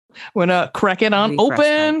We're going to crack it on Refresh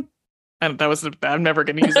open. And I'm never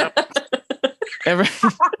going to use that. Ever.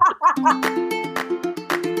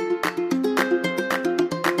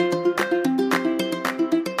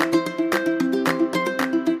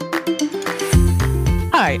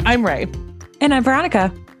 Hi, I'm Ray. And I'm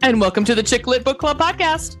Veronica. And welcome to the Chick Lit Book Club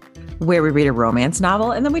podcast, where we read a romance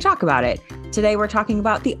novel and then we talk about it. Today we're talking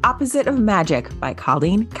about The Opposite of Magic by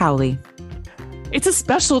Colleen Cowley. It's a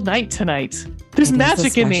special night tonight. There's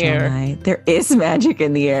magic in the air. Night. There is magic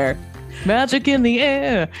in the air. Magic in the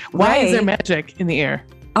air. Why is there magic in the air?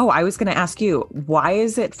 Oh, I was going to ask you, why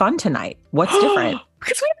is it fun tonight? What's different?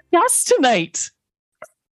 Because we have a guest tonight.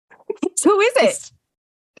 Who is it?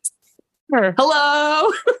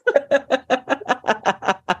 Hello.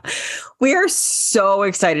 We are so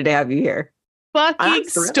excited to have you here. Fucking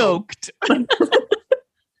stoked.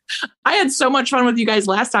 I had so much fun with you guys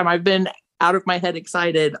last time. I've been out of my head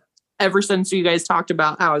excited ever since you guys talked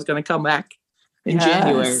about how I was going to come back in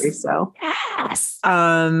January. So yes.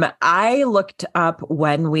 I looked up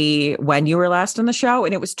when you were last on the show,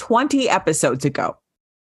 and it was 20 episodes ago.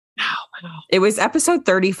 Wow. It was episode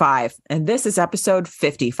 35, and this is episode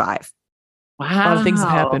 55. Wow. A lot of things have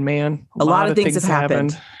happened, man. A lot of things have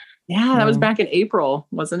happened. Yeah, that was back in April,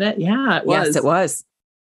 wasn't it? Yeah, it was. Yes, it was.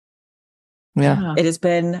 Yeah. It has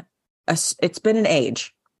been it's been an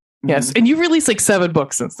age. Yes. And you released like 7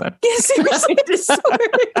 books since then. Yes, seriously.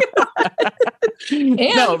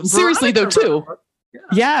 No, seriously though, too.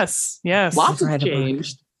 Yeah. Yes. Lots have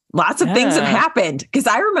changed. Lots of things have happened. Because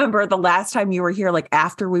I remember the last time you were here, like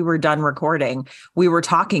after we were done recording, we were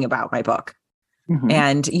talking about my book. Mm-hmm.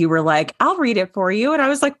 And you were like, I'll read it for you. And I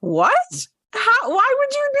was like, what? Why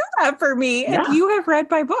would you do that for me? Yeah. If you have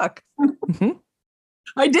read my book. Mm-hmm.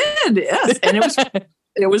 I did, yes. And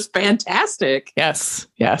it was fantastic. Yes.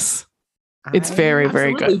 It's very,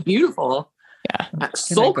 very good. Beautiful. Yeah.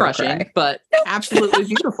 Soul crushing, but absolutely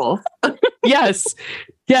beautiful. Yes.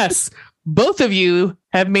 Both of you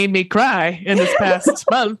have made me cry in this past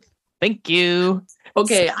month. Thank you.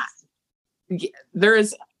 Okay.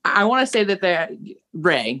 I want to say that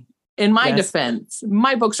Ray, in my defense,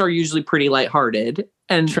 my books are usually pretty lighthearted.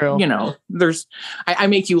 And, true. You know, I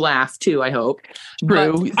make you laugh too, I hope.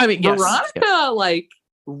 True. But I mean, Veronica,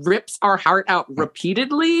 rips our heart out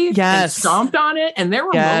repeatedly and stomped on it. And there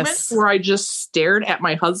were moments where I just stared at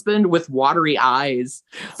my husband with watery eyes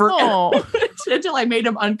until I made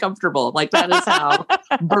him uncomfortable. Like, that is how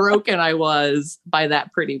broken I was by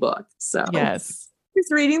that pretty book. So, yes. He's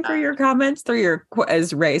reading through your comments, through your,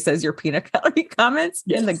 as Ray says, your peanut gallery comments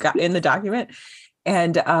in the document.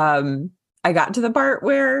 And I got to the part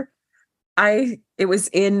where it was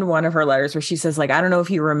in one of her letters where she says, like, I don't know if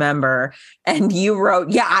you remember. And you wrote,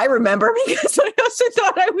 yeah, I remember, because I also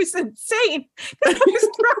thought I was insane.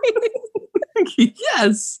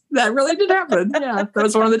 Yes, that really did happen. Yeah, that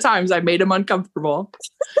was one of the times I made him uncomfortable.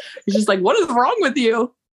 He's just like, what is wrong with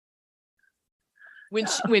you? When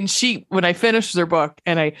I finished her book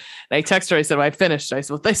and I texted her, I said, well, I finished. I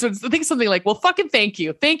said, well, I think something like, well, fucking thank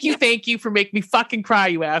you for making me fucking cry,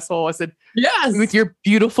 you asshole. I said, yes, with your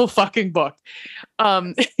beautiful fucking book.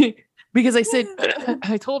 Because I said,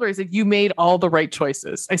 I told her, I said, you made all the right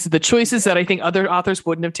choices. I said, the choices that I think other authors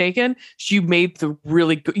wouldn't have taken, you made the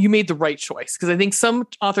right choice. Because I think some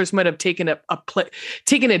authors might have taken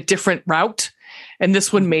a different route, and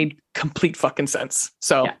this one made complete fucking sense.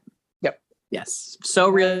 So. Yeah. Yes. So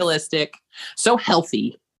realistic, so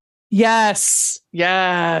healthy. Yes.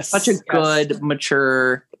 Such a good,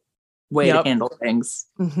 mature way to handle things.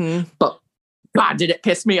 Mm-hmm. But God, did it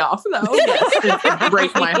piss me off though? Yes, it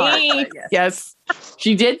break my heart. Yes.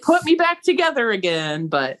 She did put me back together again,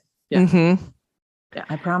 but yeah.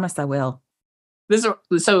 I promise I will.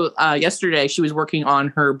 So yesterday she was working on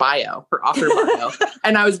her author bio,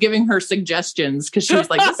 and I was giving her suggestions because she was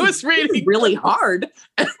like, this is really hard.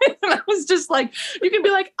 And I was just like, you can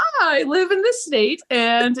be like, I live in this state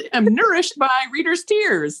and am nourished by readers'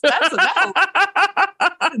 tears. That's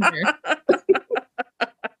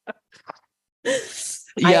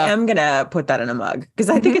I am going to put that in a mug because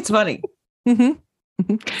I think it's funny. Mm-hmm.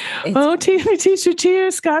 Oh, teach your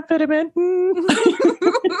tears, Scott Fetterman.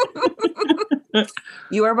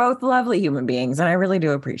 You are both lovely human beings, and I really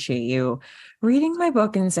do appreciate you reading my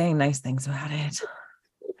book and saying nice things about it.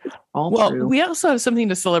 True. We also have something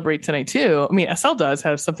to celebrate tonight, too. I mean, SL does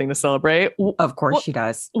have something to celebrate. Of course she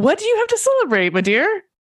does. What do you have to celebrate, my dear?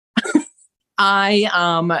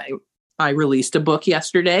 I released a book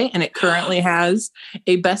yesterday, and it currently has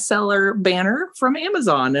a bestseller banner from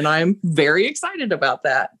Amazon, and I'm very excited about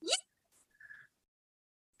that.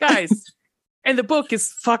 Guys, And the book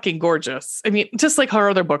is fucking gorgeous. I mean, just like her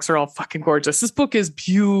other books are all fucking gorgeous. This book is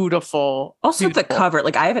beautiful. Also, beautiful. the cover,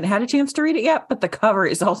 like I haven't had a chance to read it yet, but the cover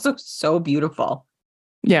is also so beautiful.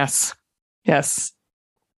 Yes.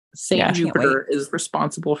 Saint Jupiter is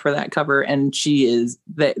responsible for that cover, and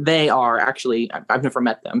they are actually, I've never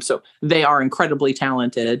met them, so they are incredibly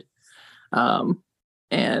talented.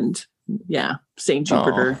 And yeah, Saint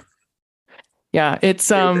Jupiter. Yeah, it's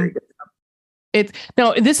very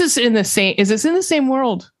this is in the same. Is this in the same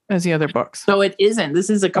world as the other books? So it isn't. This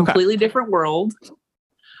is a completely different world.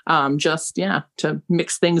 To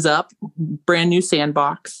mix things up, brand new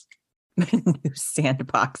sandbox. New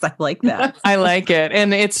sandbox. I like that. I like it,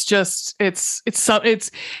 and it's like it's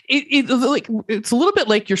a little bit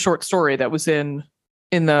like your short story that was in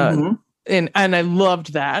the and I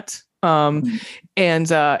loved that.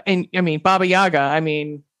 And I mean Baba Yaga. I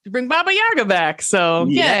mean, you bring Baba Yaga back, so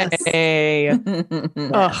yay!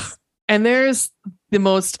 And there's the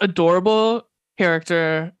most adorable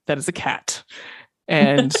character that is a cat,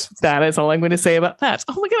 and that is all I'm going to say about that.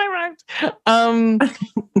 Oh my god, I rhymed.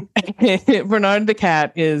 Bernard the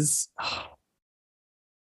cat is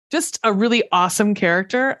just a really awesome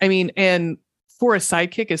character. I mean, and for a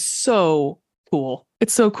sidekick is so cool.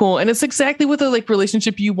 It's so cool, and it's exactly what the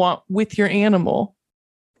relationship you want with your animal.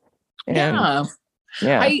 And,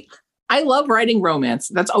 yeah. I love writing romance.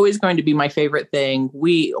 That's always going to be my favorite thing.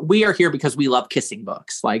 We are here because we love kissing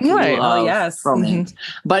books. Like, we love romance.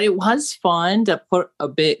 But it was fun to put a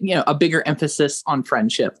bigger emphasis on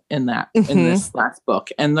friendship in this last book,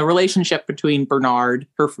 and the relationship between Bernard,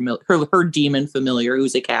 her demon familiar,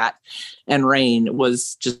 who's a cat, and Rain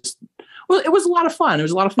was just. Well, it was a lot of fun. It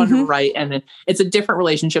was a lot of fun to write, and it's a different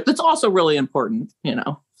relationship that's also really important.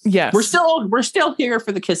 Yes, we're still here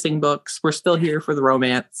for the kissing books. We're still here for the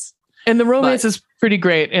romance, and the romance is pretty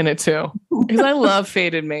great in it too. Because I love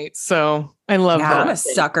fated mates, so I love that. I'm a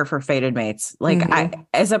sucker for fated mates. Like I,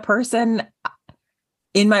 as a person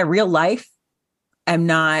in my real life, I'm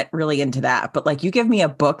not really into that. But like, you give me a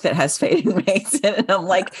book that has fated mates in it, and I'm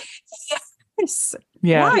like, yes,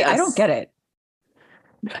 yeah. Why? Yes. I don't get it.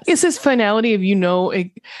 It's this finality of,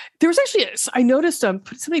 there was actually, I noticed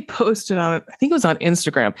somebody posted on it, I think it was on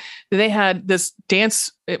Instagram, that they had this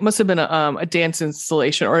dance. It must have been a dance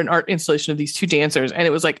installation or an art installation of these two dancers. And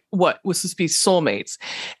it was like, what was supposed to be soulmates.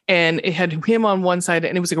 And it had him on one side,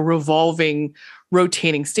 and it was like a revolving,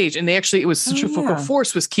 rotating stage. And it was centrifugal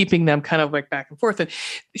force was keeping them kind of like back and forth. And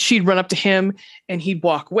she'd run up to him and he'd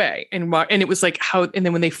walk away. And it was like and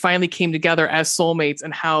then when they finally came together as soulmates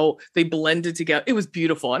and how they blended together, it was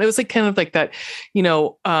beautiful. And it was like kind of like that,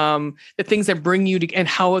 the things that bring you to, and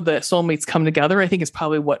how the soulmates come together, I think is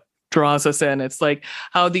probably what draws us in. It's like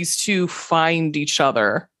how these two find each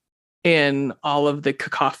other in all of the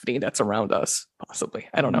cacophony that's around us, possibly.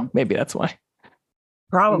 I don't know. Maybe that's why.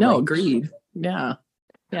 Probably. No, agreed. Yeah.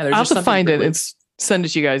 I'll have to find it and send it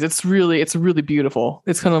to you guys. It's really beautiful.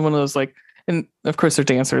 It's kind of one of those and of course they're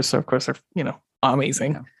dancers, so of course they're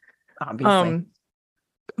amazing. Yeah, obviously.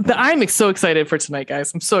 I'm so excited for tonight,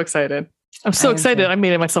 guys. I'm so excited. I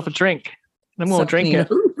made myself a drink. I'm going to drink it.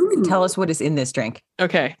 Tell us what is in this drink.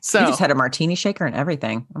 Okay, so you just had a martini shaker and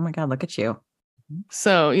everything. Oh my god, look at you.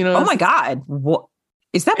 So oh my god, what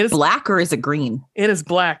is that? Black or is it green? It is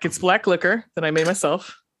black. It's black liquor that I made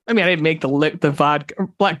myself. I mean, I didn't make the vodka,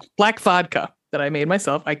 black vodka that I made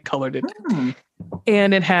myself. I colored it,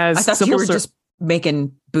 and it has. I thought you were just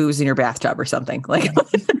making booze in your bathtub or something. Like,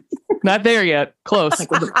 not there yet. Close. Like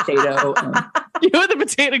with a potato. With the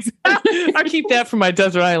potatoes. I'll keep that for my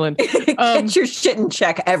desert island. Get your shit in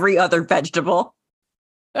check. Every other vegetable.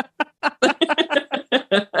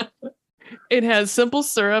 It has simple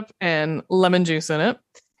syrup and lemon juice in it.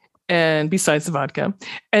 And besides the vodka.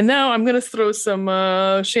 And now I'm going to throw some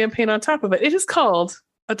champagne on top of it. It is called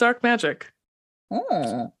a dark magic.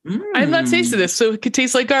 I have not tasted this, so it could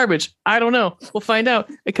taste like garbage. I don't know. We'll find out.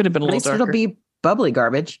 It could have been a little darker. It'll be bubbly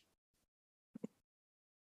garbage.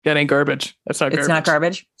 That ain't garbage. That's not garbage. It's not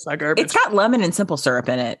garbage? It's not garbage. It's got lemon and simple syrup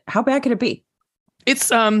in it. How bad could it be?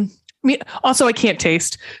 It's also I can't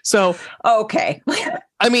taste. So okay.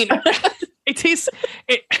 I mean, it tastes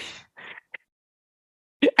it.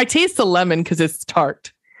 I taste the lemon because it's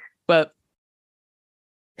tart, but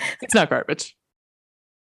it's not garbage.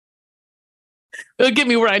 It'll get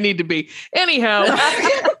me where I need to be. Anyhow,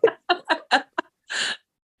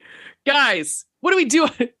 guys, what do we do?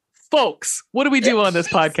 Folks, what do we do on this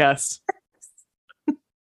podcast?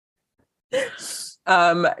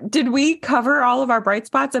 Did we cover all of our bright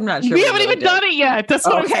spots? I'm not sure. We haven't even done it yet. That's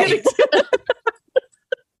what I'm getting to.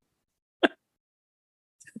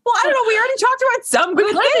 Well, I don't know. We already talked about some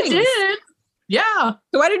good things. Yeah.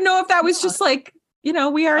 So I didn't know if that was just like, we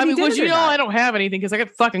already did it. I don't have anything because I got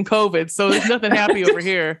fucking COVID. So there's nothing happy over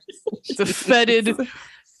here. It's a fetid,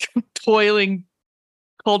 toiling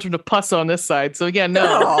cauldron of pus on this side. So again,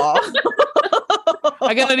 no.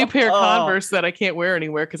 I got a new pair of Converse that I can't wear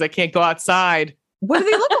anywhere because I can't go outside. What do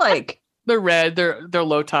they look like? They're red. They're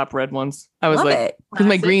low top red ones. I was because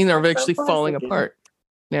my green are actually falling apart.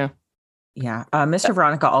 Yeah. Yeah. Mr.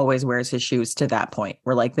 Veronica always wears his shoes to that point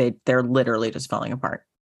where like they're literally just falling apart.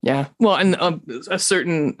 Yeah. Well, and a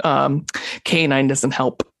certain canine doesn't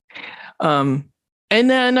help. And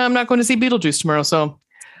then I'm not going to see Beetlejuice tomorrow. So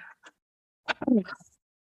I'm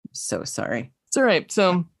so sorry. It's all right.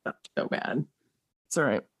 So bad. It's all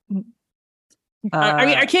right. I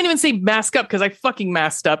mean, I can't even say mask up because I fucking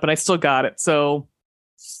masked up and I still got it. So,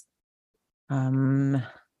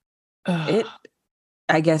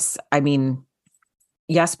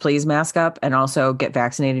 yes, please mask up and also get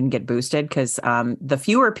vaccinated and get boosted because the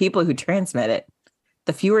fewer people who transmit it,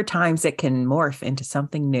 the fewer times it can morph into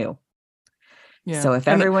something new. Yeah. So if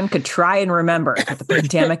everyone could try and remember that the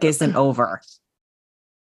pandemic isn't over.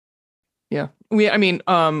 Yeah.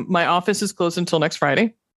 My office is closed until next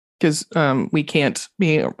Friday because we can't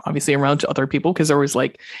be obviously around to other people because there was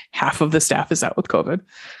like half of the staff is out with COVID.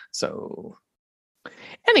 So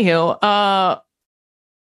anyhow,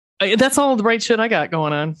 that's all the right shit I got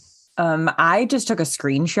going on. I just took a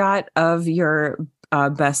screenshot of your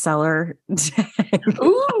bestseller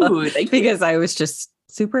because I was just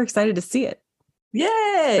super excited to see it.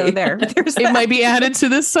 Yay! So there's it might be added to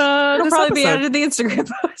this. It'll probably be added to the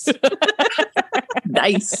Instagram post.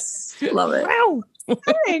 Nice, love it. Wow.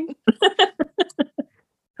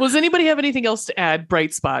 Well, does anybody have anything else to add,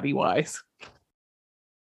 bright spotty wise?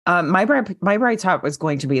 My bright spot was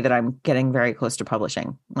going to be that I'm getting very close to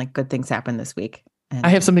publishing. Like good things happen this week. And I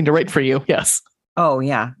have something to write for you. Yes. Oh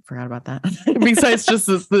yeah, forgot about that. Besides just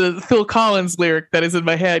the Phil Collins lyric that is in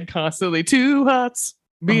my head constantly. Two hearts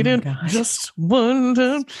beating just one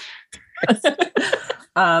time.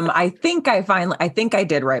 I think I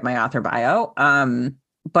did write my author bio.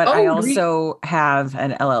 But I also have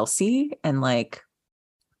an LLC and like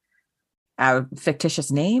a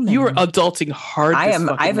fictitious name. You were adulting hard.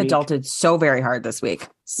 I've adulted so very hard this week.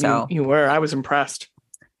 So you were. I was impressed.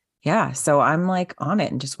 Yeah. So I'm like on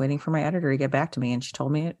it and just waiting for my editor to get back to me. And she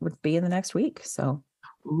told me it would be in the next week. So,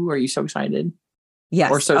 ooh, are you so excited?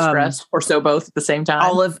 Yes. Or so stressed, or so both at the same time?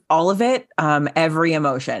 All of it. Every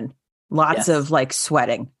emotion. Lots of like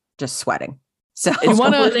sweating, just sweating. So do you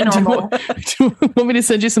want me to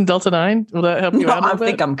send you some Delta 9? Will that help you out? I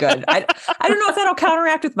think I'm good. I don't know if that'll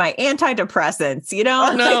counteract with my antidepressants,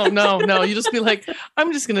 No. You just be like,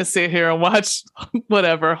 I'm just going to sit here and watch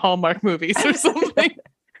whatever Hallmark movies or something.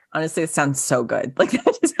 Honestly, it sounds so good. Like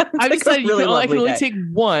I've decided I can only take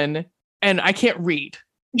one and I can't read.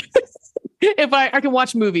 If I can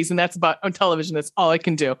watch movies and that's about on television, that's all I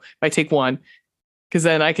can do. If I take one, because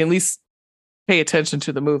then I can at least pay attention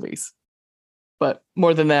to the movies. But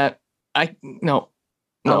more than that, no.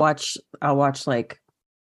 I'll watch like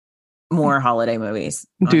more holiday movies.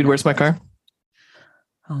 Dude, where's my car?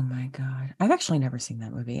 Oh my God. I've actually never seen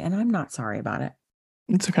that movie and I'm not sorry about it.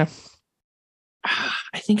 It's okay.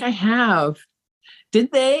 I think I have.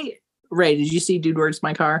 Did they? Ray, did you see Dude, Where's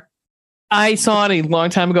My Car? I saw it a long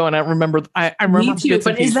time ago and I remember Me too,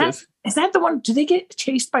 but is that the one? Do they get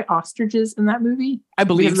chased by ostriches in that movie? I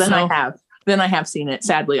believe so. Then I have seen it.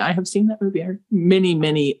 Sadly, I have seen that movie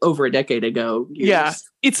many over a decade ago. Years. Yeah,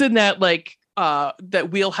 it's in that like that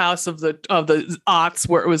wheelhouse of the aughts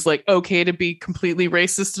where it was like okay to be completely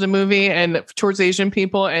racist in a movie and towards Asian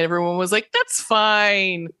people, and everyone was like, "That's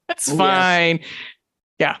fine, that's fine."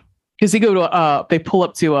 Yeah, because they pull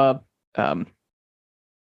up to a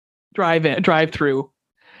drive through,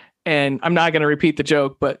 and I'm not going to repeat the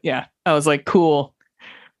joke, but yeah, I was like, "Cool,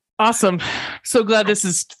 awesome, so glad this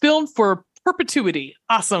is filmed for perpetuity."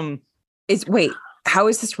 Awesome. How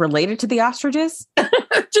is this related to the ostriches?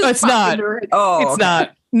 It's not. Oh, it's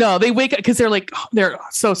not. No, they wake up because they're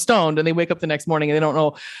so stoned and they wake up the next morning and they don't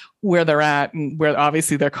know where they're at and where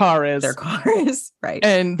obviously their car is. Right.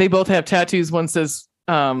 And they both have tattoos. One says,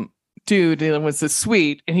 dude, the other one says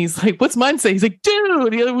sweet. And he's like, what's mine say? He's like,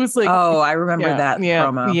 dude. The other was like, oh, I remember that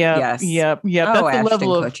promo. Yeah. Yes. Yep. Oh, that's the Ashton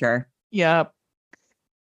level of Kutcher. Yeah.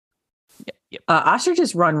 Yep.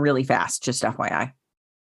 Ostriches run really fast, just FYI.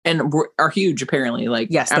 And are huge, apparently. Like,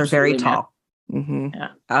 yes, they're very tall. Mm-hmm. Yeah.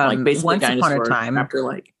 Like basically once upon a time. After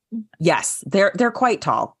like. Yes, they're quite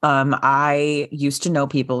tall. I used to know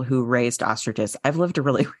people who raised ostriches. I've lived a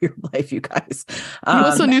really weird life, you guys. You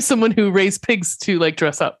also knew someone who raised pigs to like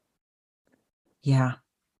dress up. Yeah.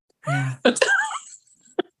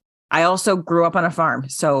 I also grew up on a farm,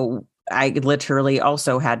 so I literally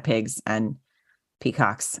also had pigs and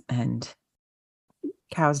peacocks and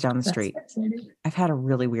cows down the street. I've had a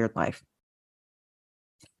really weird life.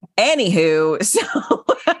 Anywho, so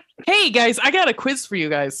hey guys, I got a quiz for you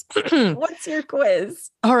guys. What's your quiz?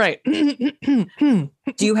 All right. Do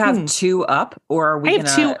you have 2 up, or are we? I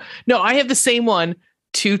have 2. No, I have the same one.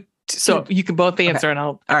 2. So you can both answer, and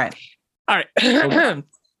I'll. All right. All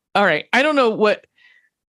right. I don't know what.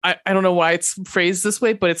 I don't know why it's phrased this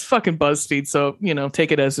way, but it's fucking BuzzFeed. So,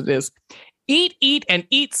 take it as it is. Eat, and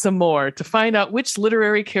eat some more to find out which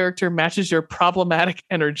literary character matches your problematic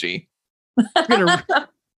energy.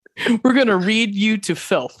 We're going to read you to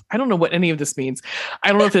filth. I don't know what any of this means. I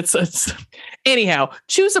don't know if it's anyhow,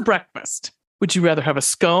 choose a breakfast. Would you rather have a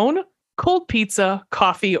scone, cold pizza,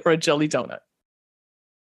 coffee, or a jelly donut?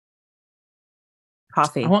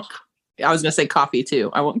 Coffee. I was going to say coffee too.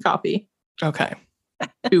 I want coffee. Okay.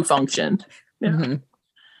 To function. Yeah. Mm-hmm.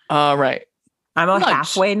 All right. I'm a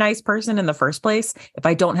halfway nice person in the first place. If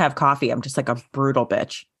I don't have coffee, I'm just like a brutal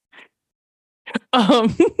bitch.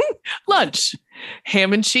 Lunch.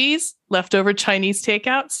 Ham and cheese, leftover Chinese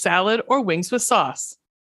takeout, salad, or wings with sauce?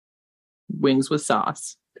 Wings with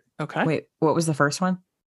sauce. Okay. Wait, what was the first one?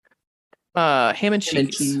 Ham and cheese. Ham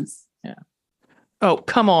and cheese. Yeah. Oh,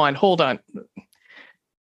 come on. Hold on.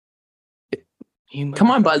 Come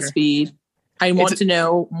on, BuzzFeed. I want to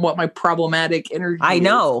know what my problematic energy I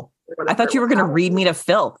know. I thought you were going to read me to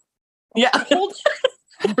filth. Yeah.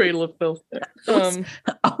 Cradle of Filth. Oh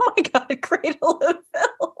my God, Cradle of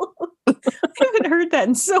Filth. I haven't heard that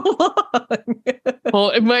in so long.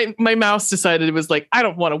 Well, my mouse decided it was like, I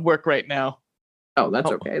don't want to work right now. Oh,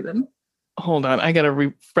 that's okay then. Hold on. I got to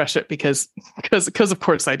refresh it because of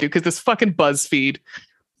course I do. Because this fucking BuzzFeed.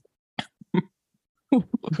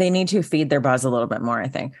 They need to feed their buzz a little bit more, I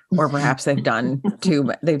think. Or perhaps they've done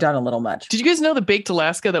a little much. Did you guys know the Baked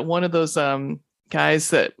Alaska, that one of those guys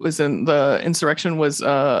that was in the insurrection was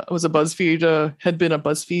a BuzzFeed had been a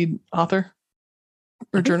BuzzFeed author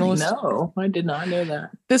or journalist? No, I did not know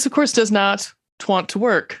that. This, of course, does not want to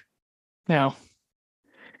work. Now,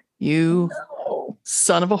 you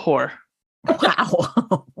son of a whore.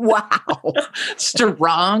 Wow. Wow.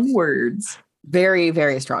 Strong words. Very,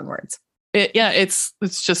 very strong words. It's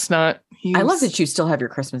just not. I love that you still have your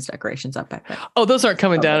Christmas decorations up back there. Oh, those aren't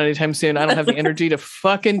coming down anytime soon. I don't have the energy to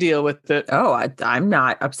fucking deal with it. Oh, I'm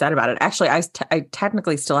not upset about it. Actually, I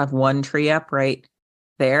technically still have one tree up right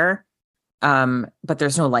there, but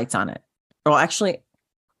there's no lights on it. Well, actually,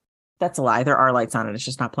 that's a lie. There are lights on it. It's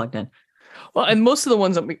just not plugged in. Well, and most of the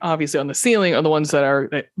ones that obviously on the ceiling are the ones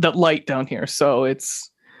that light down here. So it's,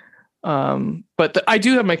 but I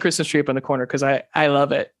do have my Christmas tree up in the corner because I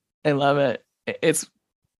love it. I love it. It's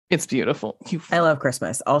beautiful. I love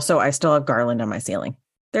Christmas. Also, I still have garland on my ceiling.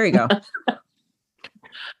 There you go.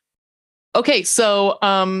 Okay, so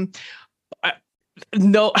I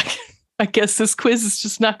guess this quiz is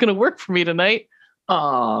just not going to work for me tonight.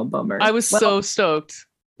 Oh, bummer. I was so stoked.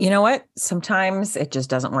 You know what? Sometimes it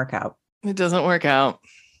just doesn't work out. It doesn't work out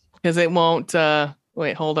because it won't.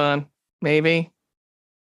 Wait, hold on. Maybe,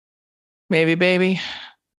 baby.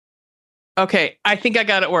 Okay, I think I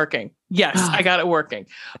got it working. Yes, I got it working.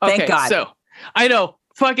 Okay, thank God. So I know.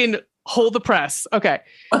 Fucking hold the press. Okay.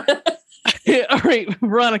 All right,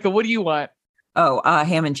 Veronica, what do you want? Oh,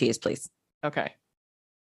 ham and cheese, please. Okay.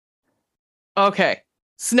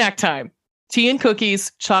 Snack time. Tea and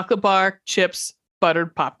cookies, chocolate bar, chips,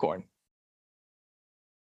 buttered popcorn.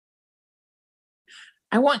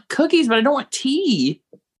 I want cookies, but I don't want tea.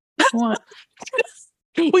 Well,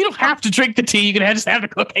 you don't have to drink the tea. You can just have the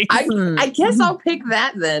cookies. I guess I'll pick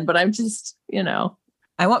that then, but I'm just,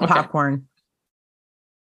 I want popcorn.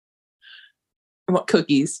 I want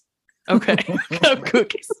cookies. Okay.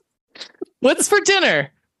 Cookies. What's for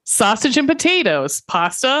dinner? Sausage and potatoes,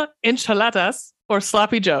 pasta, enchiladas, or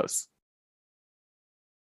sloppy joes?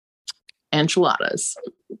 Enchiladas.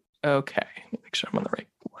 Okay. Make sure I'm on the right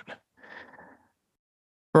one.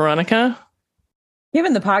 Veronica?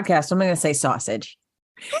 Given the podcast, I'm going to say sausage.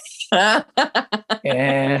 Yeah.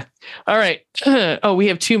 All right. Oh, we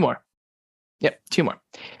have 2 more. Yep, 2 more.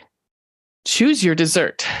 Choose your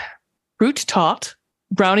dessert. Fruit tart,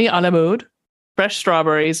 brownie a la mode, fresh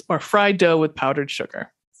strawberries, or fried dough with powdered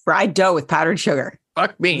sugar. Fried dough with powdered sugar.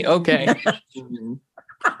 Fuck me. Okay.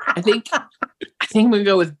 I think we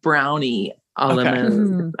go with brownie a la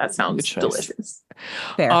mode. That sounds delicious.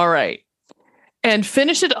 Fair. All right. And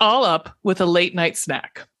finish it all up with a late night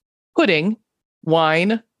snack. Pudding,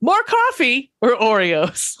 wine, more coffee, or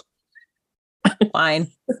Oreos?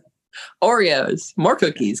 Wine. Oreos. More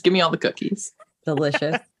cookies. Give me all the cookies.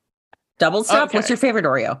 Delicious. Double stuff. Okay. What's your favorite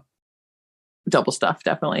Oreo? double stuff,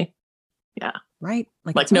 definitely. Yeah. Right?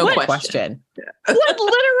 Like no question. Yeah. What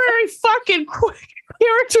literary fucking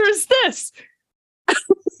character is this?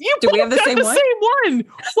 Do we have the same one?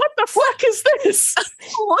 What the fuck is this?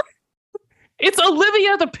 What? It's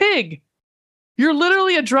Olivia the pig. You're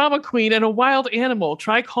literally a drama queen and a wild animal.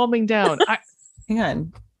 Try calming down. Hang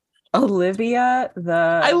on. Olivia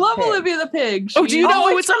the I love pig. Olivia the pig. Do you know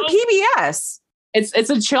it's from PBS? It's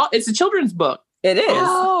a children's book. It is.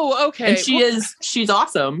 Oh, okay. And she's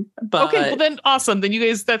awesome. But okay, well then awesome. Then you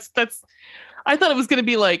guys that's I thought it was gonna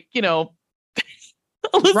be like,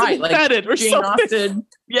 Elizabeth right, like Bennet or Jane something. Austen.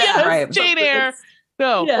 Yeah, right. Jane Eyre.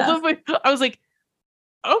 No, yeah. I was like,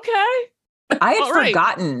 okay. I had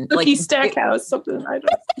forgotten. Cookie Stackhouse, something. I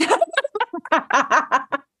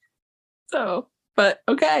don't. So, but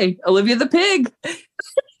okay, Olivia the pig.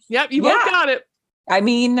 Yep, you both got it. I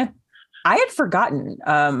mean, I had forgotten.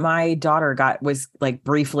 My daughter was like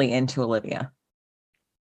briefly into Olivia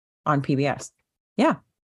on PBS. Yeah,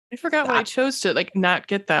 I forgot why I chose to like not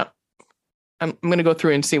get that. I'm gonna go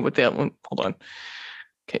through and see what that one. Hold on.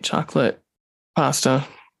 Okay, chocolate, pasta,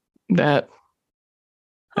 that.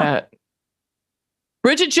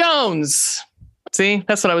 Bridget Jones. See,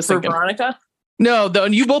 that's what I was For thinking. Veronica? No,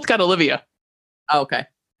 you both got Olivia. Oh, okay.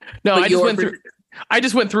 No, I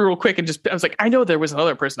just went through real quick and I was like, I know there was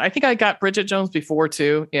another person. I think I got Bridget Jones before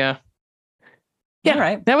too. Yeah. Yeah. All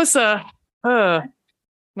right. That was not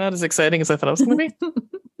as exciting as I thought it was going to be.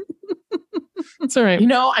 It's all right.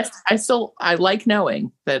 I like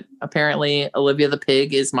knowing that apparently Olivia the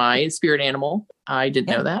pig is my spirit animal. I didn't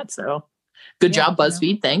know that. So good job,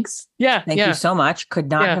 BuzzFeed. Thanks. Yeah. Thank you so much. Could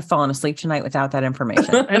not have fallen asleep tonight without that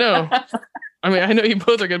information. I know. I mean, I know you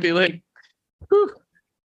both are going to be like, whew,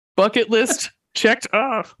 bucket list checked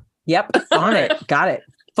off. Yep. On it. Got it.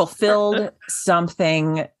 Fulfilled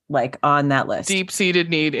something like on that list. Deep-seated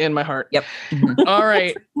need in my heart. Yep. Mm-hmm. All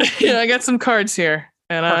right. I got some cards here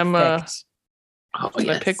and Perfect. I'm going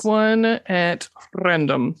to pick one at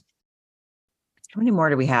random. How many more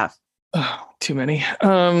do we have? Oh, too many.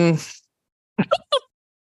 Oh,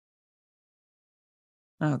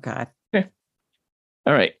 God. Okay.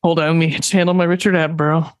 All right. Hold on. Let me channel my Richard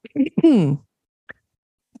Attenborough.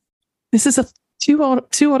 This is a 2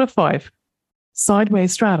 out of 5.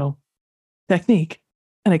 Sideways straddle. Technique.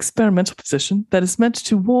 An experimental position that is meant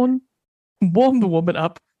to warm the woman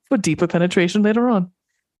up for deeper penetration later on.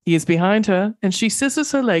 He is behind her, and she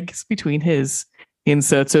scissors her legs between his,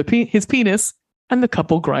 inserts his penis, and the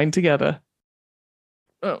couple grind together.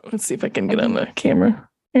 Oh, let's see if I can get on the camera.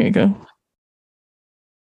 There you go.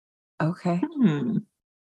 Okay.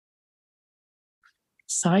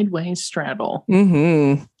 Sideways straddle.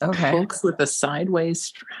 Mm-hmm. Okay. Folks with a sideways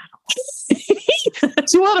straddle.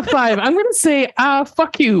 2 out of 5. I'm going to say,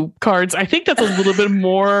 fuck you, cards. I think that's a little bit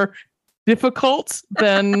more difficult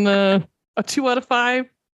than a 2 out of 5.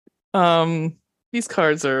 These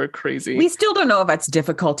cards are crazy. We still don't know if that's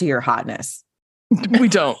difficulty or hotness. We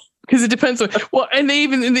don't, because it depends on, and they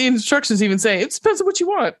even in the instructions even say it depends on what you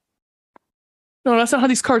want. No, that's not how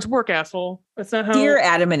these cards work, asshole. That's not how. Dear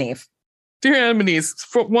Adam and Eve. Dear Adam and Eve,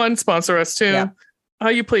 for one, sponsor us too. Yeah. How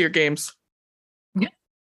you play your games?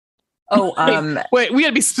 Oh, wait, we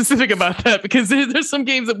gotta be specific about that because there's some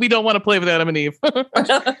games that we don't want to play with Adam and Eve.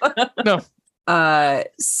 No.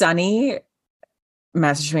 Sunny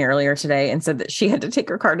messaged me earlier today and said that she had to take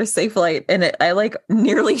her car to Safelite, and I like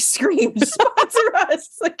nearly screamed, "Sponsor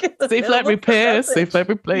us!" Like Safelite repair, Safelite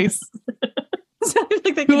replace.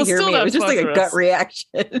 Like they can hear me. It was just like a gut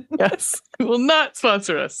reaction. Yes, who will not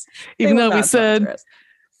sponsor us, even though we said.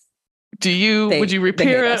 Would you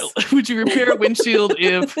repair a windshield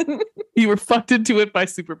if you were fucked into it by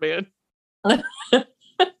Superman?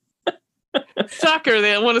 Shocker,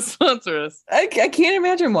 they don't want to sponsor us. I can't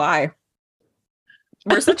imagine why.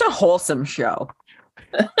 We're such a wholesome show.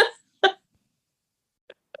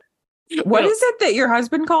 What is it that your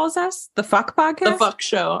husband calls us? The fuck podcast? The fuck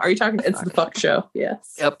show. Are you talking? It's the fuck show.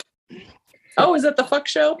 Yes. Yep. Oh, is that the fuck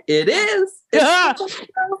show? It is. Yeah.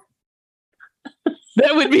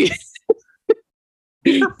 That would be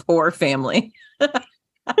your poor family.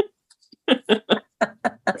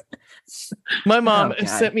 My mom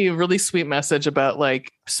sent me a really sweet message about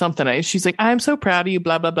like something. She's like, "I'm so proud of you."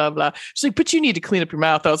 Blah blah blah blah. She's like, "But you need to clean up your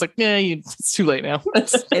mouth." I was like, "Yeah, it's too late now.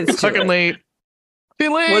 It's fucking late.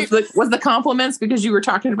 Too late." Was the compliments because you were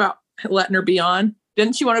talking about letting her be on?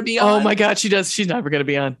 Didn't she want to be on? Oh my God, she does. She's never going to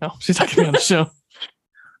be on. No, she's not going to be on the show.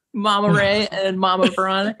 Mama Ray and Mama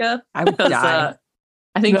Veronica. I would die.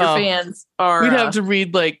 I think your fans are. We'd have to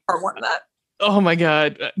read like. Are one of that. Oh my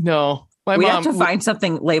God, no. We have to find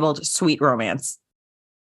something labeled "sweet romance."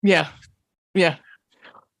 Yeah.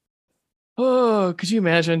 Oh, could you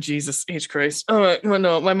imagine? Jesus H. Christ. Oh, well,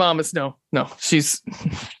 no, my mom is no. She's,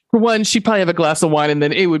 for one, she'd probably have a glass of wine and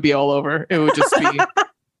then it would be all over. It would just be,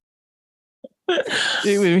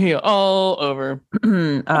 it would be all over.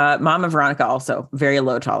 Mama Veronica also very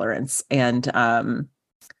low tolerance. And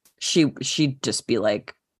she'd just be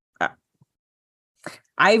like,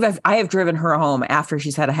 I have driven her home after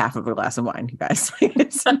she's had a half of a glass of wine, you guys.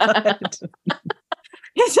 It's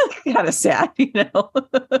kind of sad, you know.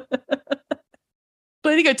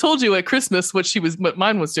 But I think I told you at Christmas what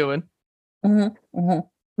mine was doing with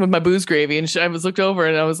my booze gravy, and I was looked over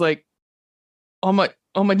and I was like, all my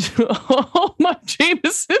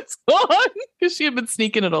Jameson's gone because she had been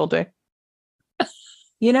sneaking it all day.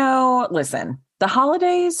 You know, listen, the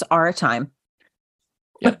holidays are a time.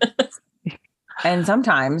 Yep. And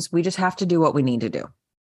sometimes we just have to do what we need to do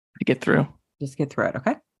to get through. Just get through it.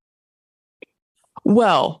 Okay.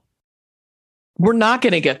 Well, we're not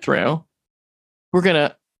going to get through. We're going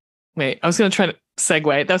to wait. I was going to try to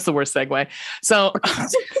segue. That's the worst segue. So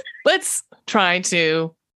let's try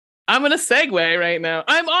to. I'm going to segue right now.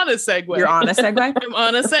 I'm on a segue. You're on a segue? I'm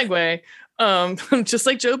on a segue. Just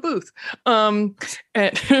like Joe Booth.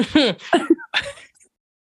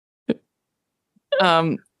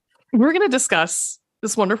 We're going to discuss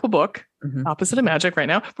this wonderful book, Opposite of Magic, right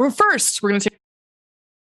now. But first, we're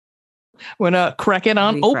going to crack it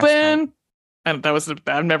on open. And that was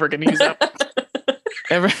I'm never going to use that.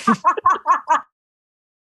 Ever.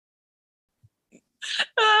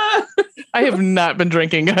 I have not been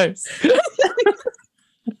drinking, guys.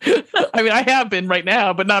 I mean, I have been right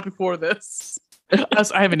now, but not before this.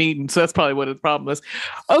 I haven't eaten, so that's probably what the problem is.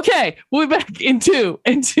 Okay, we'll be back into.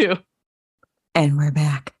 And we're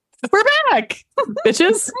back. We're back,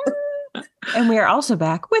 bitches. And we are also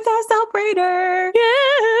back with our celebrator.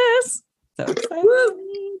 Yes. So excited.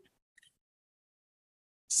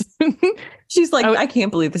 She's like, I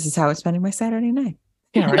can't believe this is how I'm spending my Saturday night.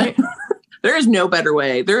 Yeah, right. There is no better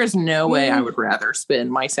way. There is no way I would rather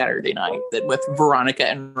spend my Saturday night than with Veronica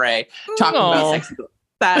and Ray talking about sex.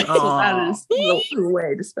 That is the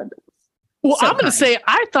way to spend it. Well, I'm going to say,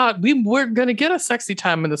 I thought we were going to get a sexy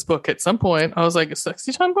time in this book at some point. I was like, a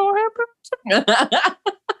sexy time will happen?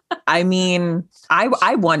 I mean,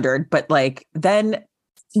 I wondered, but like, then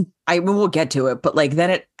we'll get to it, but like,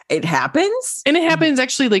 then it happens. And it happens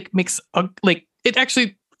actually like it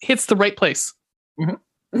actually hits the right place.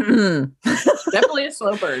 Definitely a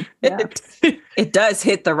slow burn. Yeah. It does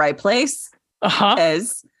hit the right place.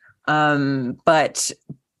 But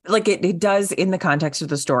like it does in the context of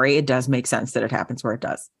the story, it does make sense that it happens where it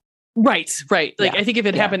does. Right. Like, I think if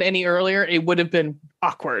it happened any earlier, it would have been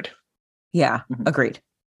awkward. Yeah. Agreed.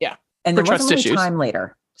 Yeah. And there wasn't any time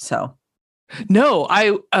later. So no,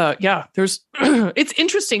 there's, it's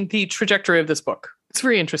interesting. The trajectory of this book. It's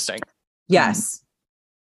very interesting. Yes.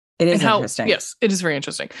 It is interesting. Yes, it is very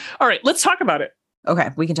interesting. All right, let's talk about it. Okay.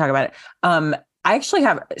 We can talk about it. I actually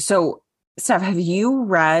have, so Steph, have you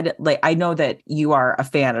read, like, I know that you are a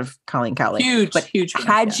fan of Colleen Cowley. Huge.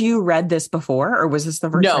 Had you read this before, or was this the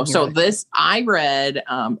first time? No, so this, I read,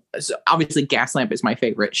 so obviously Gaslamp is my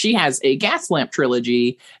favorite. She has a Gaslamp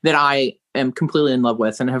trilogy that I am completely in love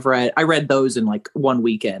with and have read. I read those in like one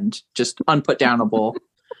weekend, just unputdownable.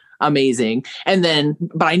 Amazing. And then,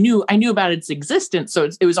 but I knew about its existence. So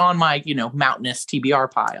it was on my, mountainous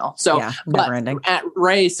TBR pile. So never ending. At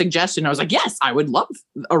Ray's suggestion, I was like, yes, I would love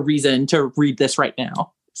a reason to read this right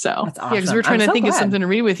now. So that's awesome. Yeah, because we were trying to think of something to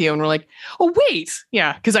read with you. And we're like, oh, wait.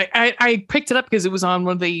 Yeah. Because I picked it up because it was on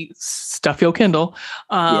one of the Stuff Your Kindle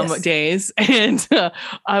days. And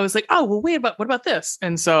I was like, oh, well, what about this?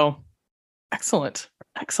 And so excellent.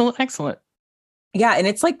 Yeah. And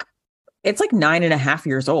it's like 9.5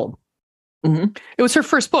 years old. Mm-hmm. It was her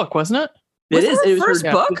first book, wasn't it? It is her first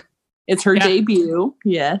book. It's her debut.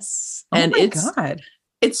 Yes. And it's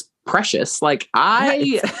precious. Like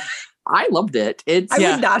I loved it. I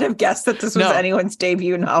would not have guessed that this was anyone's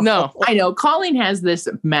debut novel. No, I know. Colleen has this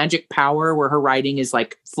magic power where her writing is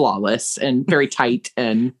like flawless and very tight.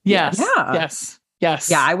 And yes. Yeah,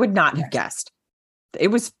 I would not have guessed. It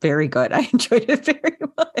was very good. I enjoyed it very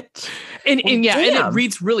much. And it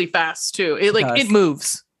reads really fast too. It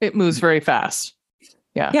moves. It moves very fast.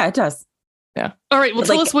 Yeah. Yeah, it does. Yeah. All right. Well,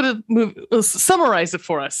 tell us what it moved. Summarize it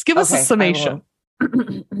for us. Give us a summation.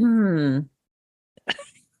 The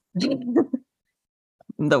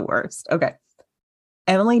worst. Okay.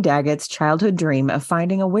 Emily Daggett's childhood dream of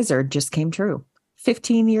finding a wizard just came true.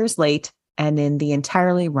 15 years late and in the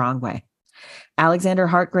entirely wrong way. Alexander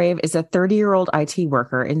Hartgrave is a 30-year-old IT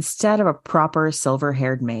worker instead of a proper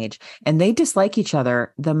silver-haired mage, and they dislike each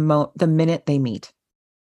other the minute they meet.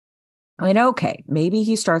 I mean, okay, maybe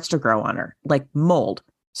he starts to grow on her, like mold,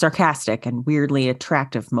 sarcastic and weirdly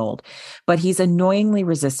attractive mold, but he's annoyingly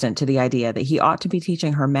resistant to the idea that he ought to be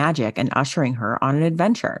teaching her magic and ushering her on an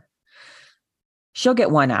adventure. She'll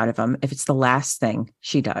get one out of him if it's the last thing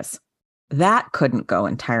she does. That couldn't go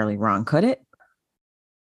entirely wrong, could it?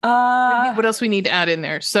 What else we need to add in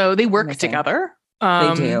there? So they work together.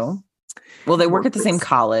 They do. Well, they work at the same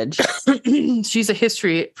college. She's a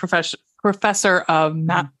history professor of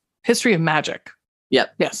history of magic.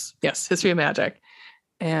 Yep. Yes. History of magic.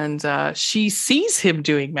 And she sees him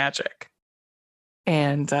doing magic.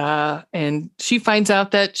 And she finds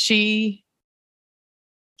out that she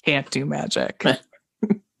can't do magic.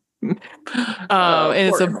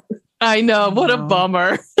 And I know, what a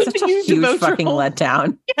bummer. Such a huge fucking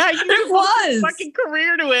letdown. Yeah, it was fucking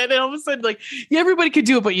career to it. And all of a sudden, like, everybody could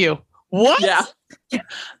do it but you. What? Yeah.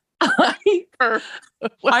 I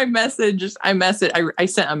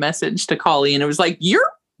sent a message to Colleen and it was like,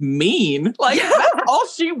 you're mean. Like, that's all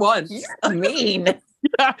she wants. You're mean.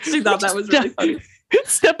 Yeah. She thought that was really funny.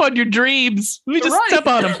 Step on your dreams. Let me just step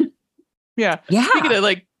on them. Yeah. Yeah. Speaking of,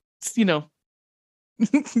 like,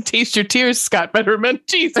 taste your tears, Scott Betterman.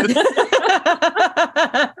 Jesus.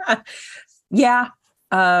 Yeah.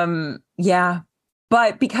 Yeah.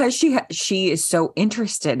 But because she is so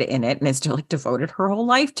interested in it and has devoted her whole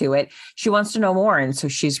life to it, she wants to know more. And so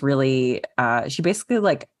she's really, she basically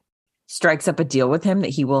like strikes up a deal with him that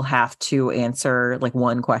he will have to answer like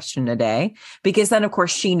one question a day, because then of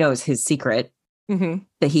course she knows his secret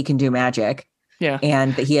that he can do magic. Yeah.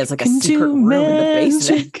 And that he has like a secret room in the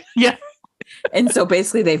basement. Yeah. And so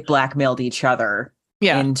basically they've blackmailed each other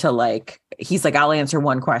into like, he's like, I'll answer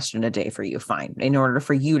one question a day for you. Fine. In order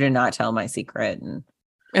for you to not tell my secret.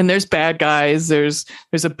 And there's bad guys. There's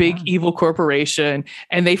a big evil corporation,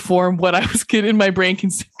 and they form what I was getting in my brain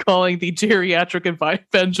calling the geriatric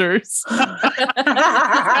Avengers.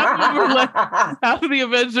 half of the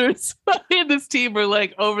Avengers in this team are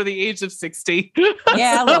like over the age of 60.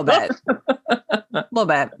 Yeah, a little bit. A little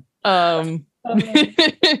bit.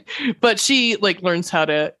 But she like learns how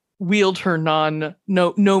to wield her magic.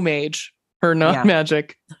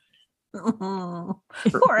 Poor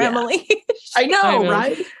Emily. I know,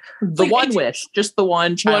 right? The like, one wish, just the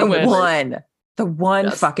one child. The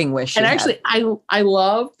one fucking wish. And actually, I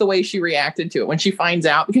love the way she reacted to it when she finds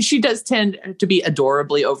out, because she does tend to be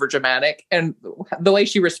adorably overdramatic. And the way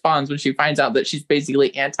she responds when she finds out that she's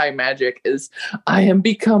basically anti-magic is, I am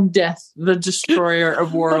become death, the destroyer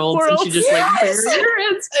of worlds. And she just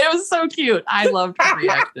it was so cute. I loved her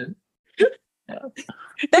reaction. Yeah.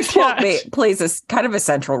 That quote plays a kind of a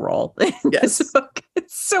central role in this book.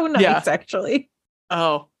 It's so nice, actually.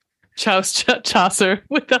 Oh, Chaucer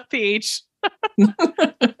without the H.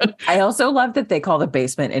 I also love that they call the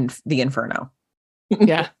basement the Inferno.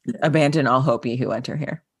 Yeah. Abandon all hope ye who enter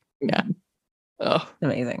here. Yeah. Oh,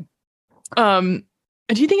 amazing. Do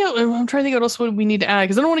you think I'm trying to think what else would we need to add?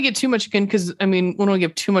 Because I don't want to get too much again, because I mean, we don't want to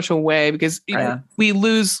give too much away, because we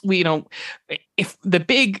lose, if the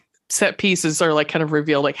big set pieces are like kind of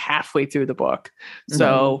revealed like halfway through the book.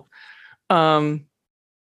 So I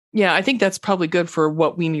think that's probably good for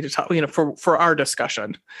what we need to talk, for our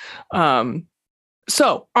discussion.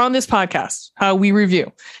 So on this podcast, how we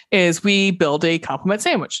review is we build a compliment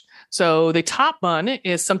sandwich. So the top bun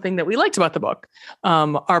is something that we liked about the book.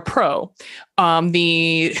 Our pro,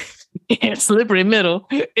 the slippery middle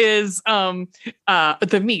is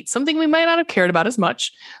the meat, something we might not have cared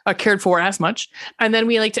for as much. And then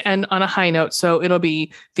we like to end on a high note. So it'll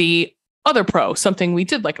be the other pro, something we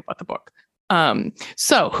did like about the book.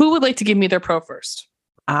 So who would like to give me their pro first?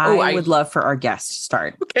 I would love for our guest to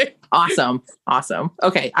start. Okay. Awesome.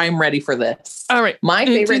 Okay. I'm ready for this. All right. My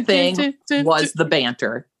favorite thing was the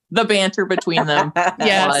banter. The banter between them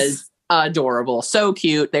was adorable. So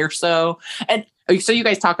cute. They're so you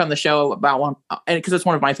guys talk on the show about one, and because it's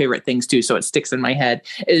one of my favorite things too, so it sticks in my head,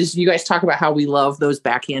 is you guys talk about how we love those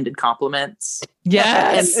backhanded compliments.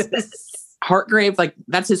 Yes. And Heartgrave, like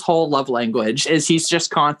that's his whole love language, is he's just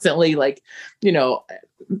constantly like,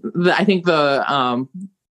 I think the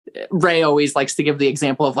Ray always likes to give the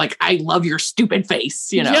example of like, I love your stupid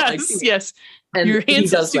face, Yes. And your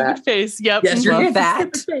handsome stupid face. Yep. Yes, your love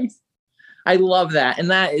that. Face. I love that. And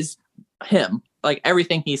that is him. Like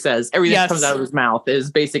everything he says, everything that comes out of his mouth is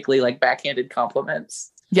basically like backhanded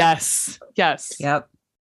compliments. Yes. Yep.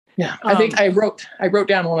 Yeah. I think I wrote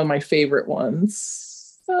down one of my favorite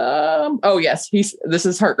ones. Oh yes, this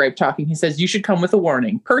is Heartgrape talking. He says you should come with a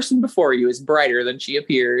warning. Person before you is brighter than she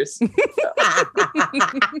appears.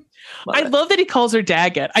 I love that he calls her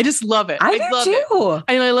Daggett. I just love it. I do too.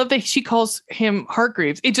 And I love that she calls him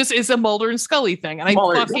Hargreaves. It just is a Mulder and Scully thing. And I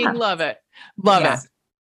fucking love it. Love it.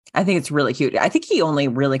 I think it's really cute. I think he only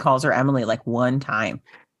really calls her Emily like one time.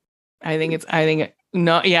 And it's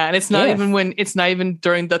not even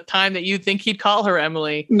during the time that you think he'd call her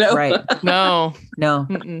Emily. No. Right. No. No.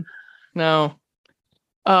 No.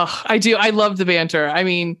 Oh, I do. I love the banter. I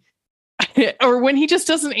mean, or when he just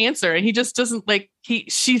doesn't answer and he just doesn't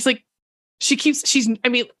she's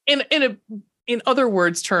in other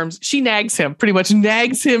words terms, she nags him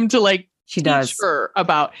to she does her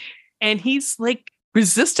about, and he's like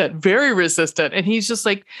very resistant. And he's just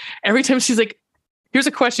like, every time she's like, here's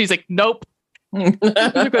a question. He's like, nope. Here's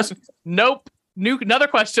a question. Nope. Another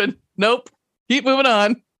question. Nope. Keep moving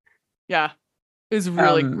on. Yeah. It was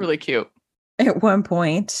really, really cute. At one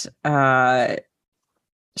point,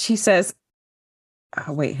 she says,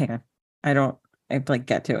 oh, wait, hang on. I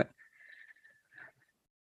get to it.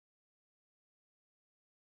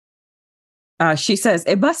 She says,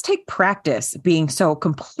 it must take practice being so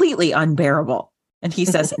completely unbearable. And he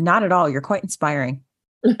says, not at all. You're quite inspiring.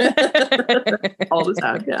 All the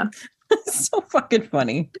time. Yeah. So fucking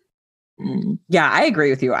funny. Yeah, I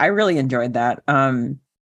agree with you. I really enjoyed that.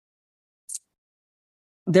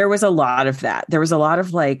 There was a lot of that. There was a lot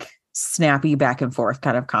of snappy back and forth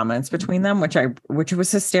kind of comments between them, which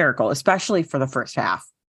was hysterical, especially for the first half.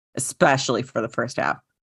 Because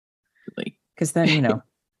then,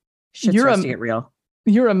 shit's supposed to get real.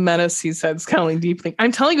 You're a menace, he said, scowling deeply.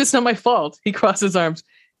 I'm telling you, it's not my fault. He crossed his arms.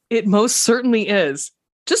 It most certainly is.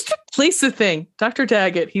 Just replace the thing. Dr.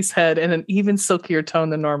 Daggett, he said in an even silkier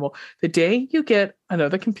tone than normal. The day you get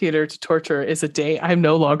another computer to torture is a day I'm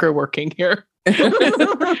no longer working here. Did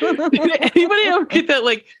anybody ever get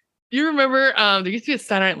that? You remember there used to be a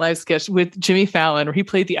Saturday Night Live sketch with Jimmy Fallon where he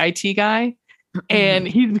played the IT guy, and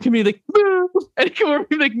he can be like, move, and he can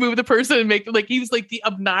move the person and make he was the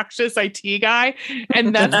obnoxious IT guy,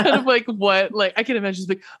 and that's kind of what I can imagine.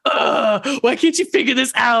 He's why can't you figure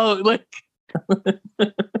this out?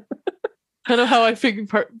 Kind of how I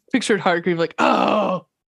pictured Hargreave, I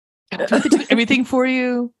have to do everything for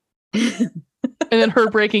you. And then her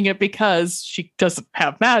breaking it because she doesn't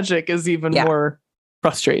have magic is even more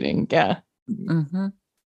frustrating. Yeah. Mm-hmm.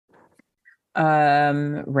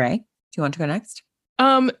 Ray, do you want to go next?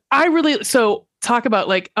 I really talk about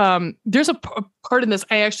there's a part in this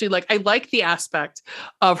I actually I like the aspect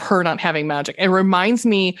of her not having magic. It reminds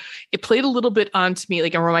me, it played a little bit onto me,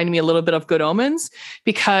 it reminded me a little bit of Good Omens,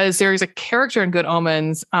 because there's a character in Good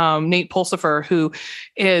Omens, Nate Pulsifer, who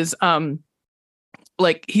is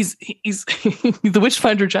he's the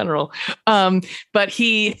Witchfinder General, but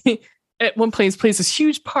he at one place plays this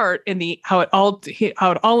huge part in how it all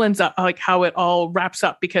ends up, how it all wraps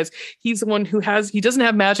up, because he's the one he doesn't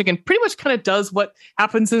have magic and pretty much kind of does what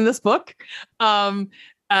happens in this book, and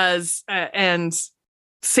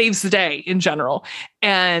saves the day in general.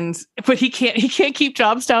 But he can't keep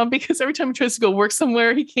jobs down, because every time he tries to go work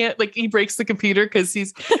somewhere, he can't, he breaks the computer because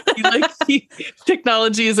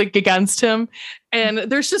technology is against him. And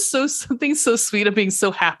there's just something so sweet of being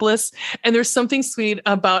so hapless. And there's something sweet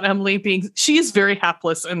about Emily she is very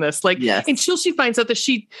hapless in this. Yes. Until she finds out that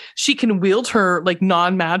she can wield her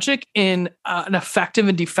non-magic in an effective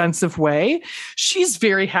and defensive way, she's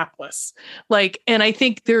very hapless. And I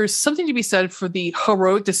think there's something to be said for the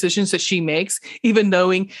heroic decisions that she makes, even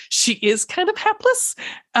knowing she is kind of hapless.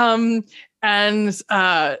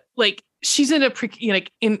 She's in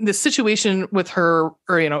in the situation with her,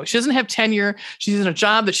 or, she doesn't have tenure. She's in a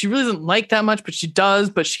job that she really doesn't like that much, but she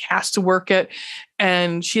does, but she has to work it.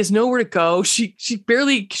 And she has nowhere to go. She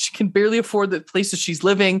can barely afford the places she's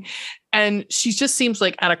living. And she just seems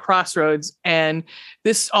at a crossroads. And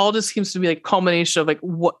this all just seems to be a culmination of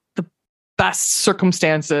what the best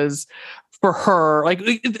circumstances for her,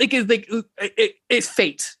 it's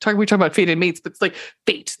fate. We talk about fated mates, but it's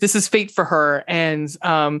fate. This is fate for her, and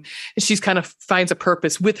she's kind of finds a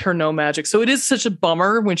purpose with her no magic. So it is such a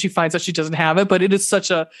bummer when she finds out she doesn't have it, but it is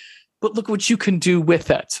but look what you can do with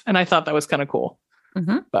it. And I thought that was kind of cool.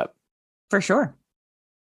 Mm-hmm. But for sure,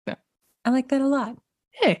 yeah, I like that a lot.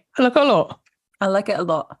 Hey, I like it a lot. I like it a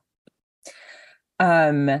lot.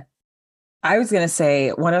 I was going to say,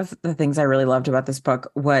 one of the things I really loved about this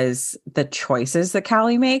book was the choices that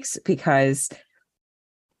Callie makes, because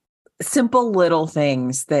simple little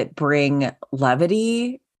things that bring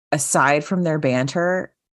levity aside from their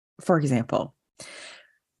banter. For example,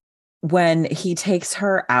 when he takes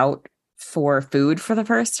her out for food for the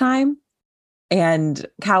first time And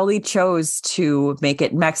Cowley chose to make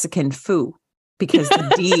it Mexican foo because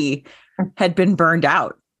the D had been burned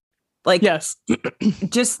out. Like, yes,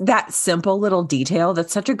 just that simple little detail.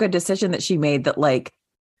 That's such a good decision that she made, that like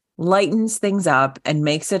lightens things up and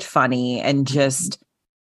makes it funny. And just,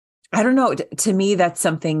 I don't know, to me, that's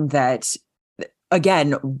something that,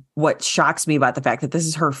 again, what shocks me about the fact that this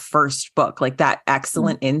is her first book, like that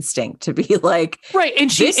excellent instinct to be like, right. And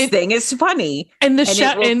this thing is funny. And the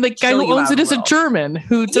guy who owns it is a German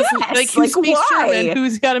who doesn't who speaks German,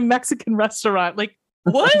 who's got a Mexican restaurant. Like,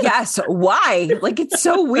 what? Yes. Why? Like, it's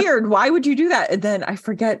so weird. Why would you do that? And then I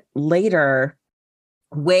forget later,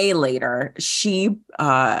 way later, she,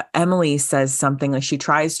 Emily says something, like she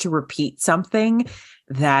tries to repeat something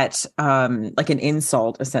that, like an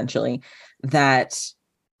insult, essentially, that,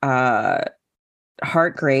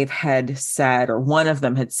 Hartgrave had said, or one of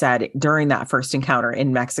them had said during that first encounter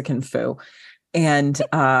in Mexican foo. And,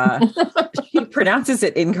 she pronounces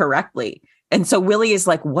it incorrectly. And so Willie is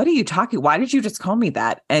like, what are you talking? Why did you just call me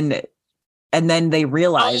that? And then they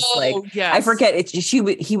realize, yes. I forget, he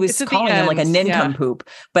was calling him like a nincompoop,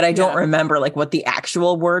 but I don't remember like what the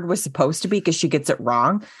actual word was supposed to be, because she gets it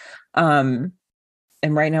wrong. And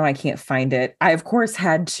right now I can't find it. I, of course,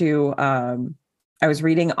 had to, I was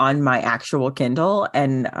reading on my actual Kindle,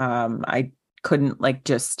 and I couldn't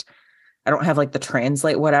I don't have like the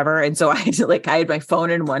translate whatever. And so I had my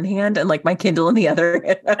phone in one hand and like my Kindle in the other.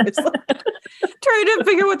 And I was like trying to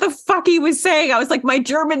figure what the fuck he was saying. I was like, my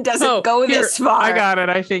German doesn't go this far. I got it.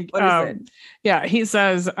 I think. What is it? Yeah. He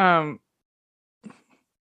says,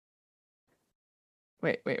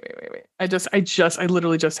 wait. I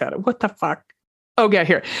literally just had it. What the fuck? Oh yeah.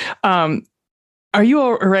 Here. Are you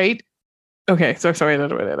all right? Okay. So sorry.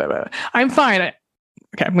 I'm fine.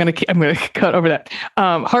 Okay, I'm gonna cut over that.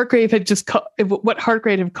 Hartgrave had just what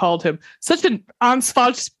Hartgrave had called him such an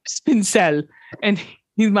Anfallspinsel, and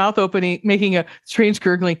his mouth opening, making a strange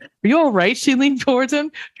gurgling. Are you all right? She leaned towards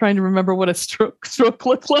him, trying to remember what a stroke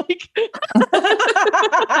looked like.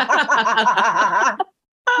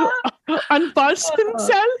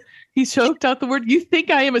 Anfallspinsel. He choked out the word. You think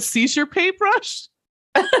I am a seizure paintbrush?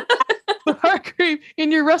 Hartgrave,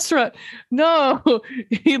 in your restaurant. No,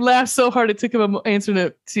 he laughed so hard it took him a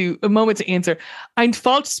moment to answer. Ein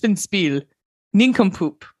Falschspiel,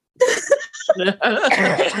 Nincompoop.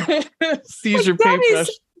 Seizure paintbrush.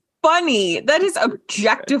 Is funny. That is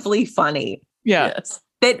objectively funny. Yeah. Yes.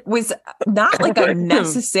 That was not like a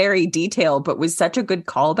necessary detail, but was such a good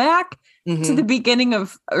callback to the beginning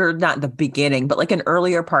of, or not the beginning, but like an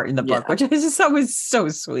earlier part in the book, which I just thought was so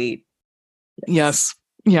sweet. Yes.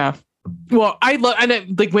 Yeah. Well, I love,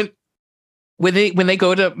 and like when they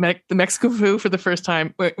go to the Mexican foo for the first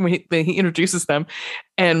time, when he introduces them,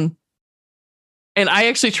 and I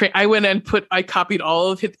actually I went and I copied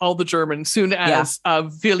all the German soon as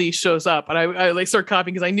Willy shows up, and I like start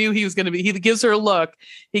copying because I knew he was going to be. He gives her a look.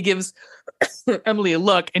 He gives Emily a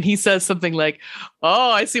look, and he says something like, "Oh,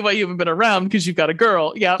 I see why you haven't been around, because you've got a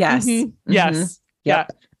girl." Yeah. Yes. Mm-hmm. Mm-hmm. Yes. Yep.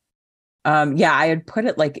 Yeah. I had put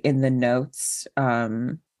it like in the notes.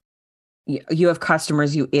 You have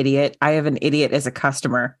customers, you idiot. I have an idiot as a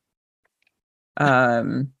customer.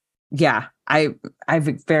 Yeah, I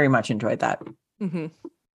very much enjoyed that. Mm-hmm.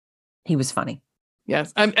 He was funny.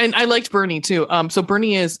 Yes, and I liked Bernie too. So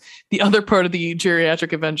Bernie is the other part of the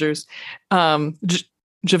geriatric Avengers,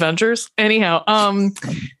 Javengers. Anyhow,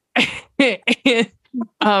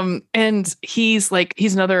 and he's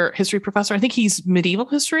another history professor. I think he's medieval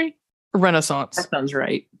history, Renaissance. That sounds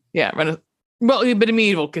right. Yeah, well, but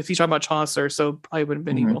medieval, because he's talking about Chaucer, so probably would have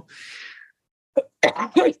been evil.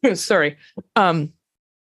 Sorry. And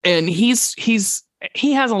he has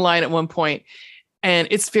a line at one point, and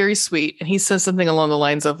it's very sweet. And he says something along the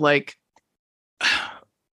lines of like,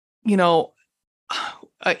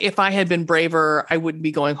 if I had been braver, I wouldn't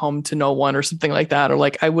be going home to no one, or something like that. Or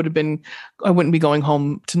like, I wouldn't be going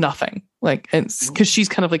home to nothing. Like, and because she's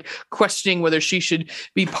kind of like questioning whether she should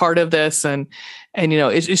be part of this. And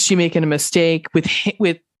is she making a mistake with, I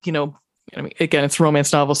mean, again, it's a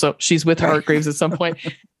romance novel. So she's with Hartgraves at some point,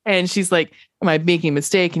 and she's like, am I making a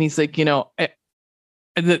mistake? And he's like, if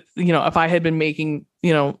I had been making,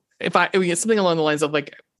 something along the lines of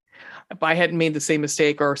like, if I hadn't made the same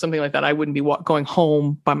mistake or something like that, I wouldn't be going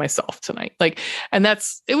home by myself tonight. Like, and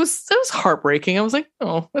it was heartbreaking. I was like,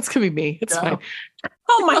 oh, that's gonna be me. It's fine.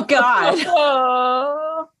 Oh my God.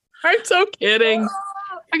 I'm so kidding.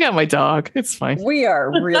 I got my dog. It's fine. We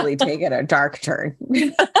are really taking a dark turn.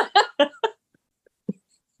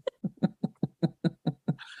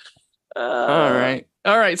 All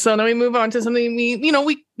right. So now we move on to something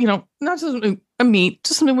not just a meat,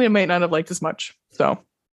 just something we might not have liked as much. So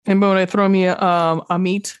And when I throw me a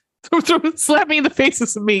meat, slap me in the face with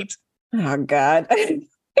some meat. Oh God.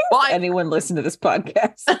 Why anyone listen to this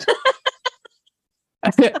podcast?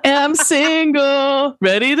 I'm single,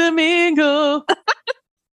 ready to mingle.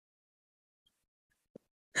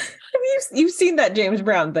 You've seen that James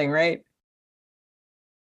Brown thing, right?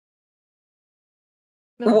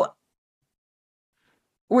 No.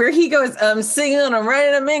 Where he goes, I'm single, I'm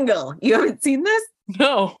ready to mingle. You haven't seen this?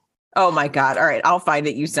 No. Oh my God. All right. I'll find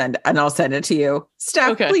it. I'll send it to you.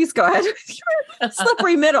 Steph, please go ahead.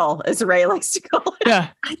 Slippery middle, as Ray likes to call it. Yeah.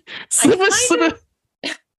 I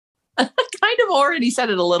kind of already said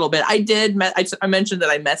it a little bit. I did. I mentioned that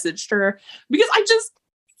I messaged her because I just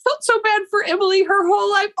felt so bad for Emily. Her whole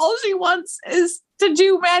life, all she wants is to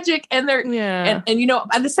do magic. And and you know,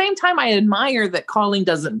 at the same time, I admire that Colleen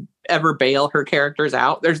doesn't ever bail her characters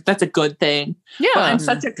out. That's a good thing. Yeah. But I'm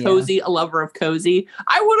such a a lover of cozy.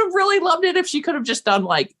 I would have really loved it if she could have just done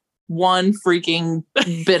like one freaking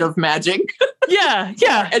bit of magic. Yeah.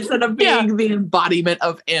 Instead of being the embodiment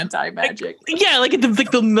of anti-magic. Like at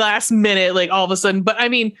the last minute, like all of a sudden. But I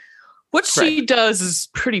mean, what she does is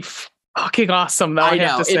pretty fucking awesome, though. I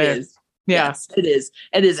have to say. It is. Yeah. Yes, it is.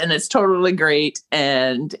 It is. And it's totally great.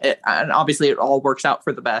 And obviously it all works out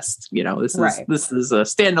for the best. You know, this is a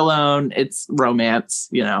standalone. It's romance,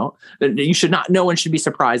 you know. No one should be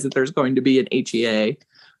surprised that there's going to be an HEA.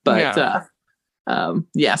 But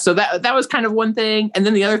so that was kind of one thing. And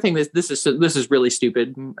then the other thing is this is really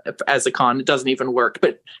stupid as a con. It doesn't even work.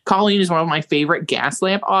 But Colleen is one of my favorite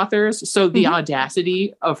Gaslamp authors. So the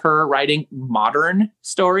audacity of her writing modern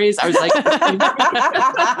stories, I was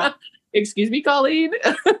like, excuse me, Colleen.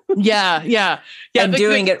 Yeah. And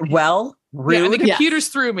doing it well. Rude. Yeah, and the computers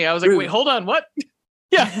threw me. I was like, wait, hold on, what?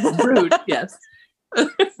 Yeah. Rude. Yes.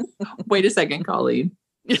 Wait a second, Colleen.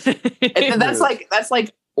 And that's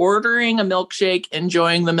like ordering a milkshake,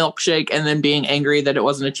 enjoying the milkshake, and then being angry that it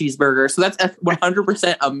wasn't a cheeseburger. So that's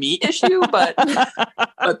 100% a me issue, but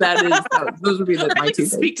that is those would be my I'd like two to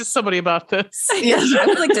speak to somebody about this. Yes, I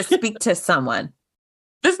would like to speak to someone.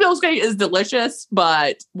 This milkshake is delicious,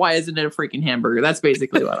 but why isn't it a freaking hamburger? That's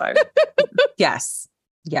basically what I. Yes.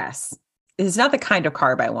 It's not the kind of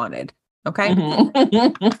carb I wanted. Okay.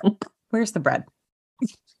 Where's the bread?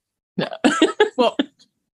 No. Well,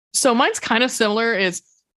 so mine's kind of similar.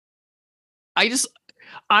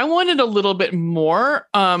 I wanted a little bit more.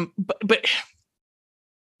 But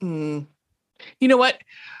you know what,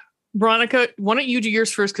 Veronica, why don't you do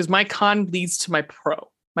yours first? Because my con leads to my pro.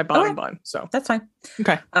 My bottom bun. So that's fine.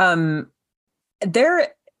 Okay.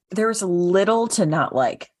 There's little to not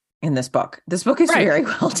like in this book. This book is very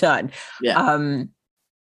well done. Yeah.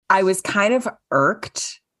 I was kind of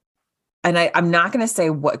irked, and I'm not going to say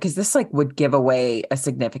what, because this like would give away a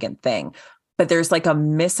significant thing, but there's like a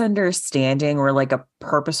misunderstanding or like a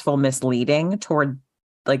purposeful misleading toward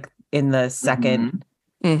like in the second,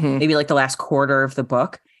 maybe like the last quarter of the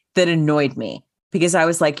book that annoyed me, because I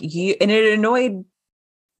was like, and it annoyed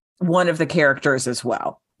one of the characters as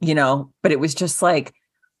well, you know, but it was just like,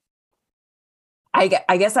 I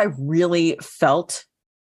guess I really felt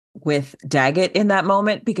with Daggett in that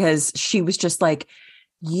moment, because she was just like,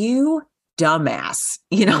 you dumbass,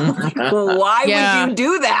 you know, like, well, why would you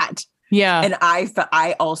do that? Yeah. And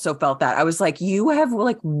I also felt that. I was like, you have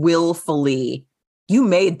like willfully, you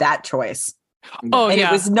made that choice. Oh, and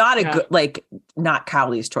it was not a good, like, not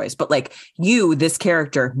Cowley's choice, but like this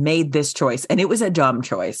character made this choice, and it was a dumb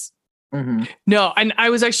choice. No, and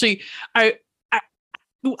I was actually,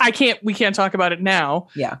 we can't talk about it now.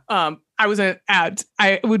 Yeah. I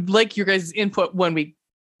would like your guys' input when we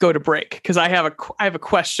go to break, because I have a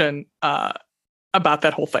question about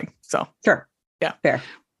that whole thing. So sure. Yeah. Fair.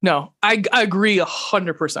 No, I agree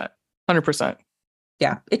 100%. 100%.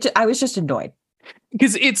 Yeah. I was just annoyed.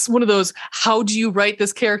 Because it's one of those, how do you write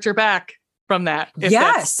this character back from that?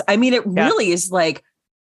 Yes. I mean, it really is like,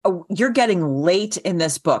 you're getting late in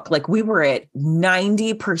this book. Like we were at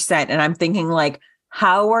 90%. And I'm thinking like,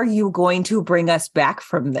 how are you going to bring us back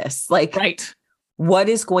from this? Like, what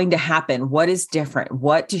is going to happen? What is different?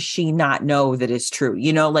 What does she not know that is true?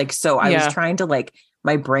 You know, like, so I was trying to like,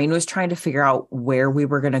 my brain was trying to figure out where we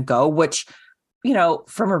were going to go, which, you know,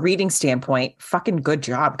 from a reading standpoint, fucking good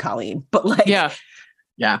job, Colleen. But like,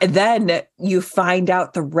 and then you find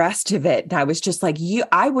out the rest of it. And I was just like,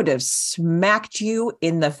 I would have smacked you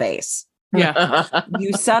in the face. Yeah.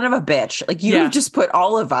 You son of a bitch. Like you just put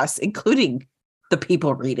all of us, including the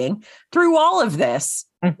people reading, through all of this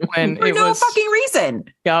when for no fucking reason.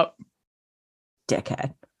 Yep.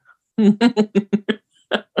 Dickhead.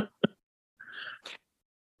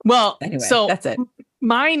 Well, anyway, so that's it.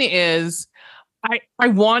 Mine is, I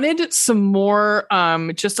wanted some more,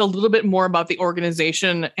 just a little bit more about the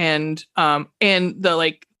organization and the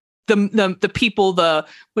like the people, what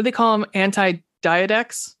do they call them?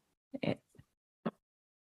 Anti-Diadex?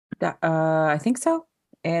 I think so.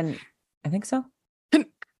 And I think so.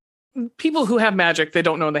 People who have magic, they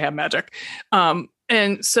don't know they have magic.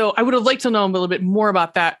 And so I would have liked to know a little bit more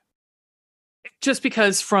about that, just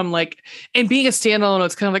because from like, and being a standalone,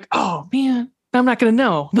 it's kind of like, oh man, I'm not going to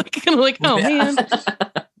know. Like, kind of like, oh man,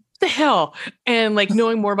 what the hell? And like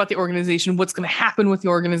knowing more about the organization, what's going to happen with the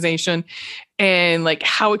organization, and like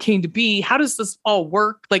how it came to be. How does this all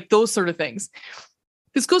work? Like those sort of things.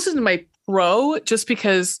 This goes into my pro, just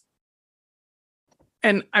because,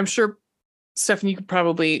 and I'm sure, Stephanie, you could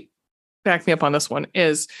probably back me up on this one,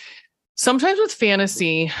 is sometimes with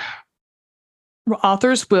fantasy,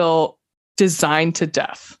 authors will design to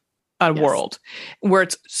death a world where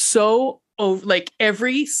it's so like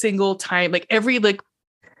every single time, like every, like,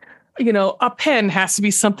 you know, a pen has to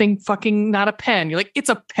be something fucking not a pen. You're like, it's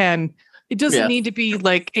a pen. It doesn't need to be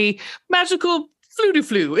like a magical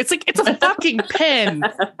flu. It's like, it's a fucking pen,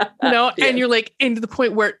 you know? And you're like, and to the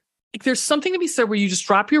point where like, there's something to be said where you just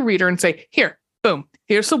drop your reader and say, here, boom,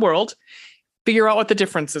 here's the world. Figure out what the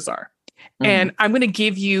differences are. Mm-hmm. And I'm going to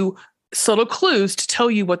give you subtle clues to tell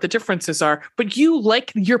you what the differences are. But you,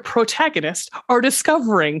 like your protagonist, are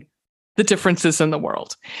discovering the differences in the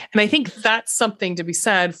world. And I think that's something to be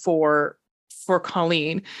said for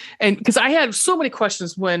Colleen. And because I had so many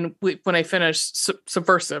questions when I finished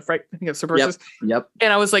Subversive, right? I think it's Subversive. Yep.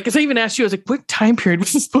 And I was like, because I even asked you, I was like, what time period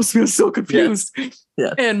was this supposed to be? I was so confused.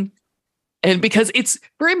 Yes. And because it's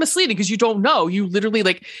very misleading, because you don't know, you literally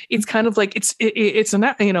like, it's kind of like, it's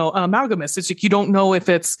an, you know, amalgamous. It's like, you don't know if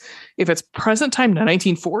it's present time, the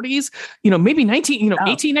 1940s, you know, maybe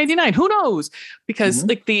 1899, who knows? Because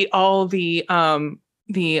like the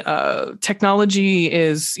technology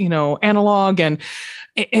is, you know, analog, and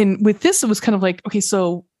with this, it was kind of like, okay,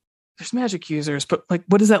 so there's magic users, but like,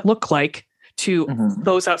 what does that look like to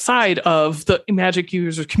those outside of the magic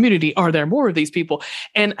user community? Are there more of these people?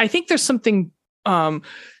 And I think there's something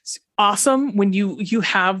awesome when you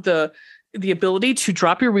have the ability to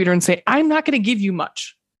drop your reader and say, I'm not going to give you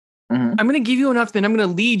much. I'm going to give you enough, then I'm going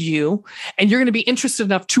to lead you, and you're going to be interested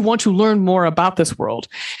enough to want to learn more about this world.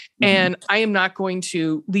 And I am not going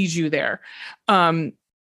to lead you there. And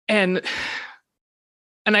I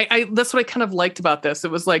that's what I kind of liked about this.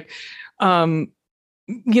 It was like,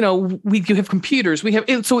 you know, you have computers, we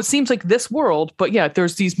have, so it seems like this world, but yeah,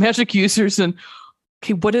 there's these magic users, and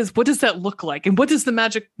okay, what does that look like? And what does the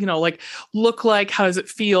magic, you know, like look like? How does it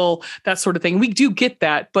feel? That sort of thing. We do get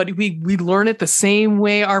that, but we learn it the same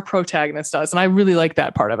way our protagonist does. And I really like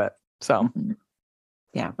that part of it. So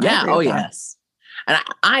yeah. Oh yes. And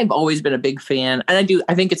I've always been a big fan, and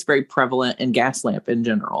I think it's very prevalent in Gaslamp in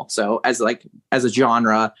general. So as a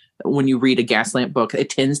genre, when you read a Gaslamp book, it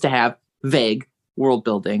tends to have vague world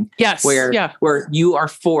building. Yes. Where you are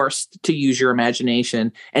forced to use your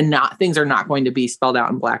imagination, and things are not going to be spelled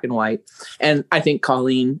out in black and white. And I think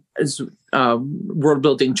Colleen's world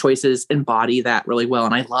building choices embody that really well.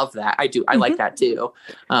 And I love that. I do. I like that too.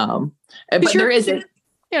 But there isn't.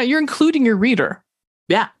 Yeah. You're including your reader.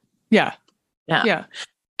 Yeah. Yeah.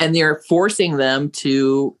 And they're forcing them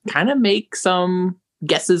to kind of make some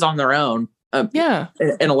guesses on their own. In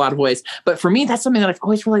a lot of ways. But for me, that's something that I've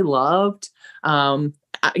always really loved.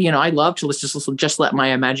 I love to just let my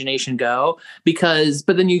imagination go,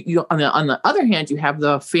 but then you on the other hand, you have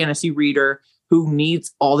the fantasy reader who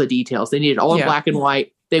needs all the details. They need it all in black and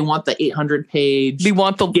white. They want the 800 page. They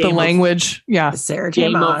want the language. Sarah J.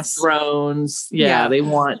 Maas. Game of Thrones. Yeah. They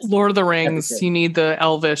want Lord of the Rings. Everything. You need the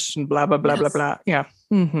Elvish and blah, blah, blah, blah, blah. Yeah.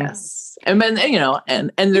 Mm-hmm. Yes. And then, you know,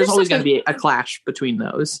 and there's always going to be a clash between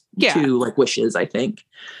those two like wishes, I think.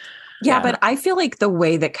 Yeah. But I feel like the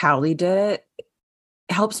way that Cowley did it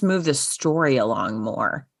helps move the story along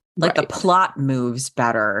more. Like the plot moves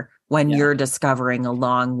better when you're discovering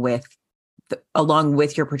along with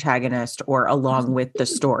your protagonist or along with the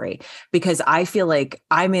story, because I feel like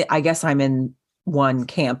I guess I'm in one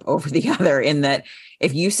camp over the other, in that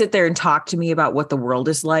if you sit there and talk to me about what the world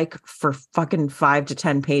is like for fucking 5 to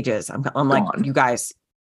 10 pages, I'm like, you guys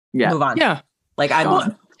move on. Yeah. Like I'm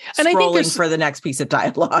on. And I think for the next piece of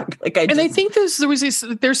dialogue. I think there's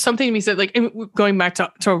something to be said, like going back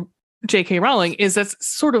to J.K. Rowling, is that's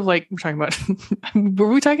sort of like we're talking about. Were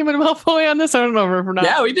we talking about Malfoy on this? I don't know if we're not.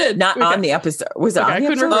 Yeah, we did. Not on the episode. Was it on the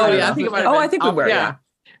episode? I think it might have been. I think we were. Yeah.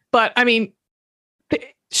 But I mean,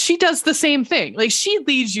 she does the same thing. Like she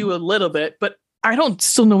leads you a little bit, but I don't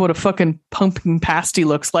still know what a fucking pumpkin pasty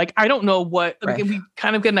looks like. I don't know what. We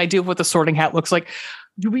kind of get an idea of what the Sorting Hat looks like.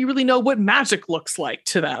 do we really know what magic looks like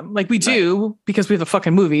to them? Like we do because we have the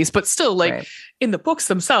fucking movies, but still like in the books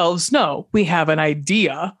themselves, no, we have an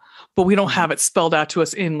idea, but we don't have it spelled out to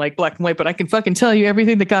us in like black and white, but I can fucking tell you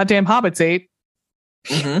everything the goddamn hobbits ate.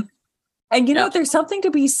 Mm-hmm. And you know, there's something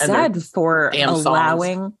to be said for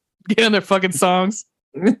allowing their fucking songs.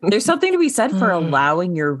 There's something to be said for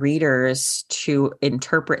allowing your readers to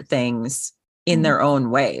interpret things in their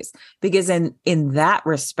own ways, because in that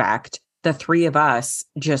respect, the three of us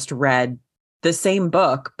just read the same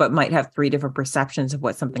book, but might have three different perceptions of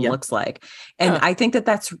what something looks like. And I think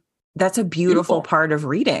that's a beautiful part of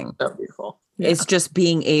reading. So beautiful. Yeah. It's just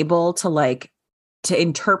being able to to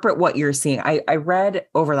interpret what you're seeing. I read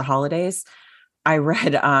over the holidays, I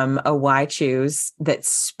read a Why Choose that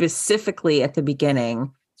specifically at the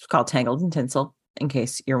beginning, it's called Tangled in Tinsel, in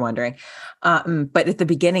case you're wondering. But at the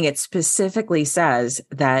beginning, it specifically says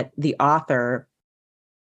that the author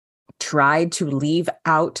tried to leave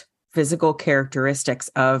out physical characteristics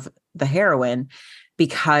of the heroine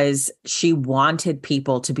because she wanted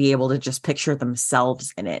people to be able to just picture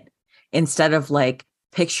themselves in it instead of like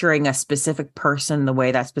picturing a specific person the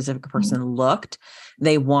way that specific person looked.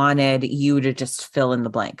 They wanted you to just fill in the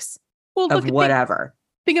blanks of whatever.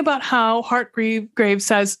 Think about how Heartgrave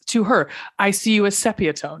says to her, I see you as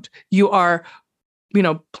sepia toned. You are,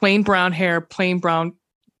 plain brown hair, plain brown,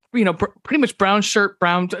 pretty much brown shirt,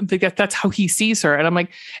 brown. That's how he sees her. And I'm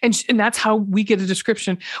like, and that's how we get a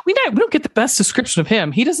description. We don't get the best description of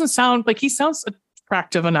him. He doesn't sound like he sounds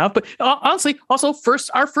attractive enough, but honestly, also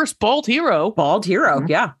our first bald hero.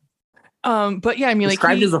 Yeah. But yeah, I mean,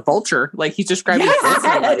 described as a vulture. Like he's described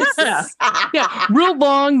as real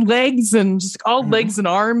long legs and just all legs and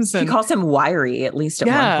arms. And he calls him wiry, at least at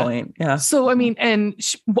one point. Yeah. So I mean, and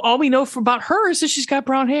all we know about her is that she's got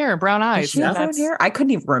brown hair and brown eyes. She has brown hair. I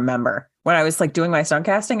couldn't even remember when I was like doing my song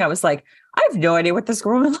casting. I was like, I have no idea what this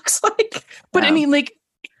woman looks like. But I mean, like,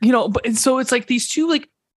 but so it's like these two like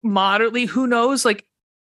moderately, who knows, like,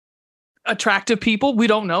 attractive people, we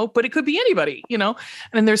don't know, but it could be anybody,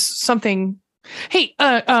 and there's something. Hey,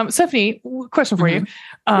 Stephanie, question for you.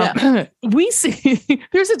 We see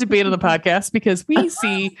there's a debate on the podcast because we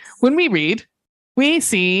see when we read, we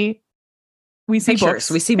see pictures, books,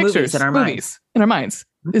 we see pictures, movies in our minds.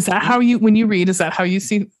 Is that how you, when you read, is that how you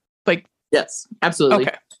see, like? Yes, absolutely.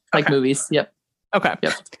 Okay. Like movies. Yep. Okay.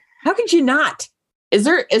 Yep. How could you not? Is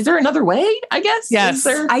there another way, I guess? Yes.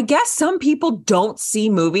 I guess some people don't see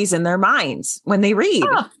movies in their minds when they read.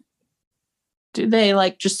 Huh. Do they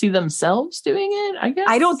like just see themselves doing it? I guess.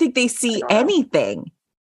 I don't think they see anything.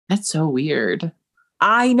 That's so weird.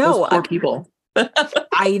 I know. Those poor people.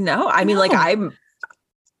 I know. I mean, like I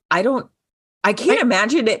can't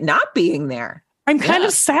imagine it not being there. I'm kind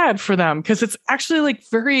of sad for them because it's actually like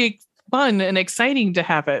very fun and exciting to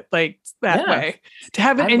have it like that way. To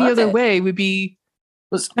have it any other way would be.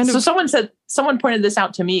 So someone pointed this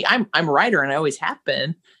out to me. I'm a writer and I always have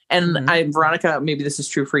been. And Veronica, maybe this is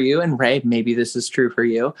true for you. And Ray, maybe this is true for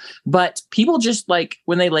you. But people just like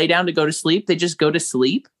when they lay down to go to sleep, they just go to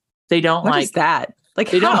sleep. They don't what is that?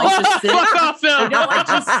 Like they don't like just sit. They don't like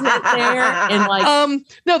just sit there and like.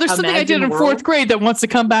 No, there's something I did in fourth grade that wants to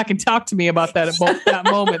come back and talk to me about that at that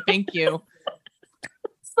moment. Thank you.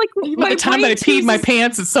 It's like by the time that I peed my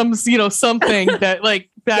pants at something that like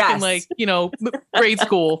back in like grade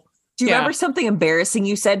school. Do you remember something embarrassing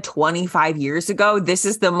you said 25 years ago? This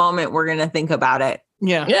is the moment we're going to think about it.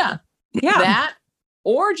 Yeah. That,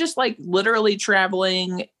 or just like literally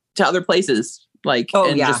traveling to other places, like,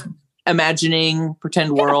 just imagining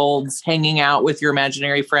pretend worlds, hanging out with your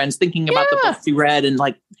imaginary friends, thinking about the books you read and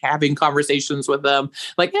like having conversations with them.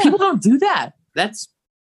 Like people don't do that. That's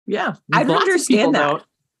I don't understand that.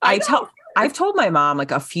 I've told my mom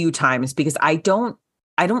like a few times because I don't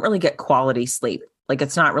really get quality sleep. Like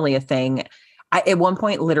it's not really a thing. At one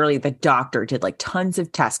point, literally the doctor did like tons of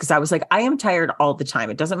tests because I was like, I am tired all the time.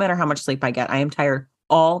 It doesn't matter how much sleep I get. I am tired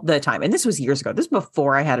all the time. And this was years ago. This was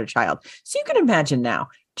before I had a child. So you can imagine now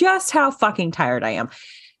just how fucking tired I am.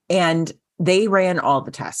 And they ran all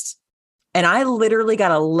the tests. And I literally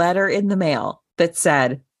got a letter in the mail that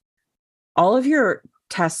said, all of your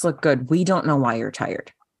tests look good. We don't know why you're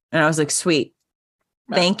tired. And I was like, sweet.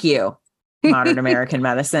 Thank you, modern American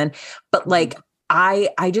medicine. But like,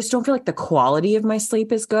 I just don't feel like the quality of my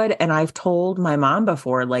sleep is good. And I've told my mom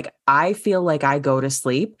before, like, I feel like I go to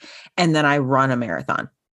sleep and then I run a marathon.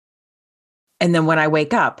 And then when I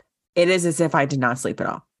wake up, it is as if I did not sleep at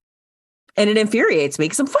all. And it infuriates me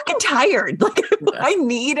because I'm fucking tired. Like I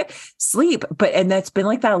need sleep. And that's been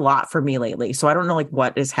like that a lot for me lately. So I don't know like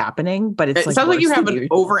what is happening, but it sounds like you have an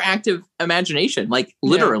overactive imagination, like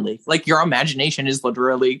literally, like your imagination is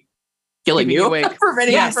literally killing keeping you awake.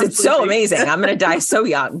 Yes, it's so amazing. I'm going to die so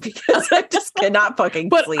young because I just cannot fucking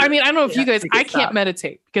But sleep. I mean, I don't know if you guys, I can't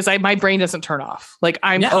meditate because my brain doesn't turn off. Like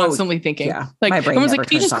I'm constantly thinking. Yeah, like my brain everyone's never like,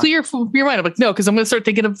 can you just turns clear your mind? I'm like, no, because I'm going to start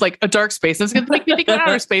thinking of like a dark space. And it's going to make me think of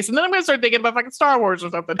outer space. And then I'm going to start thinking about fucking Star Wars or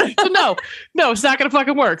something. So no, it's not going to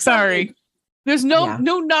fucking work. Sorry. There's no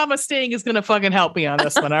namasteing is going to fucking help me on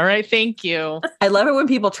this one. All right. Thank you. I love it when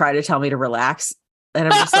people try to tell me to relax. And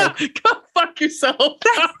I'm just like, go fuck yourself. what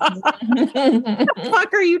the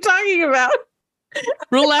fuck are you talking about?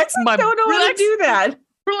 Relax my I don't know how to do that.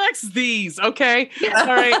 Relax these, okay? All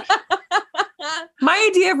right. My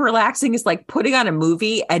idea of relaxing is like putting on a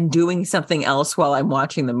movie and doing something else while I'm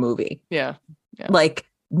watching the movie. Yeah. Like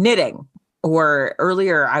knitting. Or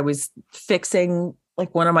earlier I was fixing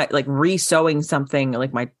like one of my like re-sewing something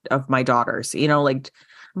like my daughter's, you know, like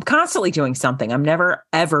I'm constantly doing something. I'm never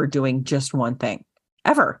ever doing just one thing.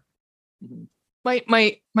 Ever.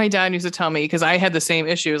 My dad used to tell me, because I had the same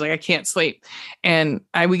issues, like I can't sleep, and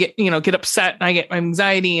I would get upset, and I get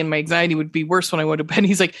anxiety, and my anxiety would be worse when I went to bed. And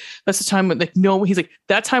he's like, that's the time when he's like,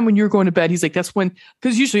 that time when you're going to bed, he's like, that's when,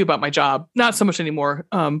 because usually about my job, not so much anymore,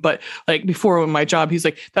 but like before when my job, he's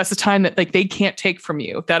like, that's the time that like they can't take from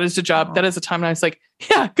you. That is the job. That is the time. And I was like,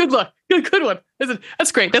 yeah, good luck. Good one. I said,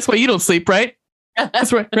 that's great. That's why you don't sleep, right?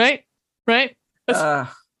 That's right. Right.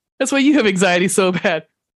 That's why you have anxiety so bad.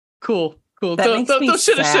 Cool. Don't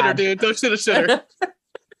shit a shitter, dude. Don't shit a shitter.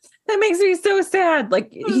 That makes me so sad.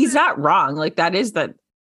 Like he's not wrong. Like that is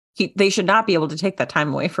they should not be able to take that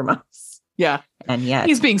time away from us. Yeah. And yet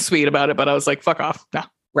he's being sweet about it, but I was like, fuck off. No.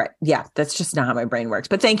 Right. Yeah. That's just not how my brain works.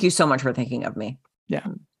 But thank you so much for thinking of me. Yeah.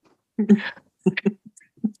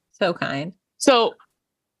 So kind. So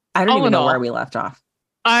I don't even know where we left off.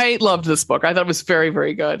 I loved this book. I thought it was very,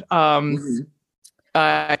 very good.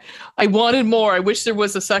 I wanted more. I wish there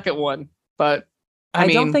was a second one, but I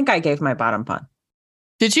mean, don't think I gave my bottom pun.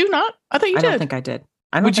 Did you not? I thought you did. I don't think I did.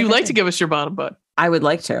 Would you like to give us your bottom pun? I would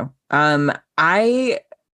like to.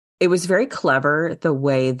 It was very clever the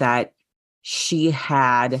way that she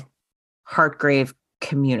had Heartgrave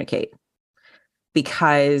communicate,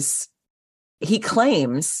 because he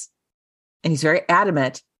claims, and he's very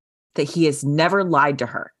adamant, that he has never lied to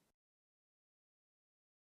her.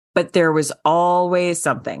 But there was always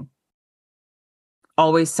something.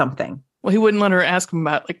 Always something. Well, he wouldn't let her ask him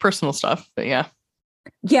about like personal stuff, but yeah.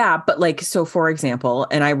 Yeah, but like, so for example,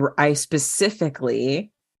 and I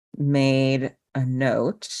specifically made a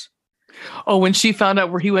note. Oh, when she found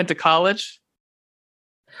out where he went to college?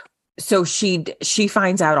 So she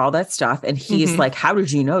finds out all that stuff, and he's like, how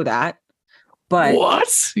did you know that? But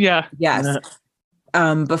what? Yeah. Yes.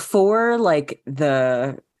 Before like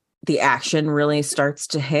the action really starts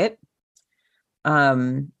to hit,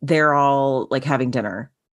 they're all like having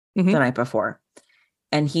dinner the night before,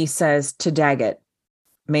 and he says to Daggett,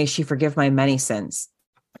 may she forgive my many sins.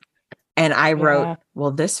 And I wrote,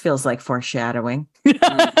 well, this feels like foreshadowing.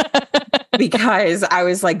 Because I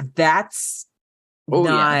was like, that's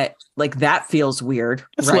like, that feels weird.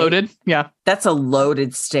 It's loaded. Yeah. That's a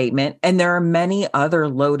loaded statement. And there are many other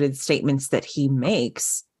loaded statements that he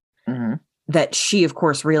makes that she, of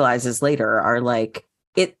course, realizes later are like,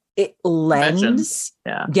 it lends.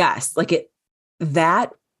 Yeah. Yes. Like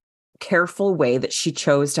that careful way that she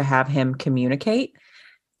chose to have him communicate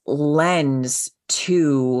lends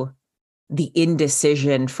to the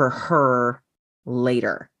indecision for her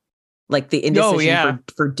later. Like the indecision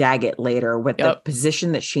for Daggett later with the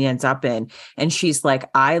position that she ends up in. And she's like,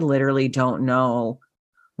 I literally don't know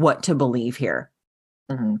what to believe here.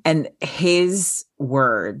 And his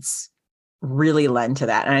words really lend to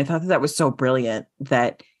that. And I thought that was so brilliant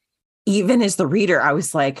that even as the reader, I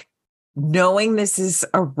was like, knowing this is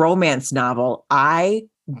a romance novel, I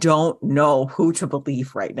don't know who to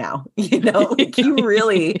believe right now. You know, like you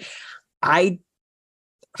really,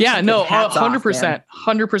 yeah, no, 100%,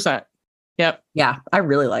 100%. Yep. Yeah, I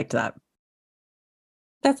really liked that.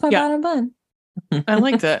 That's my bottom bun. I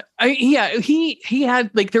liked it. He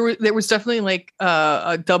had like there was definitely like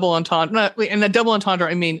a double entendre, and a double entendre.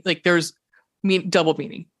 I mean, like there's double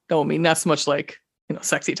meaning. Double meaning. Not so much like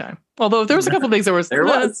sexy time. Although there was a couple of things there was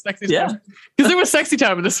sexy time, because there was sexy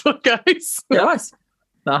time in this book, guys. There was.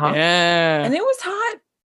 Yeah, and it was hot.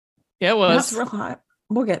 Yeah, it was. It was real hot.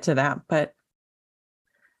 We'll get to that, but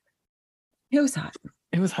it was hot.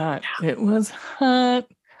 It was hot. It was hot.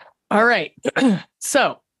 All right.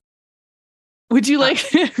 So, would you like,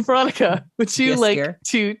 Veronica, would you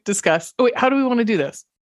to discuss? Oh, wait, how do we want to do this?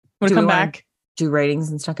 Want to come back? Do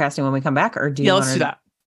ratings and stuff casting when we come back? Or do you let's do that.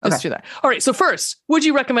 Okay. Let's do that. All right. So first, would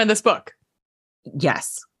you recommend this book?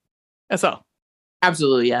 Yes. That's all.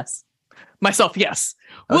 Absolutely. Yes. Myself, yes.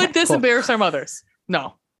 Okay, Would this cool. embarrass our mothers?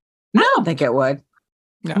 No. I don't think it would.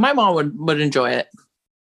 No. My mom would enjoy it.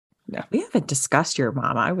 No. We haven't discussed your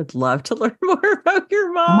mom. I would love to learn more about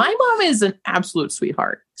your mom. My mom is an absolute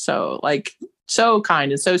sweetheart. So like so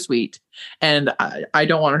kind and so sweet. And I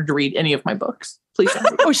don't want her to read any of my books. Please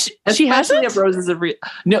don't. Oh, she hasn't? Of Roses of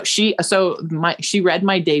No, she read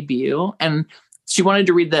my debut and she wanted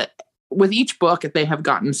to read with each book they have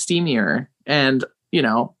gotten steamier. And you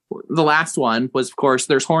know, the last one was, of course,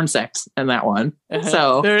 there's horn sex in that one.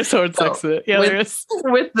 So there's horn sex in it. Yeah, there is.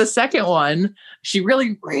 With the second one, she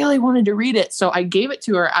really, really wanted to read it. So I gave it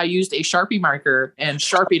to her. I used a Sharpie marker and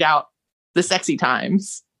Sharpied out the sexy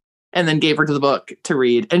times and then gave her to the book to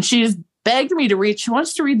read. And she's begged me to read. She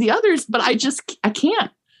wants to read the others, but I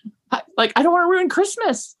can't. I don't want to ruin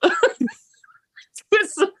Christmas.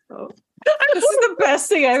 This is the best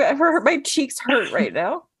thing I've ever heard. My cheeks hurt right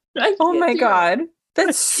now. Oh my God.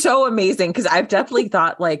 That's so amazing. Because I've definitely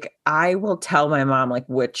thought like, I will tell my mom like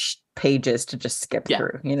which pages to just skip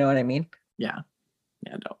through. You know what I mean? Yeah.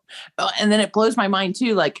 Yeah. No. And then it blows my mind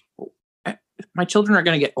too. Like my children are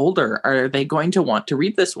going to get older. Are they going to want to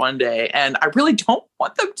read this one day? And I really don't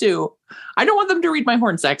want them to. I don't want them to read my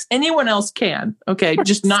horn sex. Anyone else can. Okay.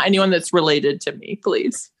 Just not anyone that's related to me,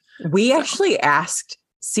 please. We actually asked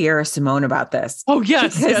Sierra Simone about this. Oh,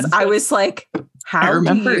 yes. Because I was like, how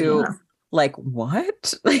do you... Yeah. Like,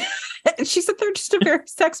 what? And she said they're just a very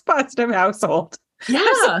sex positive household. Yeah.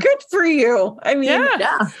 Like, good for you. I mean,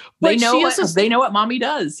 yeah. They know what mommy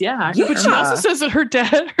does. Yeah. But she also says that her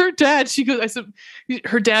dad, she goes, I said,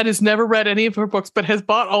 her dad has never read any of her books, but has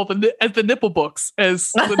bought all the nipple books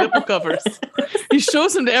as the nipple covers. He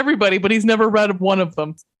shows them to everybody, but he's never read one of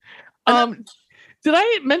them. Did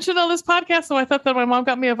I mention on this podcast? So I thought that my mom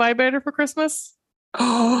got me a vibrator for Christmas.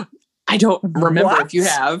 Oh, I don't remember if you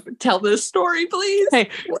have. Tell this story, please. Hey,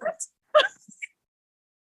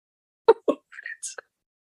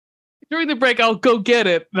 during the break, I'll go get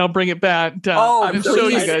it and I'll bring it back. I'll show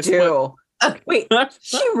you guys. Wait,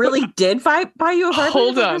 she really did buy you a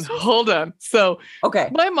vibrator? Hold on. So, okay,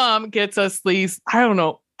 my mom gets us these. I don't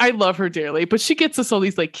know. I love her dearly, but she gets us all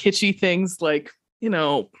these like kitschy things, like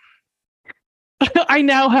I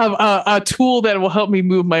now have a tool that will help me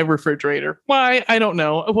move my refrigerator. Why? I don't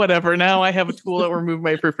know. Whatever. Now I have a tool that will move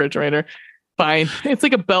my refrigerator. Fine. It's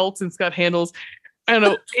like a belt and it's got handles. I don't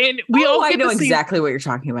know. And we all get exactly what you're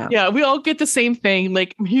talking about. Yeah, we all get the same thing.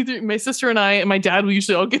 Like my sister and I and my dad, we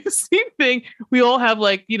usually all get the same thing. We all have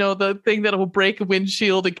like, the thing that will break a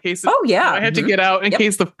windshield in case I have to get out in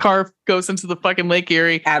case the car goes into the fucking Lake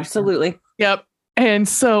Erie. Absolutely. Yep. And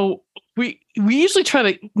so we usually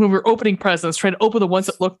try to, when we're opening presents, try to open the ones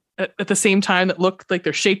that look at the same time, that look like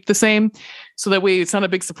they're shaped the same. So that way it's not a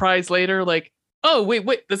big surprise later. Like, oh, wait,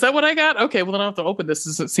 is that what I got? Okay, well then I'll have to open this.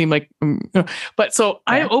 Doesn't seem like, but so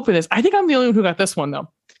I open this. I think I'm the only one who got this one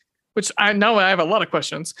though, which I have a lot of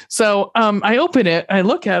questions. So I open it, I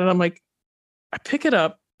look at it, I'm like, I pick it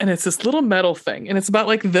up and it's this little metal thing and it's about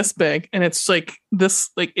like this big. And it's like this,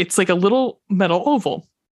 like, it's like a little metal oval.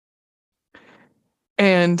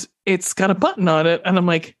 And it's got a button on it. And I'm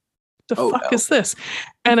like, the fuck is this?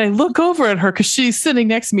 And I look over at her because she's sitting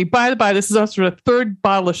next to me. By the by, this is after the third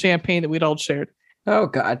bottle of champagne that we'd all shared. Oh,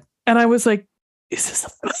 God. And I was like, is this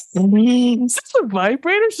a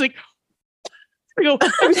vibrator? She's like,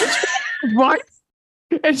 what?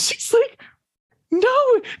 And she's like,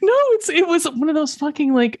 no, it was one of those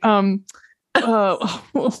fucking like,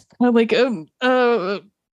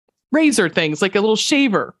 razor things, like a little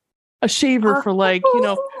shaver. A shaver for like,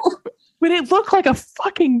 but it looked like a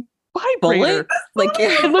fucking vibrator. Bullet? Like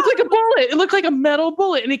it looked like a bullet. It looked like a metal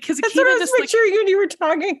bullet. And because it came in this picturing you were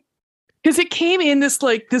talking. Because it came in this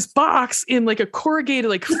box in like a corrugated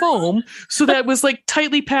like foam. So that was like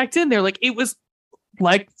tightly packed in there. Like it was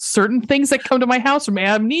like certain things that come to my house from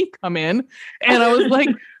Adam and Eve come in. And I was like,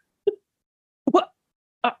 what?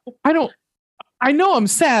 I know I'm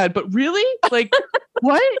sad, but really? Like,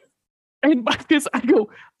 what? And because I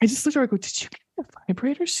just looked at her, I go, did you get a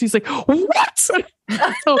vibrator? She's like, what? So,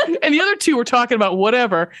 and the other two were talking about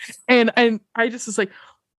whatever. And I just was like,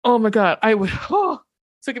 oh my God, it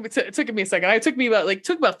took me a second. It took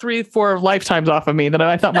about 3-4 lifetimes off of me that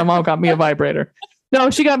I thought my mom got me a vibrator.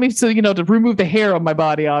 No, she got me to remove the hair on my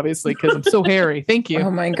body, obviously, because I'm so hairy. Thank you.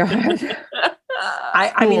 Oh my God.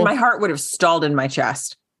 I mean, my heart would have stalled in my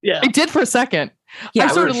chest. Yeah. It did for a second. Yeah, I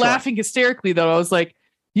started laughing hysterically though. I was like,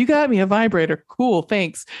 you got me a vibrator. Cool.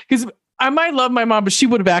 Thanks. Because I might love my mom, but she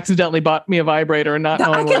would have accidentally bought me a vibrator and not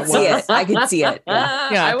knowing what it was. I could see it.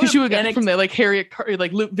 Yeah. Because she would have got it from the like Harriet,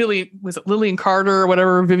 like Lillian Carter or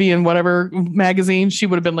whatever, Vivian, whatever magazine. She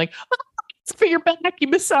would have been like, It's for your back. You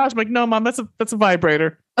massage. I'm like, no, Mom, that's a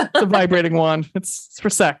vibrator. It's a vibrating one. It's for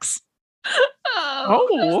sex.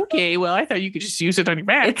 Oh, okay. Well, I thought you could just use it on your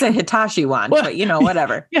back. It's a Hitachi wand, but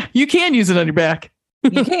whatever. Yeah, you can use it on your back.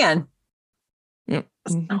 You can. Yep.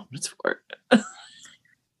 That's not what it's for.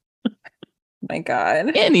 My God.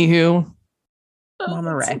 Anywho.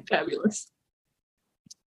 Mama Ray. So fabulous.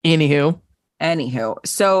 Anywho.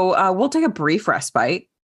 So we'll take a brief respite.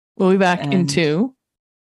 We'll be back in 2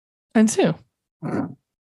 and 2. And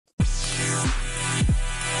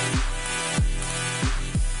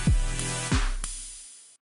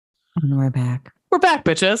we're back. We're back,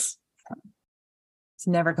 bitches. It's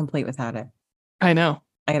never complete without it. I know.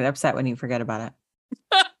 I get upset when you forget about it.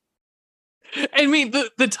 I mean,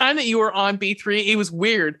 the time that you were on B3, it was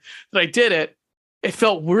weird that I did it. It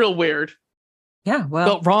felt real weird. Yeah, well.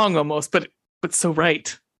 Felt wrong almost, but so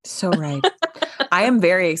right. So right. I am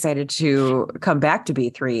very excited to come back to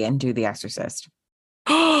B3 and do The Exorcist.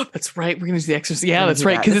 Oh, that's right. We're going to do The Exorcist. Yeah, that's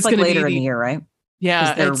right. Because it's like going to later in the year, right?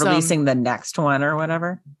 Yeah. They're releasing the next one or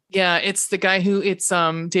whatever. Yeah, it's the guy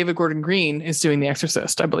David Gordon Green is doing The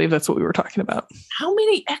Exorcist. I believe that's what we were talking about. How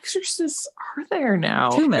many Exorcists are there now?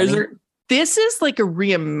 Too many. This is like a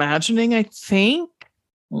reimagining, I think.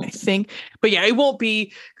 But yeah, it won't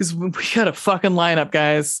be, because we got a fucking lineup,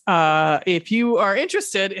 guys. If you are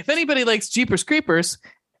interested, if anybody likes Jeepers Creepers,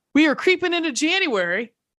 we are creeping into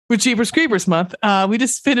January with Jeepers Creepers month. We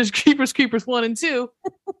just finished Jeepers Creepers 1 and 2,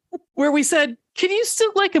 where we said, can you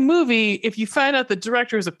still like a movie if you find out the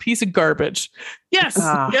director is a piece of garbage? Yes.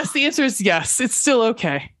 Yes, the answer is yes. It's still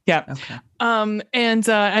okay. Yeah. Okay. And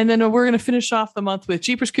then we're going to finish off the month with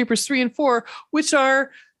Jeepers Creepers 3 and 4, which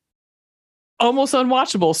are almost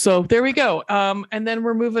unwatchable. So there we go. And then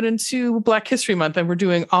we're moving into Black History Month, and we're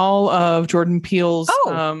doing all of Jordan Peele's.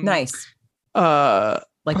 Nice.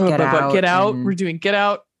 Like Get Out. We're doing Get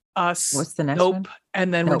Out. Us. What's the next Nope. one?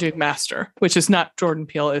 And then we're doing Master, which is not Jordan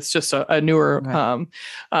Peele. It's just a newer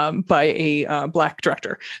by a Black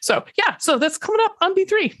director. So yeah. So that's coming up on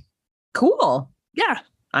B3. Cool. Yeah.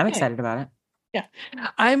 I'm excited about it. Yeah,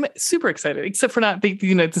 I'm super excited, except for not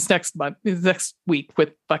this next week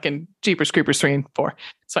with fucking Jeepers Creepers 3 and 4.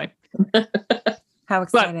 It's fine. How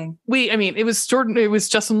exciting! But it was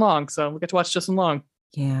Justin Long, so we got to watch Justin Long.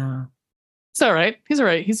 Yeah, it's all right. He's all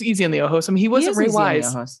right. He's easy on the Ojos. I mean, he wasn't Ray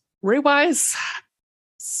Wise. Ray Wise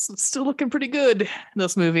still looking pretty good in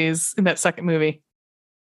those movies. In that second movie,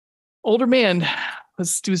 older man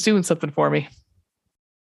was doing something for me.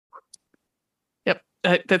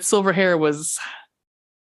 That silver hair was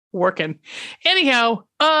working. Anyhow,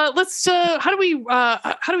 let's. How do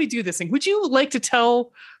we do this thing? Would you like to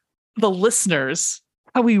tell the listeners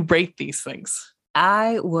how we rate these things?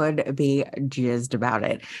 I would be jizzed about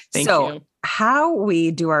it. Thank you. How we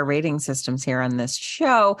do our rating systems here on this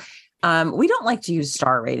show, we don't like to use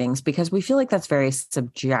star ratings because we feel like that's very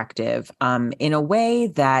subjective, in a way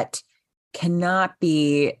that cannot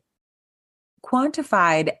be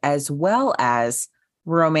quantified as well as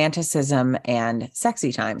romanticism and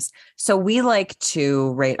sexy times. So we like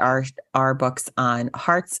to rate our books on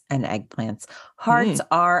hearts and eggplants. Hearts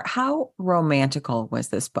are, how romantical was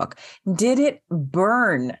this book? Did it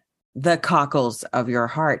burn the cockles of your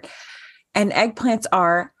heart? And eggplants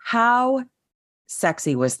are, how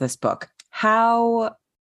sexy was this book?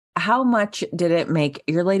 How much did it make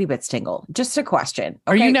your lady bits tingle? Just a question. Okay,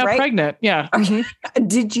 are you now pregnant? Yeah. Okay.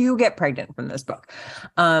 Did you get pregnant from this book?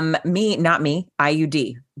 Not me,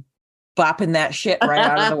 IUD. Bopping that shit right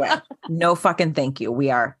out of the way. No fucking thank you.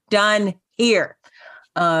 We are done here.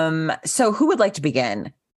 So who would like to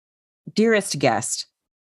begin? Dearest guest.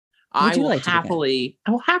 I will happily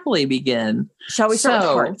begin. Shall we start with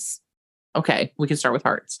hearts? Okay, we can start with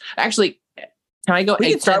hearts. Actually, can I go? We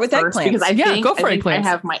can start with first? eggplants. Because I think eggplants. I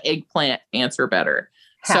have my eggplant answer better.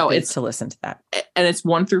 Happy so it's to listen to that. And it's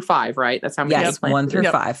 1 through 5, right? That's how many eggplants. 1 through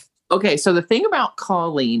 5. Okay, so the thing about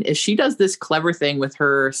Colleen is she does this clever thing with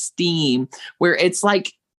her steam where it's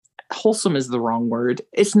like, wholesome is the wrong word.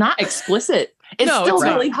 It's not explicit. It's still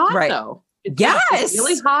really hot though. It's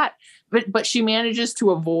really hot. But she manages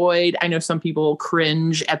to avoid, I know some people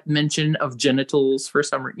cringe at mention of genitals for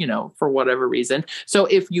for whatever reason. So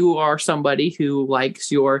if you are somebody who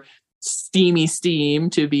likes your steamy steam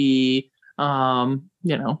to be,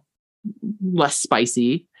 less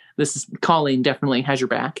spicy, Colleen definitely has your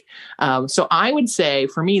back. So I would say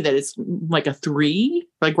for me that it's like a 3,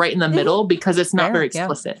 like right in the middle, because it's not very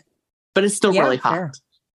explicit, but it's still really hot. Fair.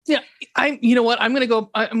 Yeah. I'm going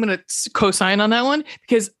to co-sign on that one,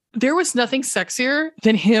 because there was nothing sexier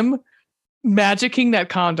than him magicking that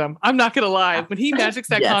condom. I'm not going to lie. When he magics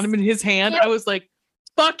that condom in his hand, I was like,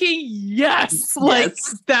 fucking yes. Like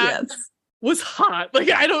that. was hot. Like,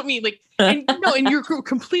 I don't mean like, and you're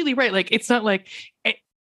completely right. Like, it's not like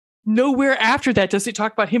nowhere after that does it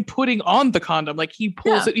talk about him putting on the condom. Like, he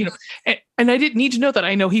pulls it, and I didn't need to know that.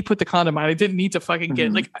 I know he put the condom on. I didn't need to fucking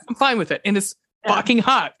get like, I'm fine with it. And it's fucking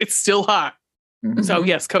hot. It's still hot. Mm-hmm. So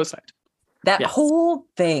yes, co-signed. That whole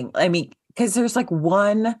thing. I mean, because there's like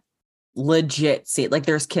one legit scene. Like,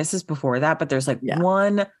 there's kisses before that, but there's like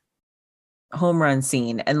one home run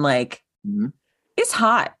scene, and like it's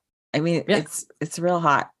hot. I mean, it's real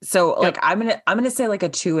hot. So like, I'm gonna say like a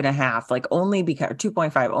 2.5, like only because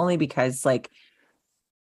 2.5, only because like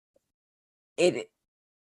it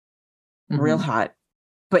real hot,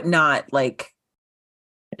 but not like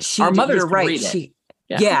our mothers. You're right. Read she.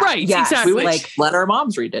 Yeah. Right. Yes. Exactly. We like let our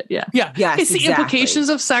moms read it. Yeah. Yeah. Yes, it's the implications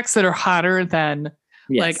of sex that are hotter than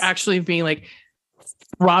like actually being like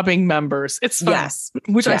throbbing members. It's fun.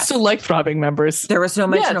 Which I still like throbbing members. There was no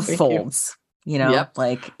mention of folds. You know,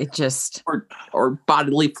 like it just or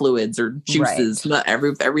bodily fluids or juices. Not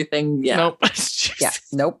everything. Yeah. Nope.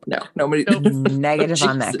 Nope. No. Nobody. Negative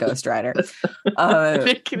on that, Ghost Rider.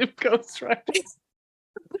 Negative Ghost Rider.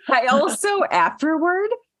 I also afterward,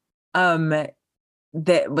 but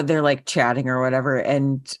they're like chatting or whatever,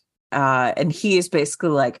 and he is basically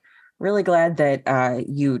like really glad that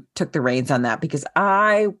you took the reins on that, because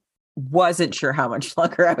I wasn't sure how much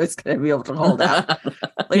longer I was going to be able to hold out.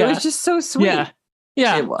 Like it was just so sweet.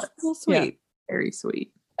 Yeah, it was so sweet, very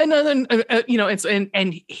sweet. And then it's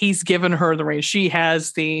and he's given her the reins. She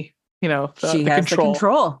has the she has the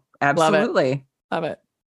control. Absolutely, love it.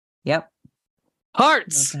 Yep.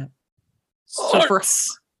 Hearts. So for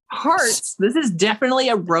Hearts, this is definitely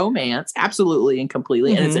a romance, absolutely and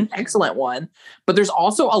completely, and it's an excellent one. But there's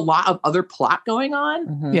also a lot of other plot going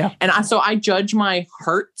on. Yeah, and I judge my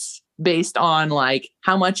Hearts based on like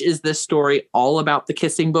how much is this story all about the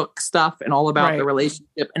kissing book stuff and all about the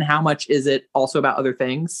relationship, and how much is it also about other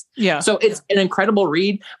things. Yeah, so it's an incredible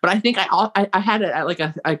read. But I think I had it at like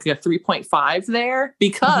a 3.5 there,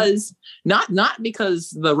 because not because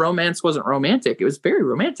the romance wasn't romantic. It was very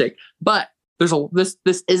romantic, but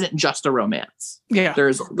this isn't just a romance. Yeah.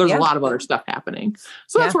 There's a lot of other stuff happening.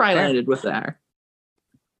 So that's where I landed with there.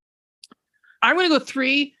 I'm going to go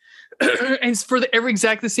 3 and it's for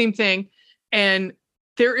exactly the same thing. And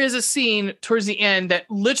there is a scene towards the end that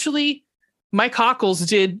literally my cockles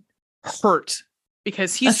did hurt,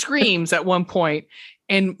 because he screams at one point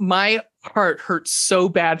and my heart hurts so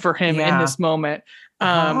bad for him in this moment.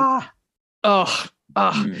 That hurt.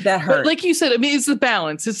 But like you said, I mean, it's the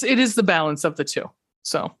balance. It is the balance of the two.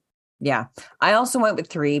 So yeah, I also went with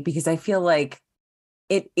 3 because I feel like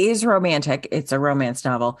it is romantic. It's a romance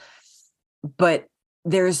novel, but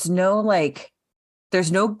there's no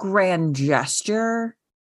grand gesture,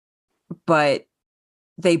 but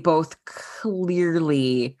they both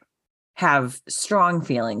clearly have strong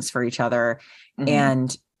feelings for each other.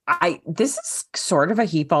 And this is sort of a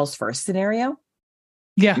he falls first scenario.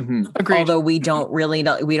 Yeah, agreed. Although we don't really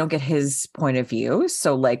know, we don't get his point of view.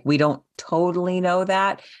 So like, we don't totally know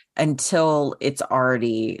that until it's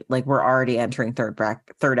already like, we're already entering third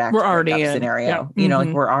act. We're already in scenario, you know, like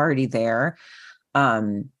we're already there.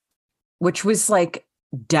 Which was like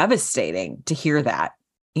devastating to hear that,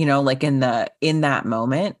 you know, like in that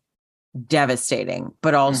moment, devastating,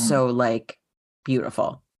 but also like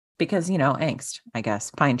beautiful, because, you know, angst, I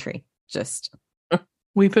guess, pine tree, just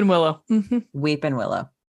Weeping Willow. Weeping Willow.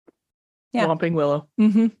 Yeah. Whomping Willow.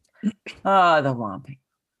 Oh, the whomping.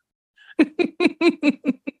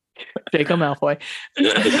 Draco Malfoy.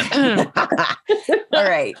 All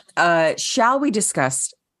right. Shall we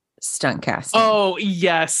discuss stunt casting? Oh,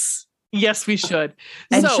 yes. Yes, we should.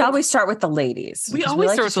 And shall we start with the ladies? We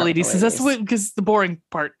always start with the ladies, because the boring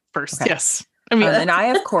part first. Okay. Yes. I mean, and I,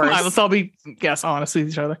 of course, let's all be honest with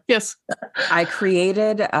each other. Yes. I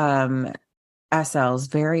created SL's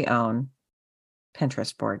very own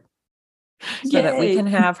Pinterest board so that we can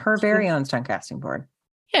have her very own stunt casting board.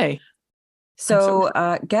 Yay. So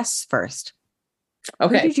guess first.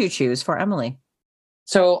 Okay. Who did you choose for Emily?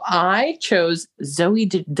 So I chose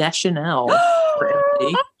Zooey Deschanel for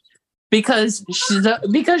Emily because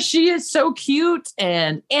she is so cute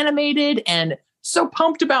and animated and so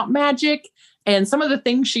pumped about magic. And some of the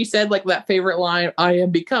things she said, like that favorite line, "I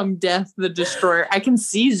am become death, the destroyer." I can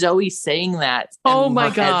see Zooey saying that. Oh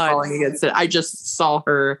my God. Falling against it. I just saw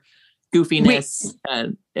her goofiness.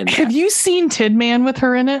 Wait, have you seen Tin Man with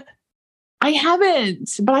her in it? I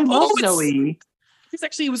haven't, but I love Zooey.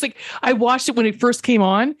 It was like, I watched it when it first came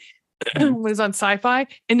on. It was on Sci-Fi,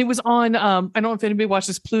 and it was on, I don't know if anybody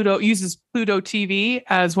uses Pluto TV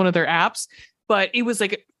as one of their apps, but it was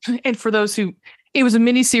like, and for those who, It was a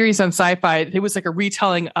mini series on Sci-Fi. It was like a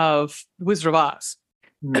retelling of Wizard of Oz.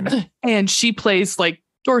 Mm-hmm. And she plays like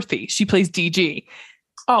Dorothy. She plays DG.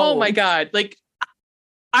 Oh my God. Like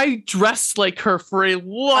I dressed like her for a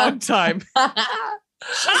long time.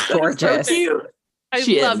 Gorgeous. So cute.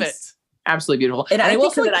 I love it. Absolutely beautiful. And I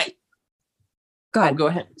will say that Go ahead. Go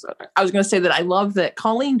ahead. I was going to say that I love that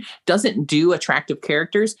Colleen doesn't do attractive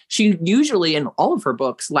characters. She usually, in all of her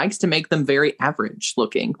books, likes to make them very average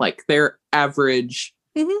looking. Like they're average,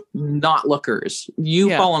 not lookers. You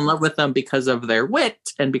fall in love with them because of their wit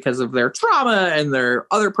and because of their trauma and their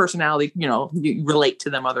other personality. You know, you relate to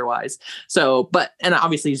them otherwise. So, and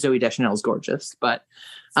obviously Zooey Deschanel is gorgeous, but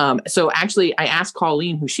so actually I asked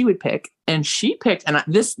Colleen who she would pick, and she picked, and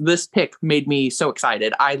this pick made me so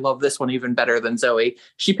excited. I love this one even better than Zoe.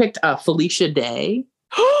 She picked Felicia Day.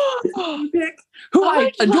 Who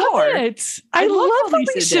I adore. I love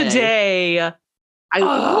Felicia Day. I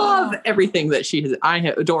love everything that she has. I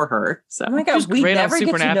adore her. So oh my gosh, we never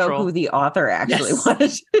get to know who the author actually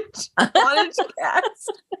wanted to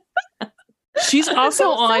cast. She's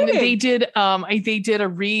also on. They did a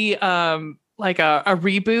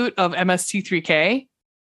reboot of MST3K,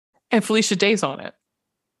 and Felicia Day's on it.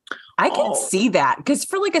 I can see that because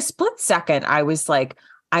for like a split second, I was like,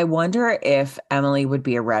 I wonder if Emily would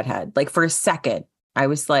be a redhead. Like for a second, I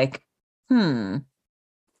was like, And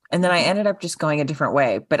then I ended up just going a different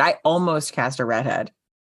way, but I almost cast a redhead.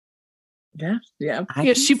 Yeah.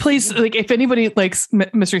 She plays like, if anybody likes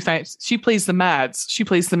Mystery Science, she plays the Mads. She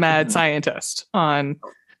plays the mad scientist on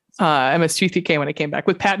MST3K when it came back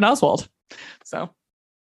with Patton Oswalt. So,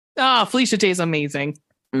 Felicia Day is amazing.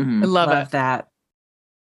 I love it. That.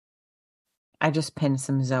 I just pinned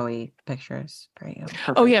some Zoe pictures for you.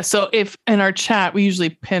 Perfect. Oh yeah. So if in our chat, we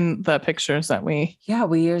usually pin the pictures that we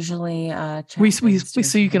usually chat we so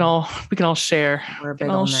we can all share. We're big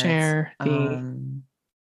on share the.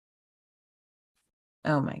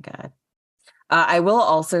 Oh my God. I will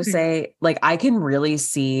also say, like, I can really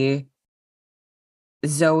see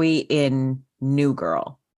Zoe in New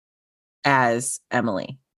Girl as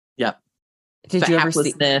Emily. Yep. Did you ever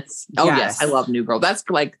see? Oh yes, I love New Girl. That's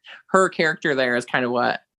like her character there is kind of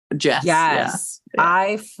what Jess. Yes, yeah.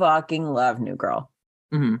 I fucking love New Girl.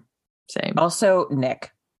 Same. Also,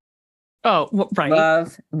 Nick. Oh, right.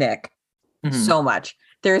 Love Nick so much.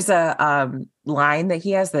 There's a line that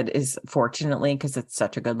he has that is, fortunately, because it's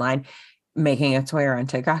such a good line, making its way around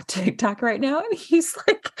TikTok right now, and he's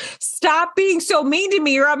like, "Stop being so mean to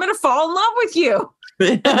me, or I'm going to fall in love with you."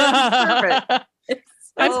 Perfect.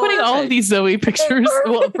 I'm putting all of these Zoe pictures.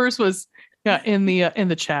 Well, first was in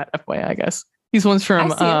the chat. FYI, I guess these ones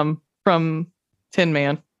from Tin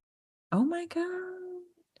Man. Oh my God!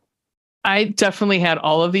 I definitely had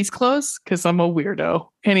all of these clothes because I'm a weirdo.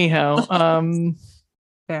 Anyhow,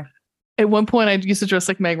 fair. At one point, I used to dress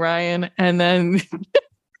like Meg Ryan, and then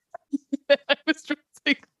I was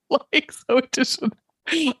dressing like Zoe Deschanel.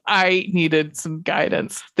 I needed some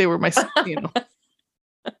guidance. They were my,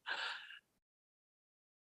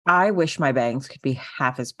 I wish my bangs could be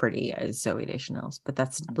half as pretty as Zoe Deschanel's, but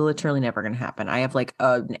that's literally never going to happen. I have like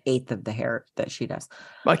an eighth of the hair that she does.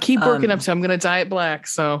 Well, I keep working up to. I'm going to dye it black,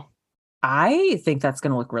 so I think that's going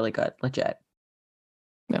to look really good. Legit.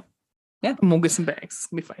 Yeah. And we'll get some bangs.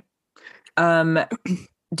 It'll be fine.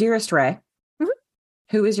 Dearest Ray,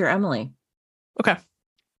 who is your Emily? Okay.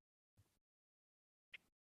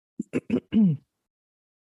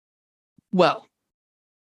 Well,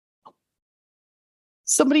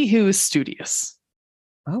 somebody who is studious.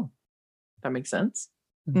 Oh, that makes sense.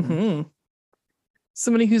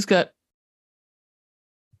 Somebody who's got.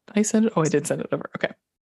 I send it. Oh, I did send it over. Okay.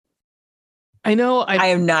 I know. I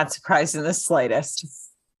am not surprised in the slightest.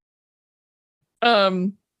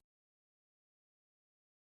 There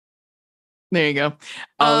you go.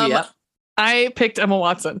 Yeah. I picked Emma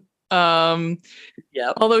Watson.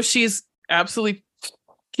 Although she's absolutely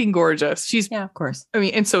fucking gorgeous. She's of course. I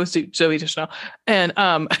mean, and so is Zoe Deschanel and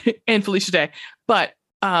and Felicia Day. But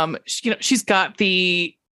she's got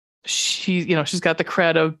the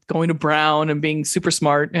cred of going to Brown and being super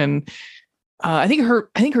smart. And I think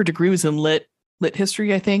her degree was in lit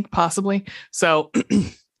history. I think possibly. So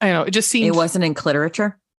I don't know. It just seemed it wasn't in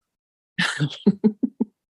literature.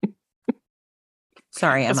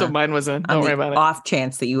 Sorry, Emma. That's what mine was in. Don't worry about it. Off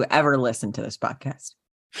chance that you ever listen to this podcast.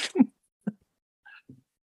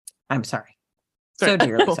 I'm sorry. So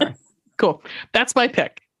dearly cool. sorry. Cool. That's my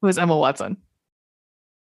pick. Was Emma Watson.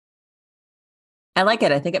 I like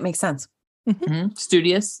it. I think it makes sense.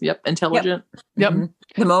 Studious. Yep. Intelligent. Yep.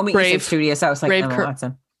 The moment you said studious, I was like, Emma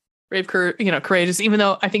Watson. Brave, courageous. Even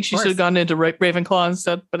though I think she should have gone into Ravenclaw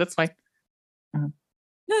instead, but it's fine.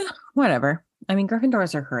 Whatever. I mean,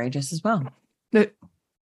 Gryffindors are courageous as well.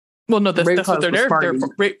 Well, no, that's what they're there for.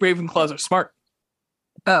 Ravenclaws are smart.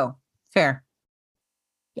 Oh, fair.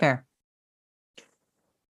 Fair.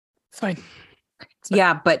 It's fine.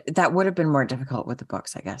 Yeah, but that would have been more difficult with the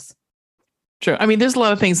books, I guess. True. I mean, there's a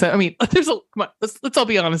lot of things that let's all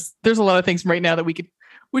be honest. There's a lot of things right now that we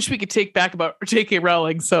wish we could take back about J.K.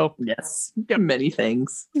 Rowling. So yes, many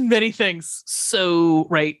things. So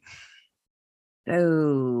right.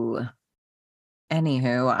 Oh,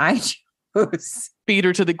 anywho, I chose beat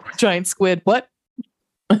her to the giant squid. What?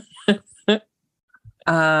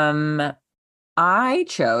 I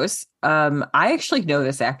chose. I actually know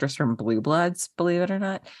this actress from Blue Bloods. Believe it or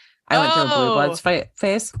not, I went through a Blue Bloods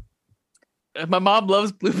phase. My mom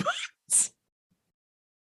loves Blue Bloods.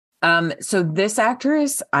 So this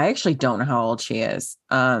actress, I actually don't know how old she is.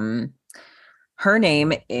 Her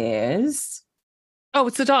name is. Oh,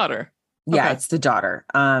 it's the daughter. Yeah, okay. It's the daughter.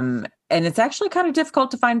 And it's actually kind of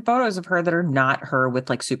difficult to find photos of her that are not her with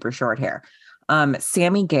like super short hair.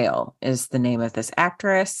 Sammy Gale is the name of this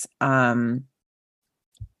actress. On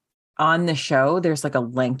the show, there's like a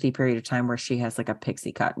lengthy period of time where she has like a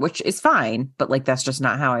pixie cut, which is fine, but like that's just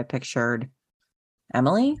not how I pictured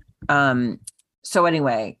Emily. So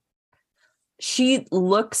anyway, she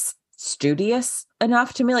looks studious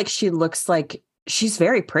enough to me. Like she looks like she's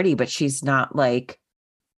very pretty, but she's not like,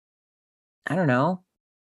 I don't know,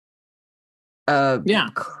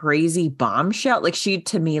 crazy bombshell. Like she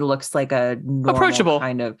to me looks like a normal approachable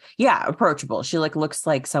kind of approachable. She like looks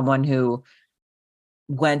like someone who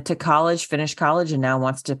went to college, finished college, and now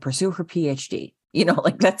wants to pursue her PhD. You know,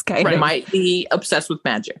 like that's kind of might be obsessed with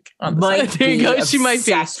magic. Might be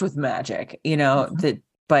obsessed with magic. You know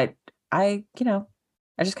but I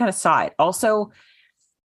just kind of saw it. Also,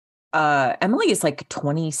 Emily is like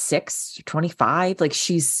 26, 25. Like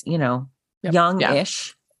she's youngish.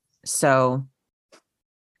 Yeah. So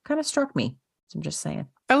kind of struck me. I'm just saying.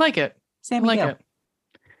 I like it. Sammy Gale.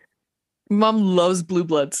 Mom loves Blue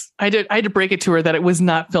Bloods. I had to break it to her that it was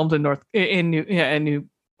not filmed in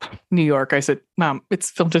New York. I said, Mom, it's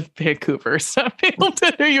filmed in Vancouver. It's not filmed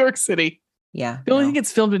in New York City. Yeah. The only thing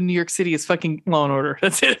it's filmed in New York City is fucking Law and Order.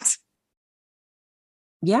 That's it.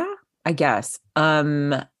 Yeah, I guess.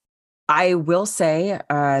 I will say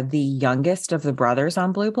the youngest of the brothers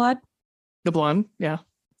on Blue Blood. The blonde, yeah.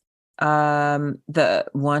 The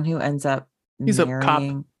one who ends up he's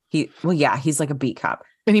marrying, a cop. He's like a beat cop.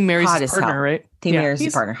 And he marries his partner, right? He marries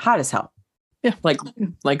his partner. Hot as hell. Yeah. Like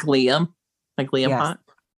Liam. Like Liam yes.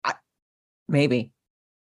 Hot. Maybe.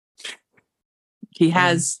 He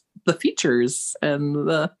has the features and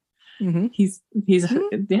the he's yeah.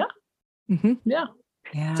 Mm-hmm. Yeah.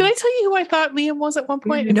 Yeah. Did I tell you who I thought Liam was at one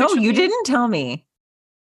point? No, you didn't tell me.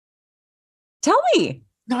 Tell me.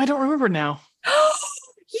 No, I don't remember now.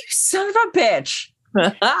 You son of a bitch.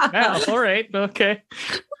 Wow, all right. Okay.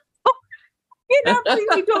 You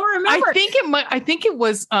absolutely don't remember. I think it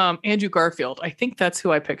was Andrew Garfield. I think that's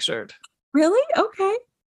who I pictured. Really? Okay.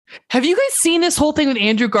 Have you guys seen this whole thing with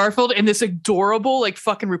Andrew Garfield and this adorable like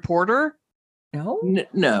fucking reporter? No.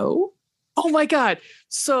 No. Oh my God.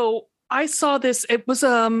 So I saw this. It was it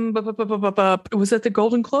was at the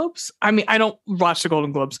Golden Globes. I mean, I don't watch the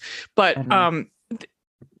Golden Globes, but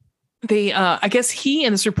they I guess he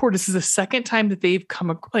and this reporter, this is the second time that they've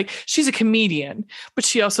come, like she's a comedian, but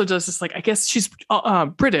she also does this, like, I guess she's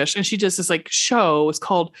British, and she does this like show. It's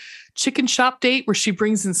called Chicken Shop Date, where she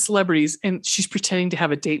brings in celebrities and she's pretending to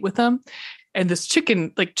have a date with them. And this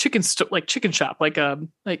chicken shop, like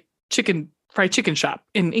fried chicken shop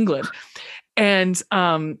in England. And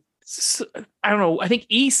so, I don't know, I think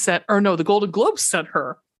the Golden Globes sent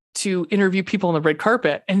her to interview people on the red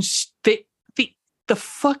carpet, and the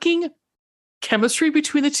fucking chemistry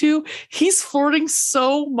between the two, he's flirting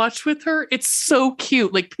so much with her. It's so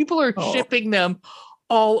cute. Like people are shipping them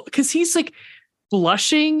all because he's like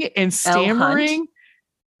blushing and stammering.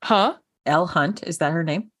 Huh? Elle Hunt, is that her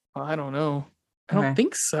name? I don't know. I don't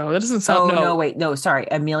think so. That doesn't sound. No, wait, no, sorry,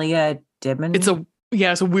 Amelia Dibman. It's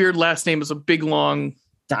a weird last name. It's a big long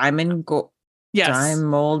Yes.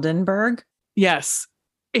 Dimoldenberg. Yes.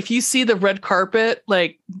 If you see the red carpet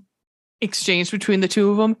like exchange between the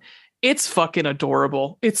two of them, it's fucking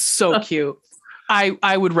adorable. It's so cute.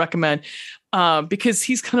 I would recommend because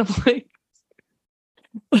he's kind of like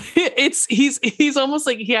he's almost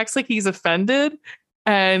like he acts like he's offended,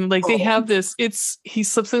 and like they have this, he's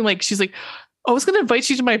something like, she's like, I was going to invite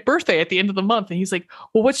you to my birthday at the end of the month, and he's like,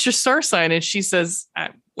 well, what's your star sign? And she says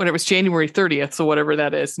when it was January 30th, so whatever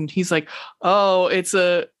that is, and he's like, oh, it's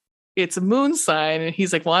a moon sign, and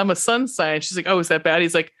he's like, well, I'm a sun sign. She's like, oh, is that bad?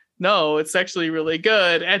 He's like, no, it's actually really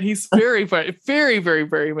good. And he's very, very, very, very,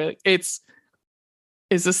 very,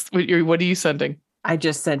 Is this what are you sending? I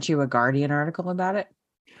just sent you a Guardian article about it.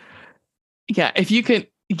 Yeah, if you can.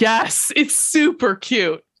 Yes, it's super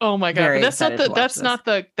cute. Oh my god! But that's not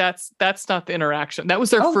the interaction. That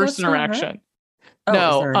was their first interaction.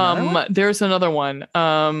 No, there's another one.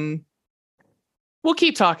 We'll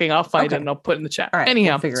keep talking. I'll find it and I'll put it in the chat. All right,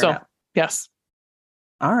 anyhow, we'll figure it out. Yes.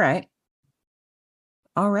 All right.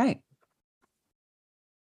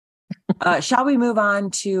 Shall we move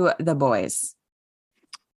on to the boys?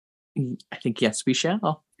 I think yes, we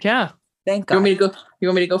shall. Yeah. Thank God. You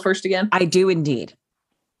want me to go first again? I do indeed.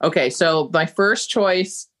 Okay, so my first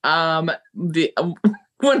choice, when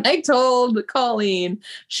I told Colleen,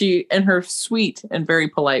 she, in her sweet and very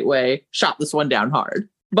polite way, shot this one down hard.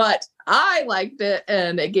 But I liked it,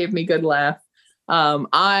 and it gave me a good laugh.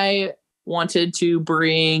 I wanted to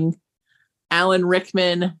bring Alan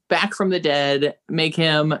Rickman back from the dead, make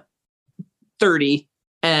him 30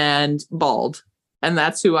 and bald. And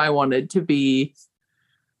that's who I wanted to be.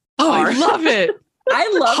 Oh, I love it.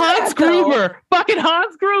 I love Hans Gruber. Fucking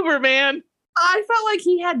Hans Gruber, man. I felt like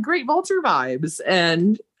he had great Vulture vibes.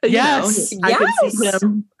 And I could see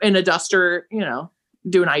him in a duster,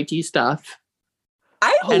 doing IT stuff.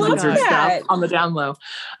 I love that. Stuff on the down low.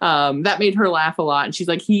 That made her laugh a lot. And she's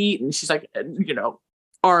like, she's like,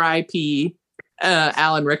 R.I.P.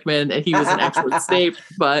 Alan Rickman, and he was an excellent Snape,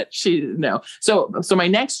 but no. So my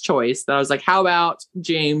next choice that I was like, how about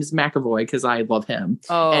James McAvoy? Because I love him.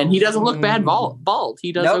 Oh, and he doesn't look bad bald.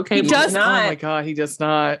 He does okay. He does not. Oh my god, he does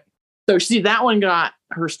not. So that one got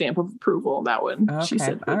her stamp of approval. That one, okay. She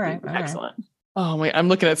said, all right, excellent. Right. Oh my! I'm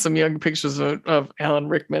looking at some young pictures of Alan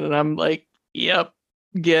Rickman, and I'm like, yep,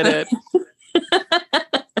 get it,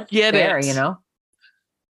 get it.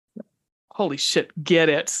 Holy shit, get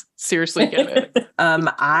it. Seriously, get it.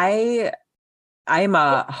 I am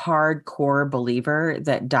a hardcore believer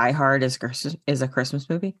that Die Hard is a Christmas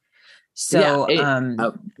movie. So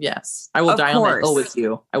yes. I will die on that hill with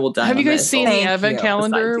you. I will die. Have you guys seen the Advent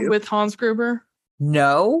calendar with Hans Gruber?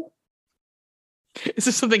 No. Is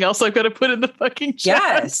there something else I've got to put in the fucking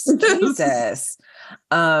chat? Yes. Jesus.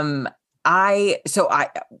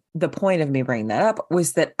 The point of me bringing that up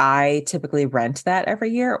was that I typically rent that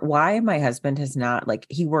every year. Why my husband has not,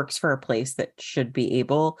 he works for a place that should be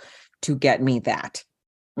able to get me that.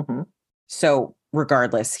 Mm-hmm. So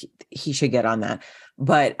regardless, he should get on that.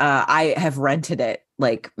 But I have rented it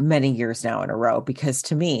many years now in a row, because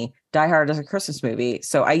to me, Die Hard is a Christmas movie.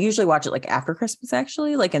 So I usually watch it after Christmas,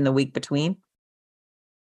 actually, in the week between.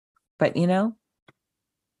 But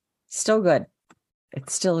still good.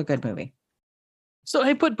 It's still a good movie. So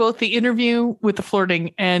I put both the interview with the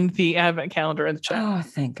flirting and the Advent calendar in the chat. Oh,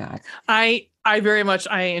 thank God. I very much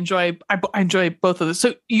enjoy both of those.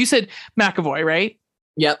 So you said McAvoy, right?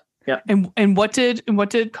 Yep. And what did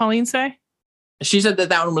Colleen say? She said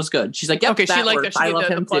that one was good. She's like, yep, okay, she liked that. I love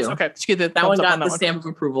him too. Okay, she gave that one got the stamp of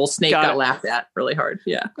approval. Snape got laughed at really hard.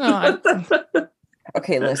 Yeah.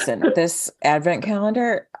 Okay, listen, this Advent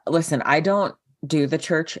calendar. Listen, I don't do the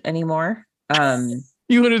church anymore.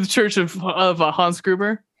 You went to the church of Hans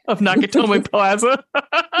Gruber of Nakatomi Plaza.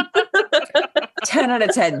 10 out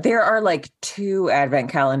of 10. There are 2 Advent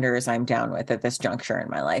calendars I'm down with at this juncture in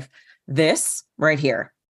my life. This right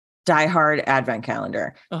here, Die Hard Advent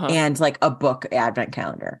calendar, and a book Advent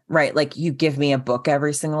calendar, right? You give me a book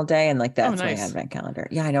every single day, and that's my Advent calendar.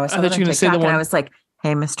 Yeah, I know. I saw that on TikTok, and I was like,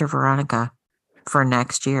 "Hey, Mr. Veronica, for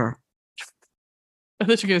next year." I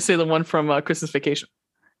thought you were going to say the one from Christmas Vacation.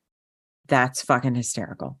 That's fucking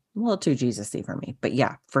hysterical. A little too Jesus-y for me, but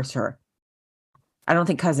yeah, for sure. I don't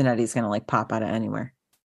think Cousin Eddie's going to pop out of anywhere.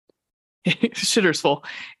 Shitter's full.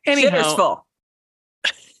 Anyhow. Shitter's full.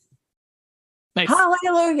 Nice.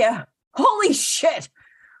 Hallelujah. Holy shit.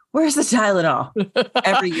 Where's the Tylenol?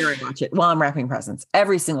 Every year I watch it while I'm wrapping presents.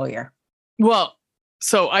 Every single year. Well,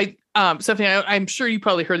 so Stephanie, I'm sure you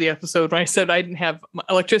probably heard the episode when I said I didn't have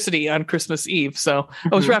electricity on Christmas Eve. So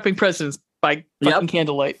I was wrapping presents by fucking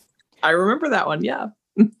candlelight. I remember that one. Yeah.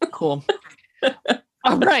 Cool.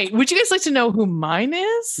 All right. Would you guys like to know who mine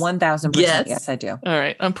is? 1000%. Yes, I do. All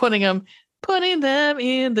right. I'm putting them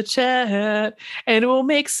in the chat, and it will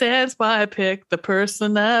make sense why I picked the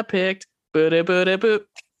person I picked. Boop.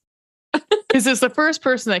 Because it's the first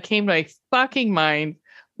person that came to my fucking mind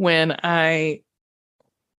when I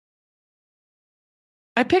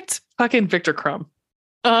picked fucking Victor Crumb.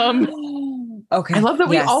 Okay. I love that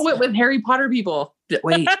we all went with Harry Potter people.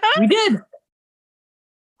 Wait, we did.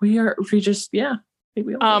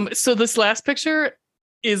 So this last picture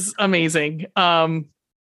is amazing.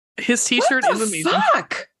 His t-shirt is amazing.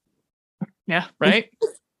 Fuck? Yeah, right?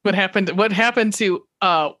 What happened to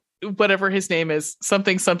whatever his name is,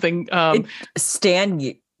 something. Stanislav.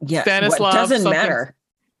 Doesn't matter.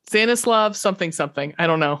 Stanislav something. I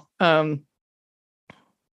don't know.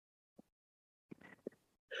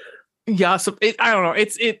 Yeah, so I don't know.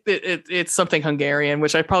 It's something Hungarian,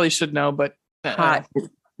 which I probably should know, but hottest.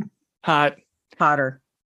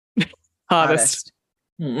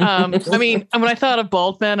 I mean, when I thought of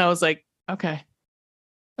bald men, I was like, okay.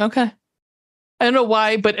 I don't know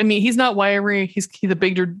why, but I mean, he's not wiry. He's a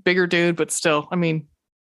bigger dude, but still, I mean,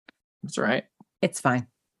 that's right. It's fine.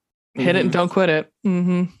 Hit it and don't quit it.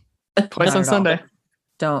 Mm-hmm. Twice on Sunday.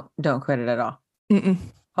 Don't quit it at all. Mm-mm.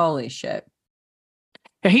 Holy shit.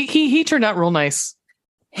 Yeah, he turned out real nice.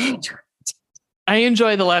 I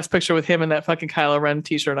enjoy the last picture with him and that fucking Kylo Ren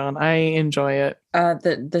t-shirt on. I enjoy it.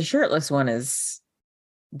 The shirtless one is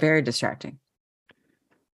very distracting.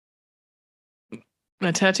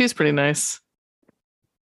 That tattoo's pretty nice.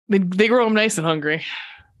 They grow them nice in Hungary.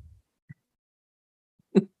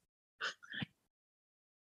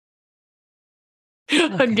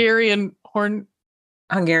 Okay. Hungarian horn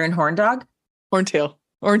dog? Horntail.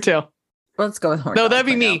 Let's go with horn. No, that'd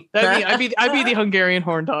be me. I'd be the Hungarian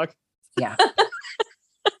horn dog. Yeah.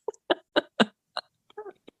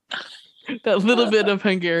 That little bit of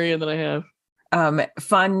Hungarian that I have.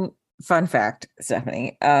 Fun fact,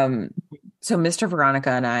 Stephanie. So Mr. Veronica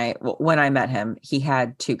and I, when I met him, he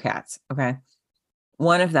had 2 cats. Okay.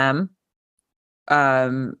 One of them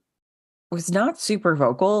was not super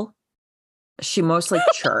vocal. She mostly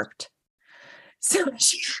chirped. So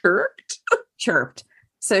she chirped.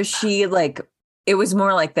 So she it was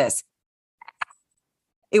more like this.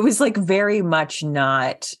 It was very much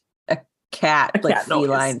not a cat feline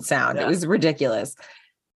noise. Sound. Yeah. It was ridiculous.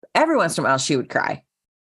 Every once in a while she would cry,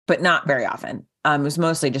 but not very often. It was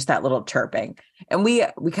mostly just that little chirping. And we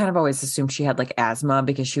kind of always assumed she had asthma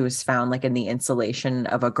because she was found in the insulation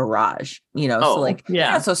of a garage, you're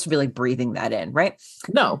not supposed to be breathing that in, right?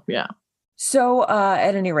 No, yeah. So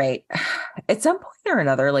at any rate, at some point or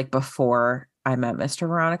another, before I met Mr.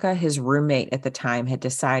 Veronica, his roommate at the time had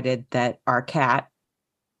decided that our cat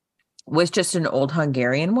was just an old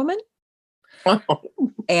Hungarian woman. Oh.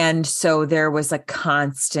 And so there was a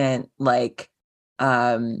constant,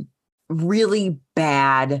 really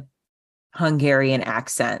bad Hungarian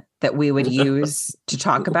accent that we would use to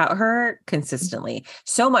talk about her consistently.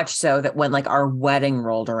 So much so that when our wedding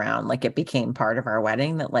rolled around, it became part of our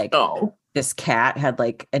wedding that this cat had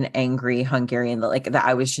an angry Hungarian that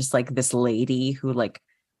I was just this lady who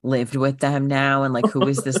lived with them now. And who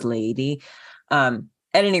is this lady?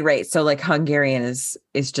 At any rate, so Hungarian is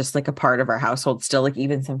just a part of our household still.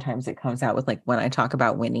 Even sometimes it comes out with when I talk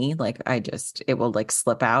about Winnie, it will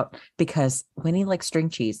slip out because Winnie likes string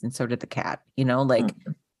cheese and so did the cat.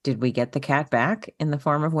 Did we get the cat back in the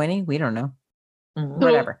form of Winnie? We don't know.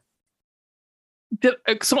 Whatever.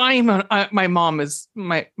 So my mom is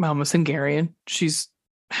Hungarian. She's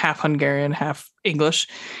half Hungarian, half English,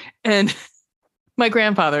 and my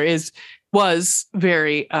grandfather was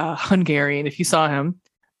very Hungarian. If you saw him,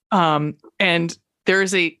 and there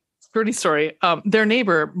is a pretty story. Their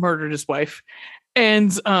neighbor murdered his wife, and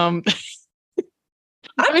it's not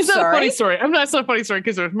a funny story. It's not a funny story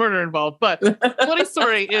because there was murder involved. But the funny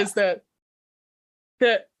story is that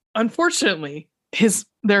unfortunately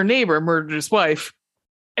their neighbor murdered his wife,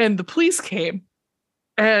 and the police came,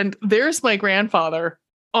 and there's my grandfather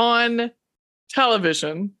on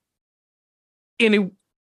television in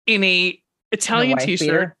a Italian t-shirt.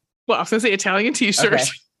 Beater? Well, I was gonna say Italian t-shirt.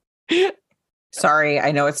 Okay. Sorry,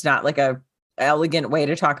 I know it's not a elegant way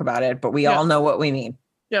to talk about it, but we all know what we mean.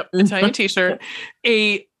 Yep, Italian t-shirt,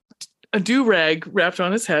 a do-rag wrapped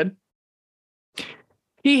on his head.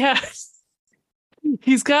 He had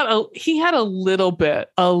a little bit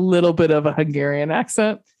of a Hungarian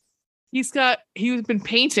accent. He's been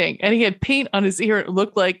painting, and he had paint on his ear. It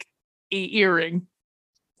looked like an earring.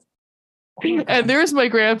 And there's my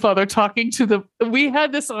grandfather talking to we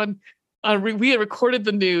had this we had recorded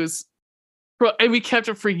the news and we kept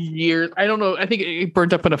it for years. I don't know. I think it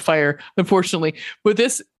burned up in a fire, unfortunately. But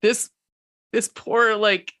this poor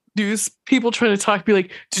news people trying to talk, be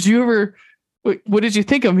like, did you ever, what did you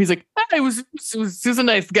think of him? He's like, he was a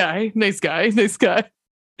nice guy. Like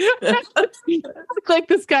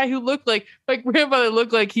this guy who looked like my grandfather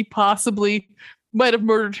looked like he possibly might have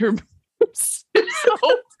murdered her.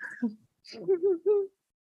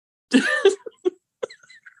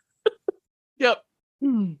 Yep.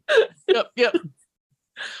 Yeah.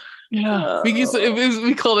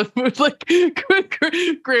 We called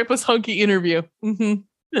it Grandpa's hunky interview. Mm-hmm.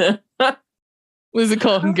 What is it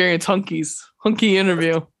called? Hungarian hunky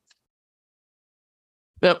interview.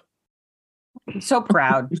 Yep. so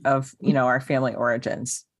proud of, our family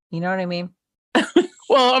origins. You know what I mean?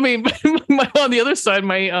 Well, I mean, on the other side,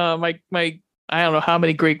 my I don't know how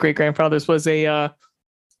many great grandfathers was a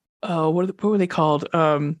what were they called?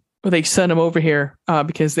 Where they sent him over here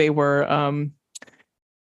because they were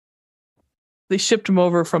they shipped him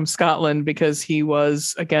over from Scotland because he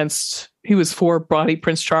was for Body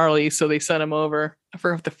Prince Charlie, so they sent him over. I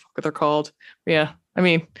forgot what the fuck they're called. Yeah, I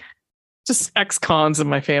mean, just ex-cons in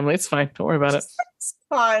my family. It's fine. Don't worry about it.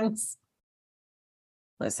 Ex-cons.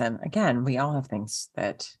 Listen, again, we all have things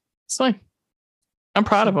that... It's fine. I'm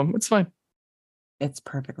proud of them. It's fine. It's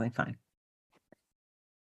perfectly fine.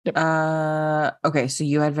 Yep. Okay, so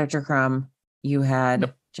you had Victor Crumb. You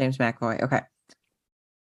had James McAvoy. Okay.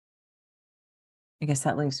 I guess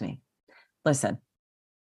that leaves me. Listen.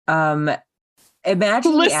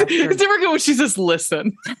 Imagine listen. It's never good when she says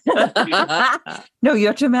listen. No, you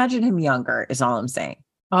have to imagine him younger, is all I'm saying.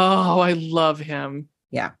 Oh, I love him.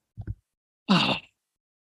 Yeah. Oh.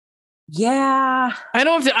 Yeah. I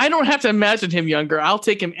don't have to imagine him younger. I'll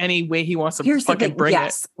take him any way he wants to fucking bring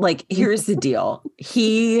it. Like, here's the deal.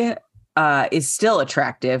 He is still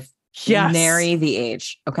attractive. Yes. Nary the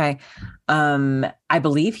age. Okay. I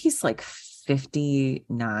believe he's like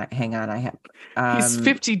 59. Hang on. I have he's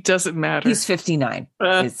 50, doesn't matter. He's 59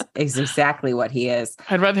 is exactly what he is.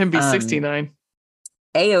 I'd rather him be 69.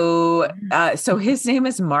 Ayo. So his name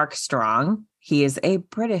is Mark Strong. He is a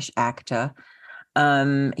British actor.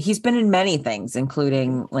 He's been in many things,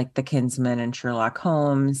 including like The Kinsman and Sherlock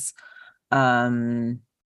Holmes. When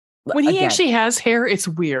he actually has hair, it's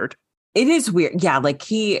weird. It is weird. Yeah, like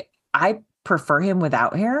I prefer him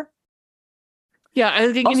without hair. Yeah,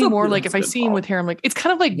 I think also anymore, like if I see him with hair, I'm like, it's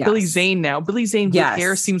kind of like Billy Zane now. Billy Zane with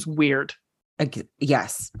hair seems weird.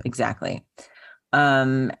 Yes, exactly.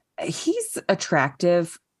 He's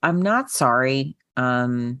attractive. I'm not sorry.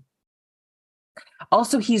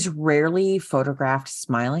 Also, he's rarely photographed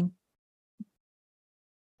smiling.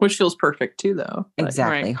 Which feels perfect too, though.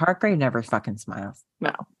 Exactly. Right. Hargrave never fucking smiles.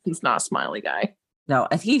 No, he's not a smiley guy. No,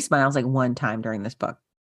 I think he smiles like one time during this book.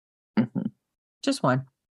 Mm-hmm. Just one.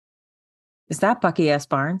 Is that Bucky S.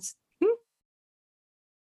 Barnes?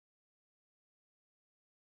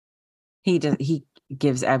 He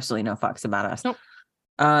gives absolutely no fucks about us. Nope.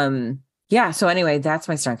 Yeah, so anyway, that's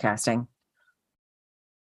my stunt casting.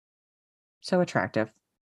 So attractive.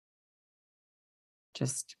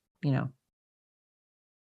 Just,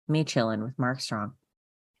 me chilling with Mark Strong.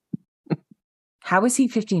 How is he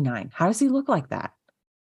 59? How does he look like that?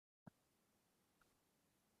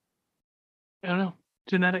 I don't know.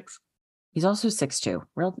 Genetics. He's also 6'2".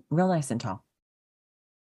 Real nice and tall.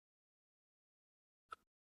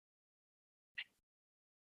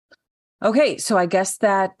 Okay, so I guess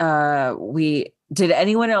that did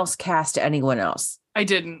anyone else cast anyone else? I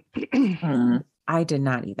didn't. I did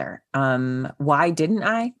not either. Why didn't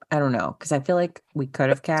I? I don't know, because I feel like we could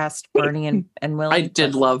have cast Bernie and Willie. I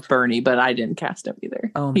did love Bernie, but I didn't cast him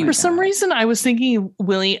either. Oh, for some reason, I was thinking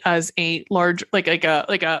Willie as a large, like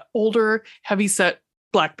a older, heavyset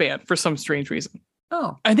black band for some strange reason.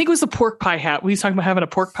 Oh, I think it was the pork pie hat. We was talking about having a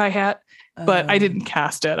pork pie hat, but I didn't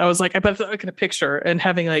cast it. I was like, I bet looking at a picture and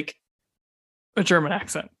having like a German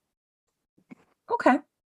accent. Okay,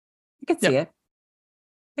 I can see it.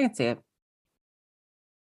 I can see it.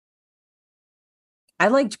 I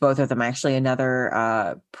liked both of them. Actually,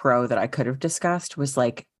 another pro that I could have discussed was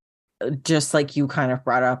like, just like you kind of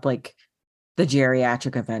brought up, like the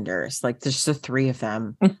geriatric Avengers. Like there's the three of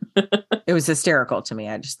them. It was hysterical to me.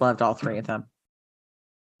 I just loved all three of them.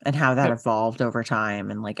 And how that evolved over time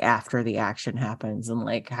and like after the action happens and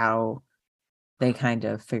like how they kind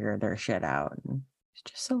of figure their shit out. And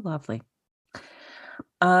it's just so lovely.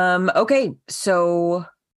 Okay, so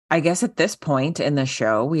I guess at this point in the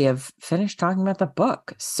show, we have finished talking about the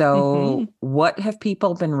book. So what have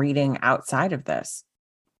people been reading outside of this?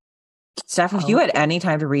 Steph, if you had any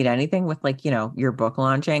time to read anything with like, your book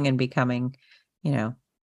launching and becoming,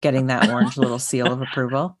 getting that orange little seal of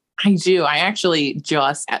approval. I do. I actually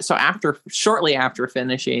shortly after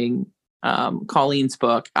finishing Colleen's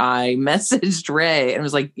book, I messaged Ray and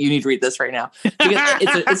was like, you need to read this right now. Because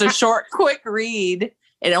it's a short, quick read.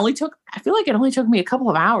 I feel like it only took me a couple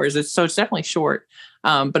of hours. It's definitely short.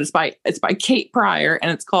 But it's by Kate Pryor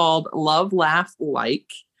and it's called Love, Laugh,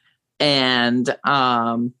 Like. And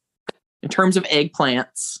in terms of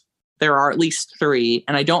eggplants, there are at least 3.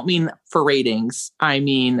 And I don't mean for ratings. I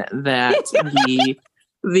mean that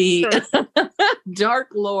the Dark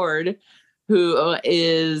Lord, who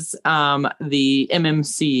is the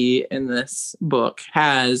MMC in this book,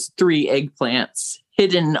 has 3 eggplants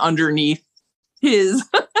hidden underneath his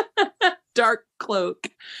dark cloak,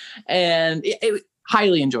 and it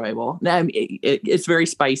highly enjoyable. I mean, it's very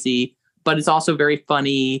spicy, but it's also very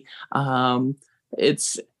funny.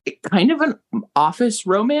 It's kind of an office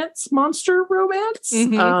romance, monster romance.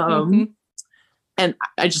 And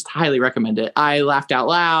I just highly recommend it. I laughed out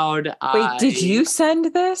loud. Wait, did you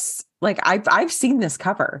send this? Like, I've seen this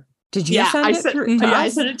cover. Did you send it through to us? I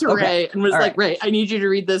sent it to Ray and was like, Ray, I need you to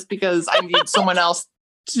read this because I need someone else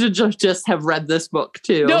to just have read this book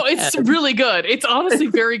too. No, it's really good. It's honestly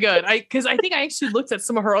very good. Because I think I actually looked at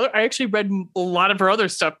some of her other. I actually read a lot of her other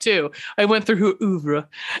stuff too. I went through her oeuvre,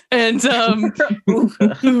 and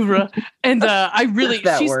oeuvre, and I really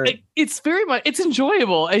like, it's very much it's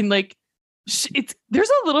enjoyable and like there's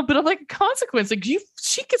a little bit of like a consequence. Like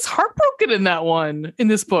she gets heartbroken in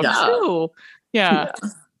this book too. Yeah.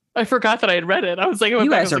 I forgot that I had read it. I was like, you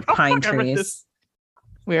guys are pine trees.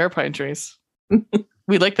 We are pine trees.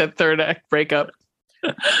 We like that third act breakup.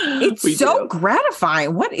 It's so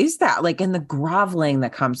gratifying. What is that? Like in the groveling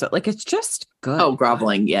that comes up, like it's just good. Oh,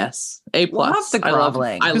 groveling, yes. A+. Love the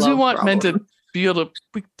groveling. Because we want men to be able to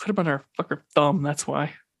we put them on our fucker thumb. That's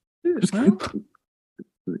why.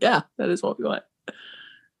 Yeah, that is what we want.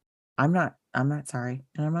 I'm not sorry.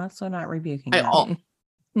 And I'm also not rebuking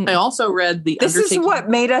I also read This is what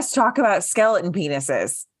made us talk about skeleton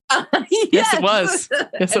penises. Yes, it was.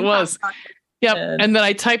 Yes, it was. Yep. And then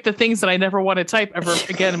I typed the things that I never want to type ever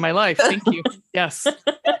again in my life. Thank you. Yes.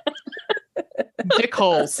 Dick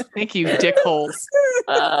holes. Thank you, dick holes.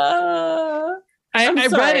 I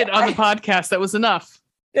read it on the podcast. That was enough.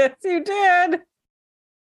 Yes, you did.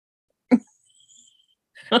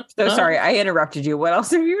 So sorry, I interrupted you. What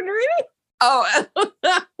else have you been reading?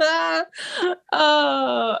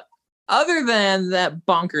 Other than that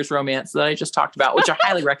bonkers romance that I just talked about, which I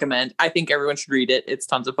highly recommend. I think everyone should read it. It's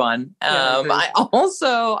tons of fun. I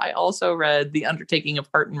also read The Undertaking of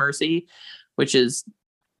Heart and Mercy, which is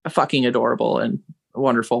fucking adorable and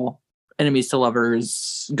wonderful. Enemies to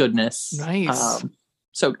lovers, goodness. Nice.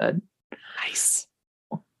 So good. Nice.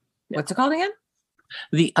 Yeah. What's it called again?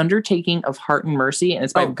 The Undertaking of Heart and Mercy, and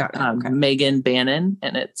it's by Megan Bannon,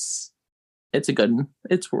 and it's a good one.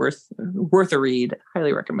 It's worth a read.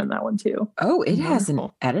 Highly recommend that one too. Oh, it has an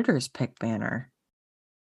editor's pick banner.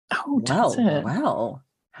 Oh, well.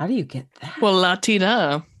 How do you get that? Well,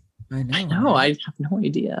 Latina. I know. I have no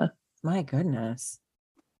idea. My goodness.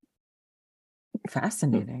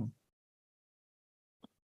 Fascinating.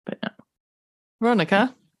 But yeah.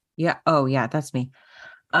 Veronica. Yeah. Oh, yeah. That's me.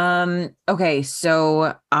 Okay.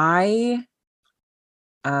 So I,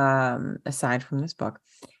 aside from this book,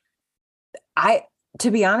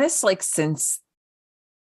 to be honest, like since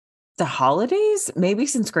the holidays, maybe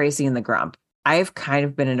since Gracie and the Grump, I've kind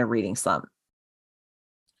of been in a reading slump.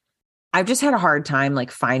 I've just had a hard time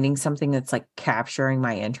like finding something that's like capturing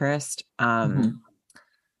my interest. And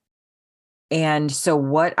so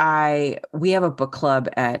we have a book club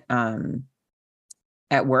at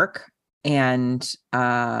work, and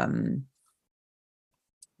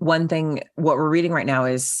one thing, what we're reading right now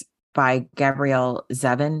is by Gabrielle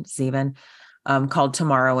Zevin, called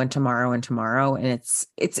Tomorrow and Tomorrow and Tomorrow. And it's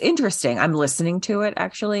interesting. I'm listening to it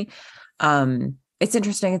actually. It's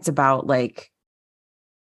interesting. It's about like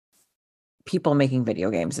people making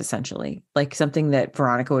video games, essentially, like something that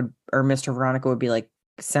Mr. Veronica would be like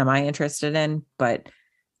semi-interested in, but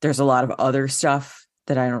there's a lot of other stuff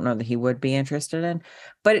that I don't know that he would be interested in,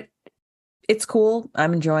 but it's cool.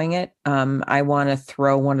 I'm enjoying it. I want to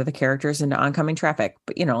throw one of the characters into oncoming traffic,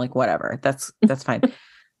 but like whatever, that's fine.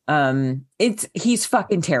 He's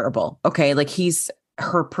fucking terrible. Okay. Like he's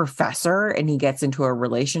her professor and he gets into a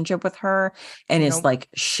relationship with her and is like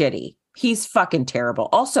shitty. He's fucking terrible.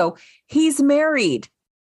 Also, he's married.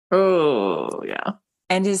 Oh yeah.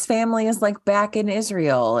 And his family is like back in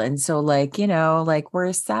Israel. And so like, like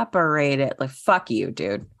we're separated. Like, fuck you,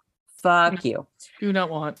 dude. Fuck you. Do not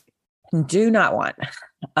want.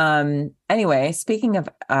 Anyway, speaking of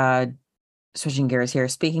switching gears here,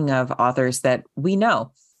 speaking of authors that we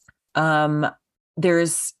know, I've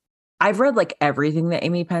read like everything that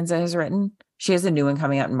Amy Penza has written. She has a new one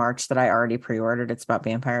coming out in March that I already pre-ordered. It's about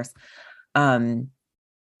vampires.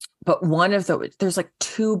 But there's like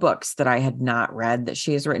 2 books that I had not read that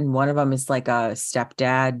she has written. One of them is like a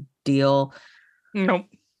stepdad deal. Nope.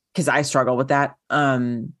 Because I struggle with that.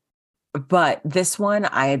 But this one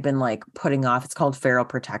I had been like putting off. It's called Feral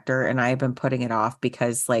Protector, and I have been putting it off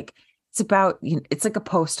because like it's about, it's like a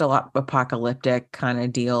post-apocalyptic kind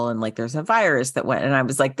of deal, and like there's a virus that went, and I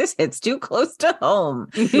was like, this hits too close to home.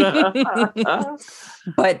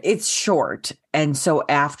 But it's short, and so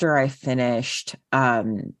after I finished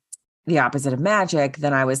the opposite of magic,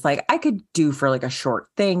 then I was like, I could do for like a short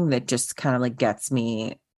thing that just kind of like gets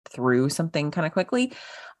me through something kind of quickly.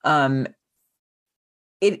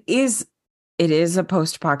 It is a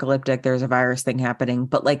post-apocalyptic, there's a virus thing happening,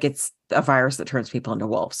 but like it's a virus that turns people into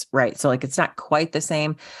wolves, right? So like it's not quite the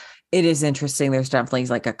same. It is interesting. There's definitely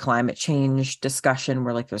like a climate change discussion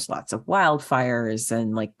where like there's lots of wildfires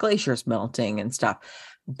and like glaciers melting and stuff.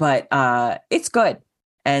 But it's good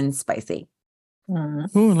and spicy.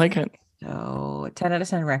 Ooh, like it. So 10 out of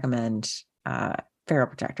 10 recommend Feral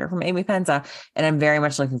Protector from Amy Penza. And I'm very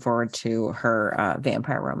much looking forward to her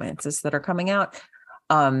vampire romances that are coming out.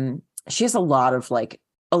 She has a lot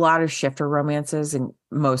of shifter romances and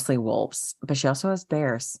mostly wolves, but she also has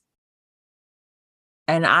bears.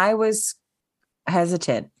 And I was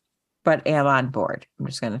hesitant, but am on board. I'm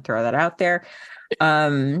just going to throw that out there.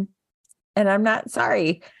 And I'm not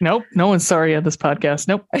sorry. Nope. No one's sorry at this podcast.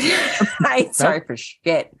 Nope. I ain't sorry for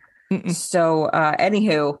shit. Mm-mm. So,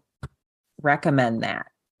 anywho, recommend that.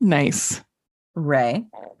 Nice. Ray.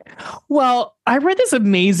 Well, I read this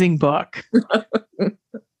amazing book.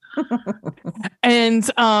 And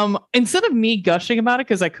instead of me gushing about it,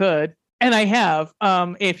 because I could, and I have,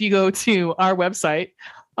 if you go to our website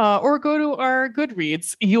or go to our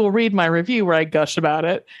Goodreads, you'll read my review where I gush about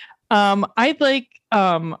it. I'd like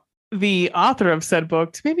the author of said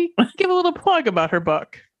book to maybe give a little plug about her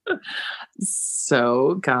book.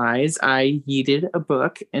 So, guys, I yeeted a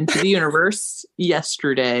book into the universe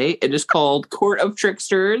yesterday. It is called Court of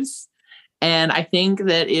Tricksters. And I think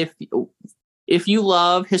that if you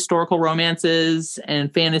love historical romances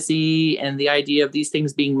and fantasy and the idea of these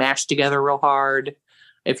things being mashed together real hard,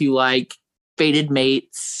 if you like fated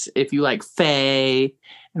mates, if you like fae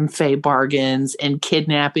and fae bargains and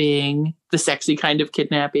kidnapping, the sexy kind of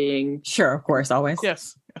kidnapping. Sure, of course, always.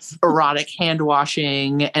 Yes. Erotic hand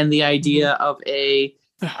washing and the idea of a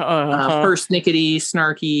persnickety,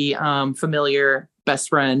 snarky, familiar best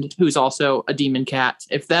friend who's also a demon cat.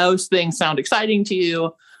 If those things sound exciting to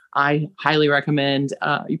you, I highly recommend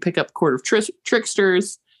you pick up Court of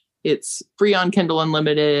Tricksters. It's free on Kindle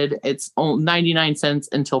Unlimited. It's only 99 cents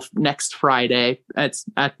until next Friday. It's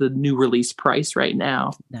at the new release price right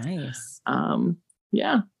now. Nice.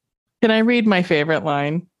 Yeah. Can I read my favorite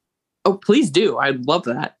line? Oh, please do. I'd love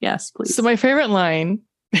that. Yes, please. So my favorite line,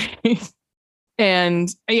 and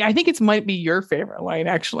I think it might be your favorite line,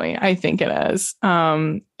 actually. I think it is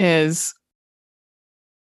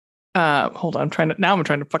hold on, I'm trying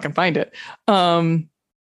to fucking find it. Damn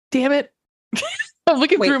it. I'm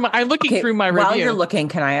looking through my review. While you're looking,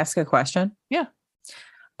 can I ask a question? Yeah.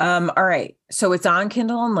 All right. So it's on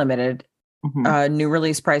Kindle Unlimited. Mm-hmm. New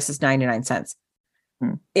release price is 99 cents.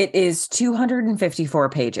 Mm-hmm. It is 254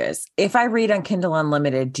 pages. If I read on Kindle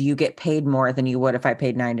Unlimited, do you get paid more than you would if I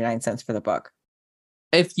paid 99 cents for the book?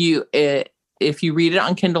 If you read it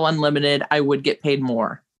on Kindle Unlimited, I would get paid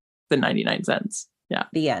more than 99 cents. Yeah.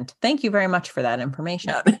 The end. Thank you very much for that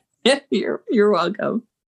information. Yeah. You're welcome.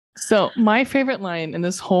 So my favorite line in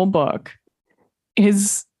this whole book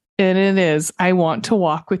is, I want to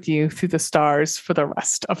walk with you through the stars for the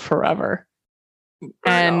rest of forever.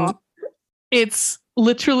 And it's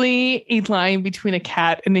literally a line between a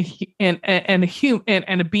cat and a human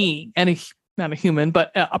and a being and not a human,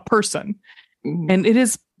 but a person. Mm-hmm. And it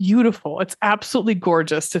is beautiful. It's absolutely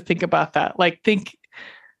gorgeous to think about that.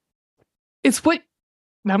 It's what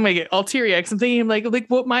I'm gonna get all teary eyed. I'm thinking like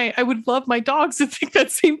what I would love my dogs to think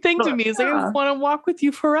that same thing to me. Is like, I want to walk with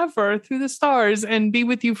you forever through the stars and be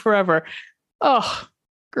with you forever. Oh,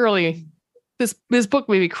 girly, this book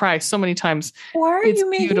made me cry so many times. Why are you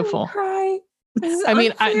making me cry? I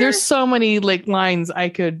mean, there's so many lines I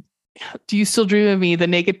could. Do you still dream of me? The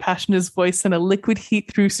naked passion is voice and a liquid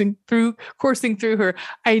heat coursing through her.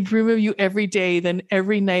 I dream of you every day. Then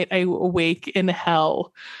every night I awake in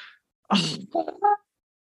hell. Oh.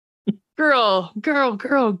 Girl.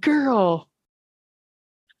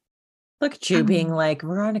 Look at you being like,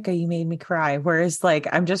 Veronica, you made me cry. Whereas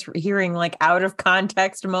I'm just hearing out of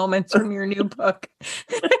context moments from your new book.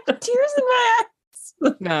 Tears in my eyes.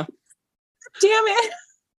 No. Damn it.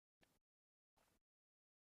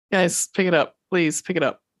 Guys, pick it up. Please pick it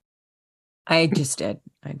up. I just did.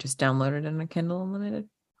 I just downloaded it on a Kindle Unlimited.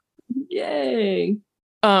 Yay.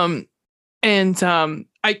 I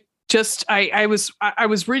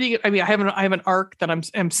was reading it. I mean, I have an arc that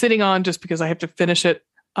I'm sitting on just because I have to finish it.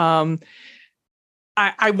 I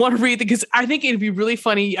want to read it because I think it'd be really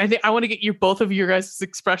funny. I think I want to get both of your guys'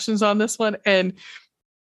 expressions on this one, and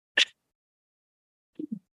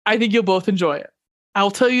I think you'll both enjoy it.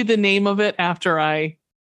 I'll tell you the name of it after I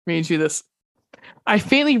read you this. I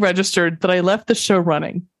faintly registered that I left the show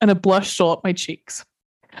running, and a blush stole up my cheeks.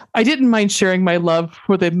 I didn't mind sharing my love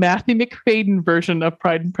for the Matthew McFadden version of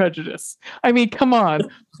Pride and Prejudice. I mean, come on.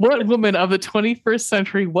 What woman of the 21st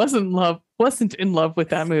century wasn't in love with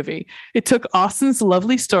that movie? It took Austen's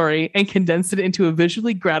lovely story and condensed it into a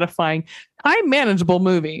visually gratifying, time manageable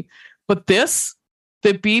movie. But this,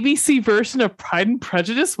 the BBC version of Pride and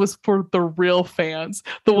Prejudice, was for the real fans,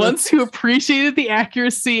 the ones who appreciated the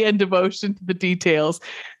accuracy and devotion to the details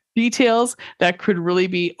that could really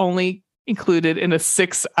be only included in a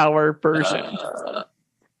 6-hour version.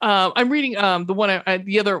 I'm reading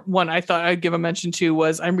the other one I thought I'd give a mention to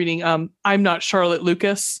was I'm reading I'm Not Charlotte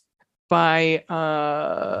Lucas by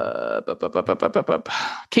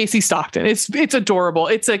Casey Stockton. It's adorable.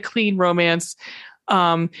 It's a clean romance.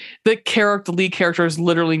 The lead character is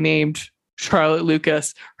literally named Charlotte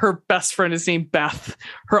Lucas. Her best friend is named Beth.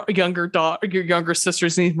 Her younger sister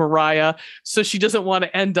is named Mariah. So she doesn't want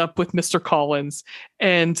to end up with Mr. Collins.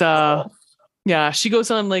 And yeah, she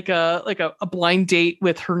goes on like a blind date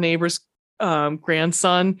with her neighbor's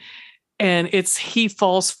grandson, and it's he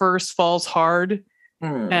falls first, falls hard,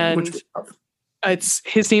 and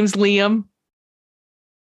his name's Liam.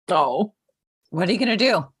 Oh, what are you gonna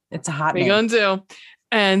do? It's a hot name. What are you gonna do?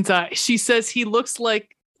 And she says he looks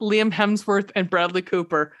like Liam Hemsworth and Bradley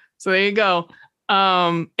Cooper. So there you go.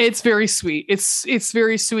 It's very sweet. It's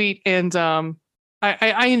very sweet, and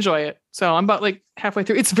I enjoy it. So I'm about like halfway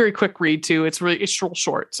through. It's a very quick read too. It's real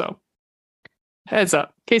short. So heads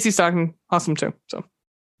up. Casey Stockton, awesome too. So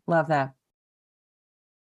love that.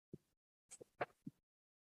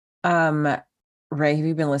 Ray, have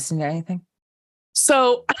you been listening to anything?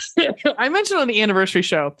 So I mentioned on the anniversary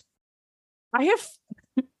show, I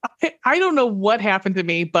don't know what happened to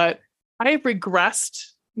me, but I have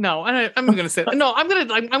regressed. No, I'm going to say no. I'm going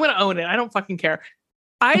to own it. I don't fucking care.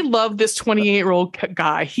 I love this 28-year-old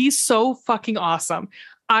guy. He's so fucking awesome.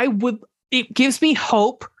 It gives me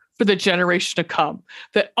hope for the generation to come,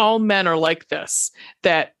 that all men are like this,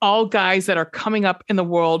 that all guys that are coming up in the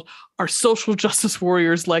world are social justice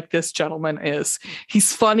warriors like this gentleman is.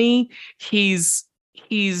 He's funny. He's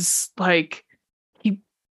like,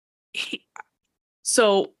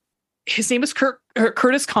 so his name is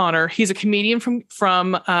Curtis Connor. He's a comedian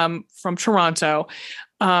from Toronto.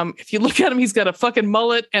 If you look at him, he's got a fucking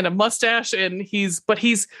mullet and a mustache, and he's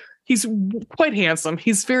quite handsome.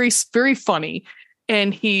 He's very, very funny,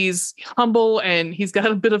 and he's humble, and he's got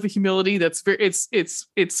a bit of a humility that's very, it's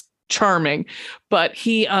charming. But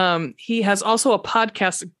he has also a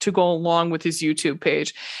podcast to go along with his YouTube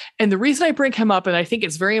page. And the reason I bring him up, and I think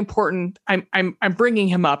it's very important, I'm bringing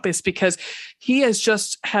him up, is because he has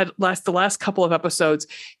just had the last couple of episodes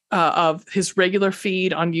of his regular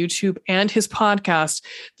feed on YouTube and his podcast.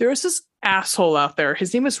 There is this asshole out there.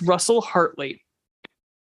 His name is Russell Hartley.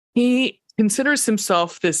 He considers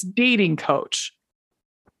himself this dating coach.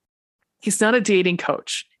 He's not a dating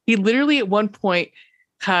coach. He literally at one point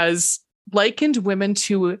has likened women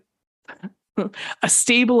to a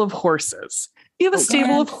stable of horses. You have a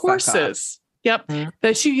stable of horses. Yep. Mm-hmm.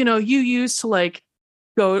 That you use to like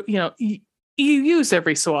go, you use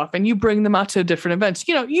every so often. You bring them out to different events.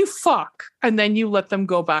 You fuck, and then you let them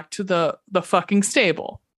go back to the fucking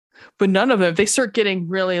stable. But none of them, they start getting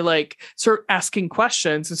really start asking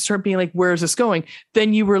questions and start being like, where is this going?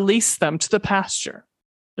 Then you release them to the pasture.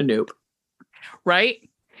 Nope. Right?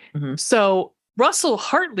 Mm-hmm. So Russell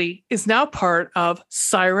Hartley is now part of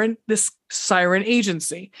this Siren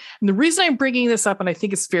agency. And the reason I'm bringing this up, and I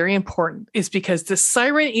think it's very important, is because this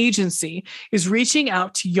Siren agency is reaching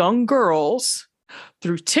out to young girls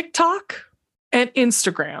through TikTok and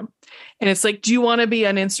Instagram. And it's like, do you want to be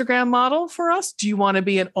an Instagram model for us? Do you want to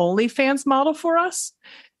be an OnlyFans model for us?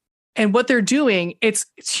 And what they're doing, it's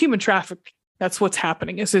human trafficking. That's what's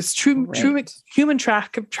happening. It's true human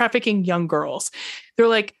trafficking young girls. They're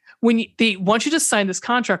like, they want you to sign this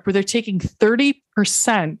contract where they're taking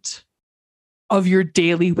 30% of your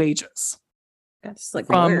daily wages. That's like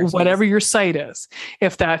from whatever your site is.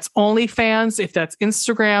 If that's OnlyFans, if that's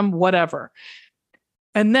Instagram, whatever.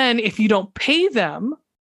 And then if you don't pay them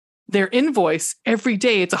their invoice every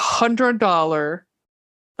day, it's $100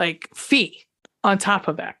 fee on top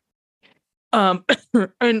of that. And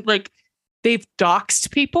they've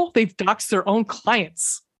doxed people. They've doxed their own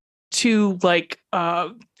clients to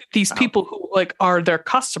these people who are their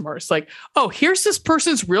customers. Like, oh, here's this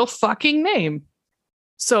person's real fucking name.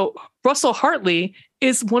 So Russell Hartley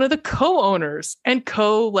is one of the co-owners and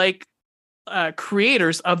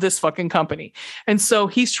creators of this fucking company. And so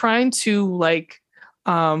he's trying to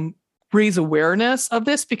raise awareness of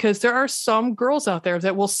this, because there are some girls out there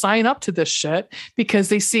that will sign up to this shit because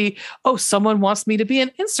they see, oh, someone wants me to be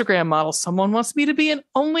an Instagram model. Someone wants me to be an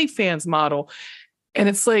OnlyFans model. And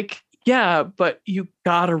it's like, yeah, but you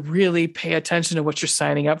gotta really pay attention to what you're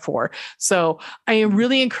signing up for. So I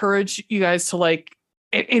really encourage you guys to like,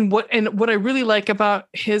 and what I really like about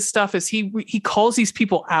his stuff is he calls these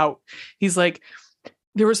people out. He's like,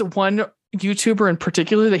 there was one YouTuber in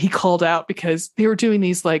particular that he called out because they were doing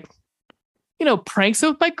these like, pranks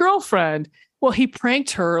with my girlfriend. Well, he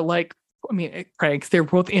pranked her pranks. They're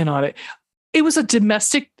both in on it. It was a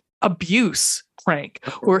domestic abuse prank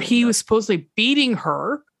where he was supposedly beating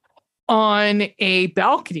her on a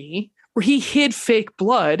balcony where he hid fake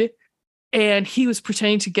blood and he was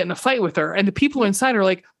pretending to get in a fight with her. And the people inside are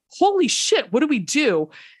like, holy shit, what do we do?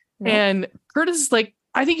 Yeah. And Curtis is like,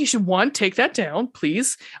 I think you should take that down,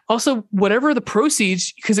 please. Also, whatever the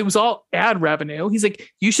proceeds, because it was all ad revenue. He's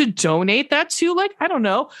like, you should donate that to I don't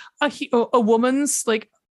know, a woman's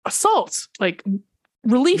assault,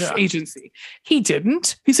 relief agency. He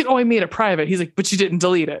didn't. He's like, oh, I made it private. He's like, but you didn't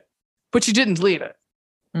delete it.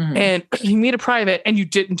 Mm-hmm. And he made it private and you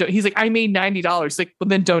didn't. He's like, I made $90. Like, well,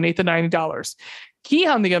 then donate the $90. He,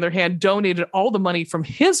 on the other hand, donated all the money from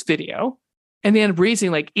his video and they ended up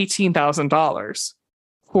raising $18,000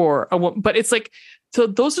 for a woman. But it's like, so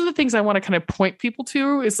those are the things I want to kind of point people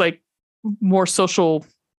to is more social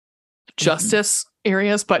justice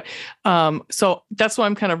areas. But so that's why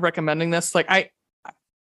I'm kind of recommending this.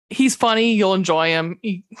 He's funny. You'll enjoy him.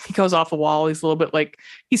 He goes off the wall. He's a little bit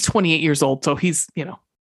he's 28 years old. So he's,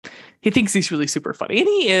 he thinks he's really super funny and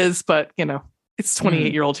he is, but it's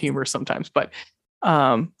 28-year-old humor sometimes, but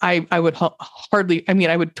I would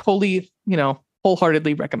I would totally,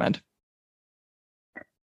 wholeheartedly recommend.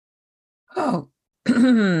 Oh,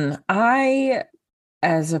 I,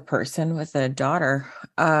 as a person with a daughter,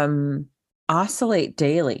 oscillate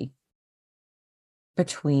daily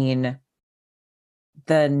between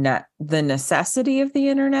the necessity of the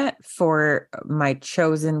internet for my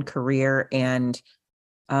chosen career and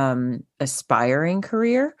aspiring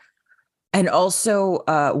career, and also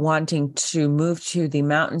wanting to move to the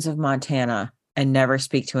mountains of Montana and never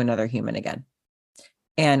speak to another human again.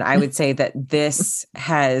 And I would say that this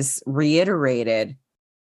has reiterated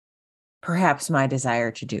perhaps my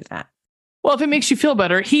desire to do that. Well, if it makes you feel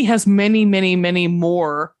better, he has many, many, many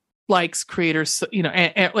more likes, creators,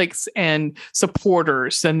 and likes and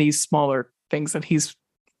supporters than these smaller things that he's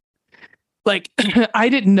I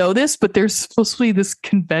didn't know this, but there's supposed to be this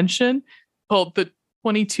convention called the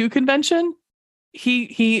 22 convention.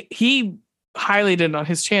 He highlighted it on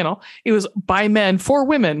his channel. It was by men for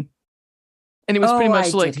women. And it was pretty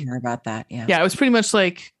much I did hear about that. Yeah. Yeah. It was pretty much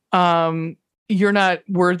you're not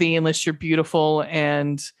worthy unless you're beautiful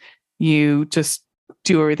and you just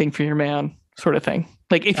do everything for your man sort of thing.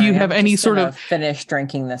 If you have any sort of finish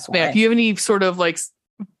drinking this way. Yeah, if you have any sort of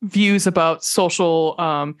views about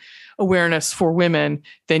social awareness for women,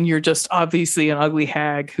 then you're just obviously an ugly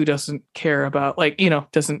hag who doesn't care about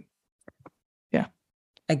doesn't. Yeah.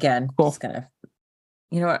 Again, cool. Just gonna,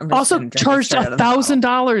 what? I'm also charged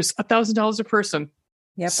 $1,000 a person.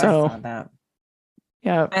 Yep. So, I saw that.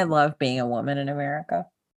 Yeah. I love being a woman in America.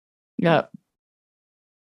 Yeah.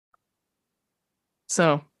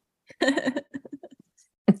 So.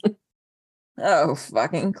 Oh,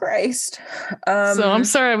 fucking Christ. So I'm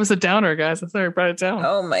sorry I was a downer, guys. I'm sorry I brought it down.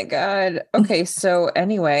 Oh my God. Okay, so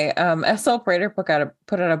anyway, SL Prater put out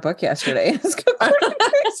a book yesterday.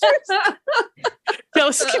 Yeah,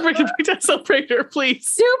 let's keep bringing back to SL Prater, please.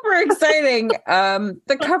 Super exciting.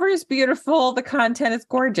 The cover is beautiful. The content is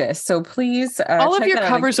gorgeous. So please all of your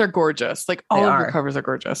covers are gorgeous. All of your covers are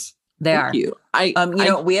gorgeous. They Thank are. You.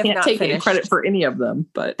 We have not taken credit for any of them,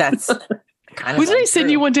 but that's Who did I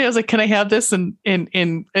send you one day? I was like, can I have this in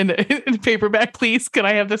paperback, please? Can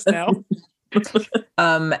I have this now?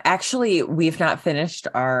 Actually, we've not finished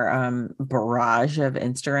our barrage of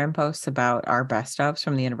Instagram posts about our best ofs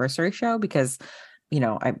from the anniversary show because,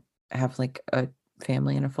 I have a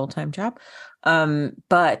family and a full-time job.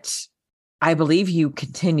 But I believe you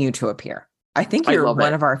continue to appear. I think you're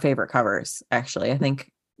one of our favorite covers, actually. I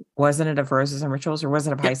think, wasn't it of Roses and Rituals or was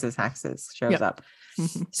it of Heises Haxes shows up?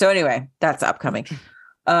 Mm-hmm. So anyway, that's upcoming.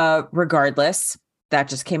 Regardless, that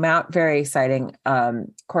just came out. Very exciting.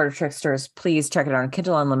 Court of Tricksters, please check it out on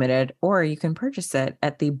Kindle Unlimited, or you can purchase it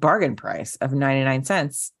at the bargain price of 99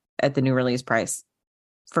 cents at the new release price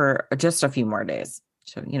for just a few more days.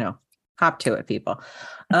 So, hop to it, people.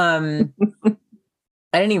 At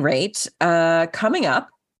any rate, coming up,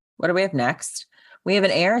 what do we have next? We have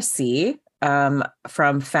an ARC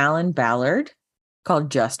from Fallon Ballard called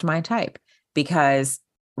Just My Type, because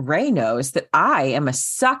Ray knows that I am a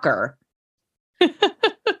sucker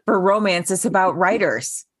for romances about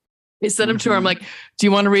writers. I sent him to her. I'm like, do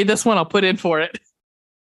you want to read this one? I'll put in for it.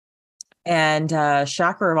 And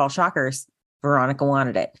shocker of all shockers, Veronica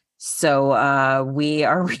wanted it. So we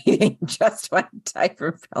are reading Just One Type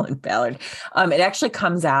from Fallon Ballard. It actually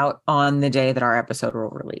comes out on the day that our episode will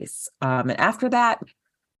release. And after that,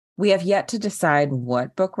 we have yet to decide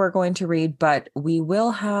what book we're going to read, but we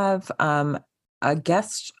will have a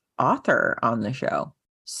guest author on the show.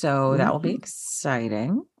 So that will be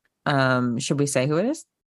exciting. Should we say who it is?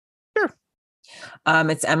 Sure.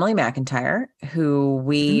 It's Emily McIntyre, who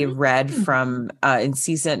we read from in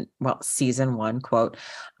season one, quote.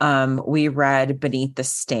 We read Beneath the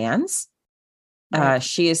Stands.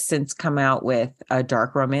 She has since come out with a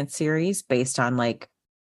dark romance series based on like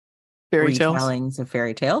fairy retellings of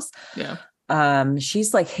fairy tales. Yeah.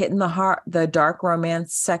 She's like hitting the dark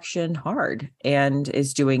romance section hard and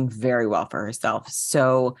is doing very well for herself.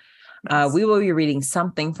 So we will be reading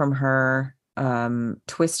something from her.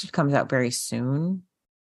 Twisted comes out very soon,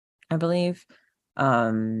 I believe.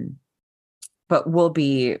 But we'll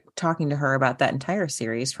be talking to her about that entire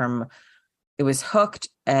series it was Hooked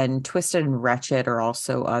and Twisted and Wretched are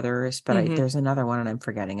also others, but there's another one and I'm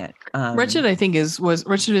forgetting it. Wretched, I think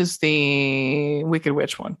Wretched is the Wicked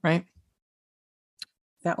Witch one, right?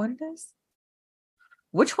 Is that what it is?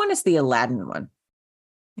 Which one is the Aladdin one?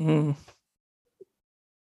 Because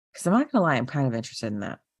I'm not gonna lie, I'm kind of interested in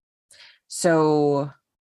that. So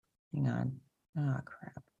hang on. Oh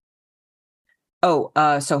crap.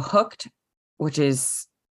 So Hooked, which is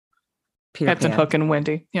Captain Hook and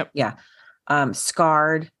Wendy. Yep. Yeah.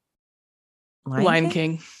 Scarred, Lion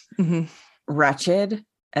King. Wretched,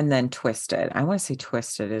 and then Twisted. I want to say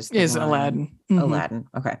Twisted is Aladdin. Aladdin.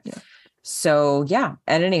 Okay. Yeah. So yeah.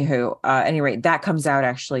 At any rate, that comes out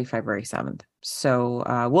actually February 7th.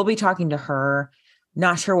 So we'll be talking to her.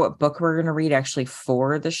 Not sure what book we're going to read actually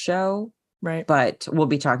for the show. Right. But we'll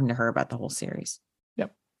be talking to her about the whole series.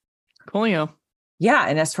 Yep. Coolio. Yeah.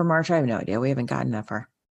 And as for March, I have no idea. We haven't gotten that far.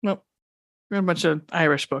 Nope. We're a bunch of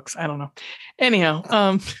Irish books. I don't know. Anyhow,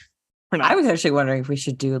 we're not. I was actually wondering if we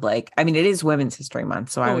should do it is Women's History Month.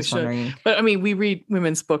 So I was wondering. But I mean, we read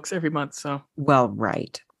women's books every month. So. Well,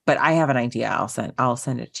 right. But I have an idea. I'll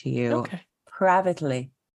send it to you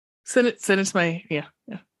privately. Send it to my, yeah.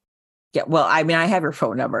 Yeah, well, I mean, I have your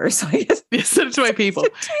phone number, so I guess send it to my people.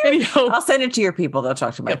 Anyhow, I'll send it to your people. They'll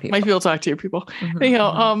talk to my people. My people talk to your people.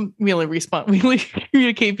 Anyhow, we only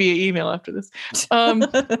communicate via email after this.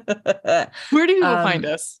 Where do people find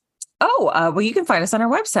us? Well, you can find us on our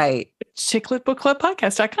website,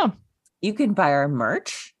 chicletbookclubpodcast.com. You can buy our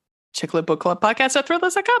merch,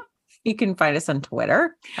 chicletbookclubpodcast.threadless.com. You can find us on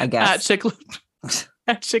Twitter, I guess, at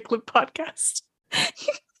Chiclet Podcast.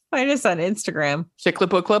 Find us on Instagram, Chiclet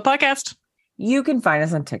Book Club Podcast. You can find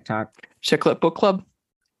us on TikTok, Chiclet Book Club.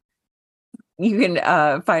 You can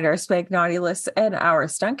find our Spank Naughty List and our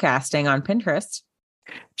stunt casting on Pinterest,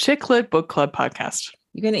 Chiclet Book Club Podcast.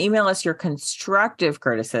 You can email us your constructive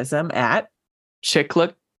criticism at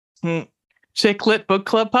Book Club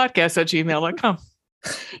Podcast at gmail.com.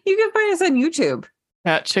 You can find us on YouTube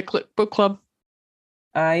at Chiclet Book Club.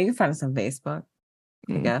 You can find us on Facebook,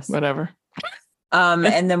 I guess. Whatever.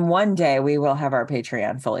 And then one day we will have our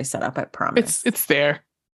Patreon fully set up, I promise. It's there.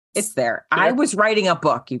 It's there. I was writing a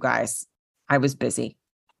book, you guys. I was busy.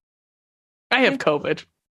 I have COVID.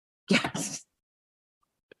 Yes.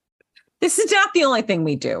 This is not the only thing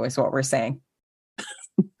we do, is what we're saying.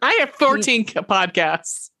 I have 14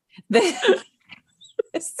 podcasts.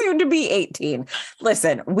 Soon to be 18.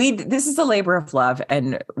 Listen, this is a labor of love,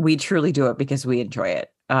 and we truly do it because we enjoy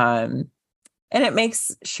it. And it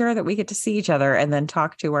makes sure that we get to see each other and then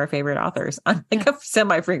talk to our favorite authors on like a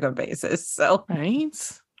semi-frequent basis. So, right.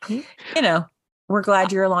 We're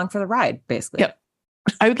glad you're along for the ride, basically. Yep.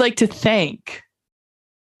 I would like to thank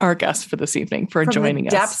our guest for this evening for joining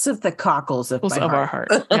us. Depths of the cockles of our heart.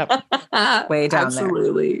 Yep. Way down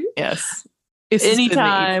Absolutely. there. Yes.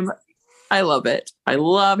 Anytime. I love it. I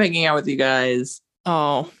love hanging out with you guys.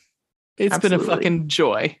 Oh, it's been a fucking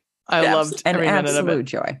joy. I loved every minute of it. An absolute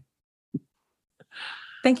joy.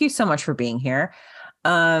 Thank you so much for being here.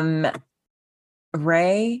 Ray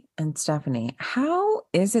and Stephanie, how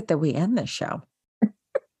is it that we end this show?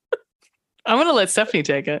 I'm going to let Stephanie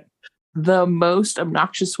take it. The most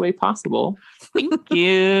obnoxious way possible. Thank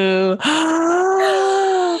you.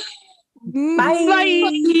 Bye.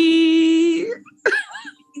 Bye.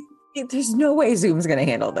 There's no way Zoom's going to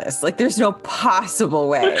handle this. Like, there's no possible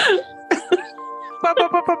way. Nope, okay,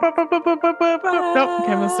 I'm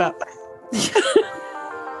going to stop.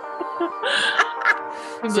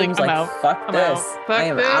 Zoom's like, out. Fuck this. I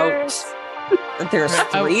am out. There's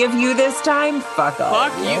 3 of you this time. Fuck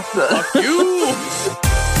off. Fuck you. Fuck you.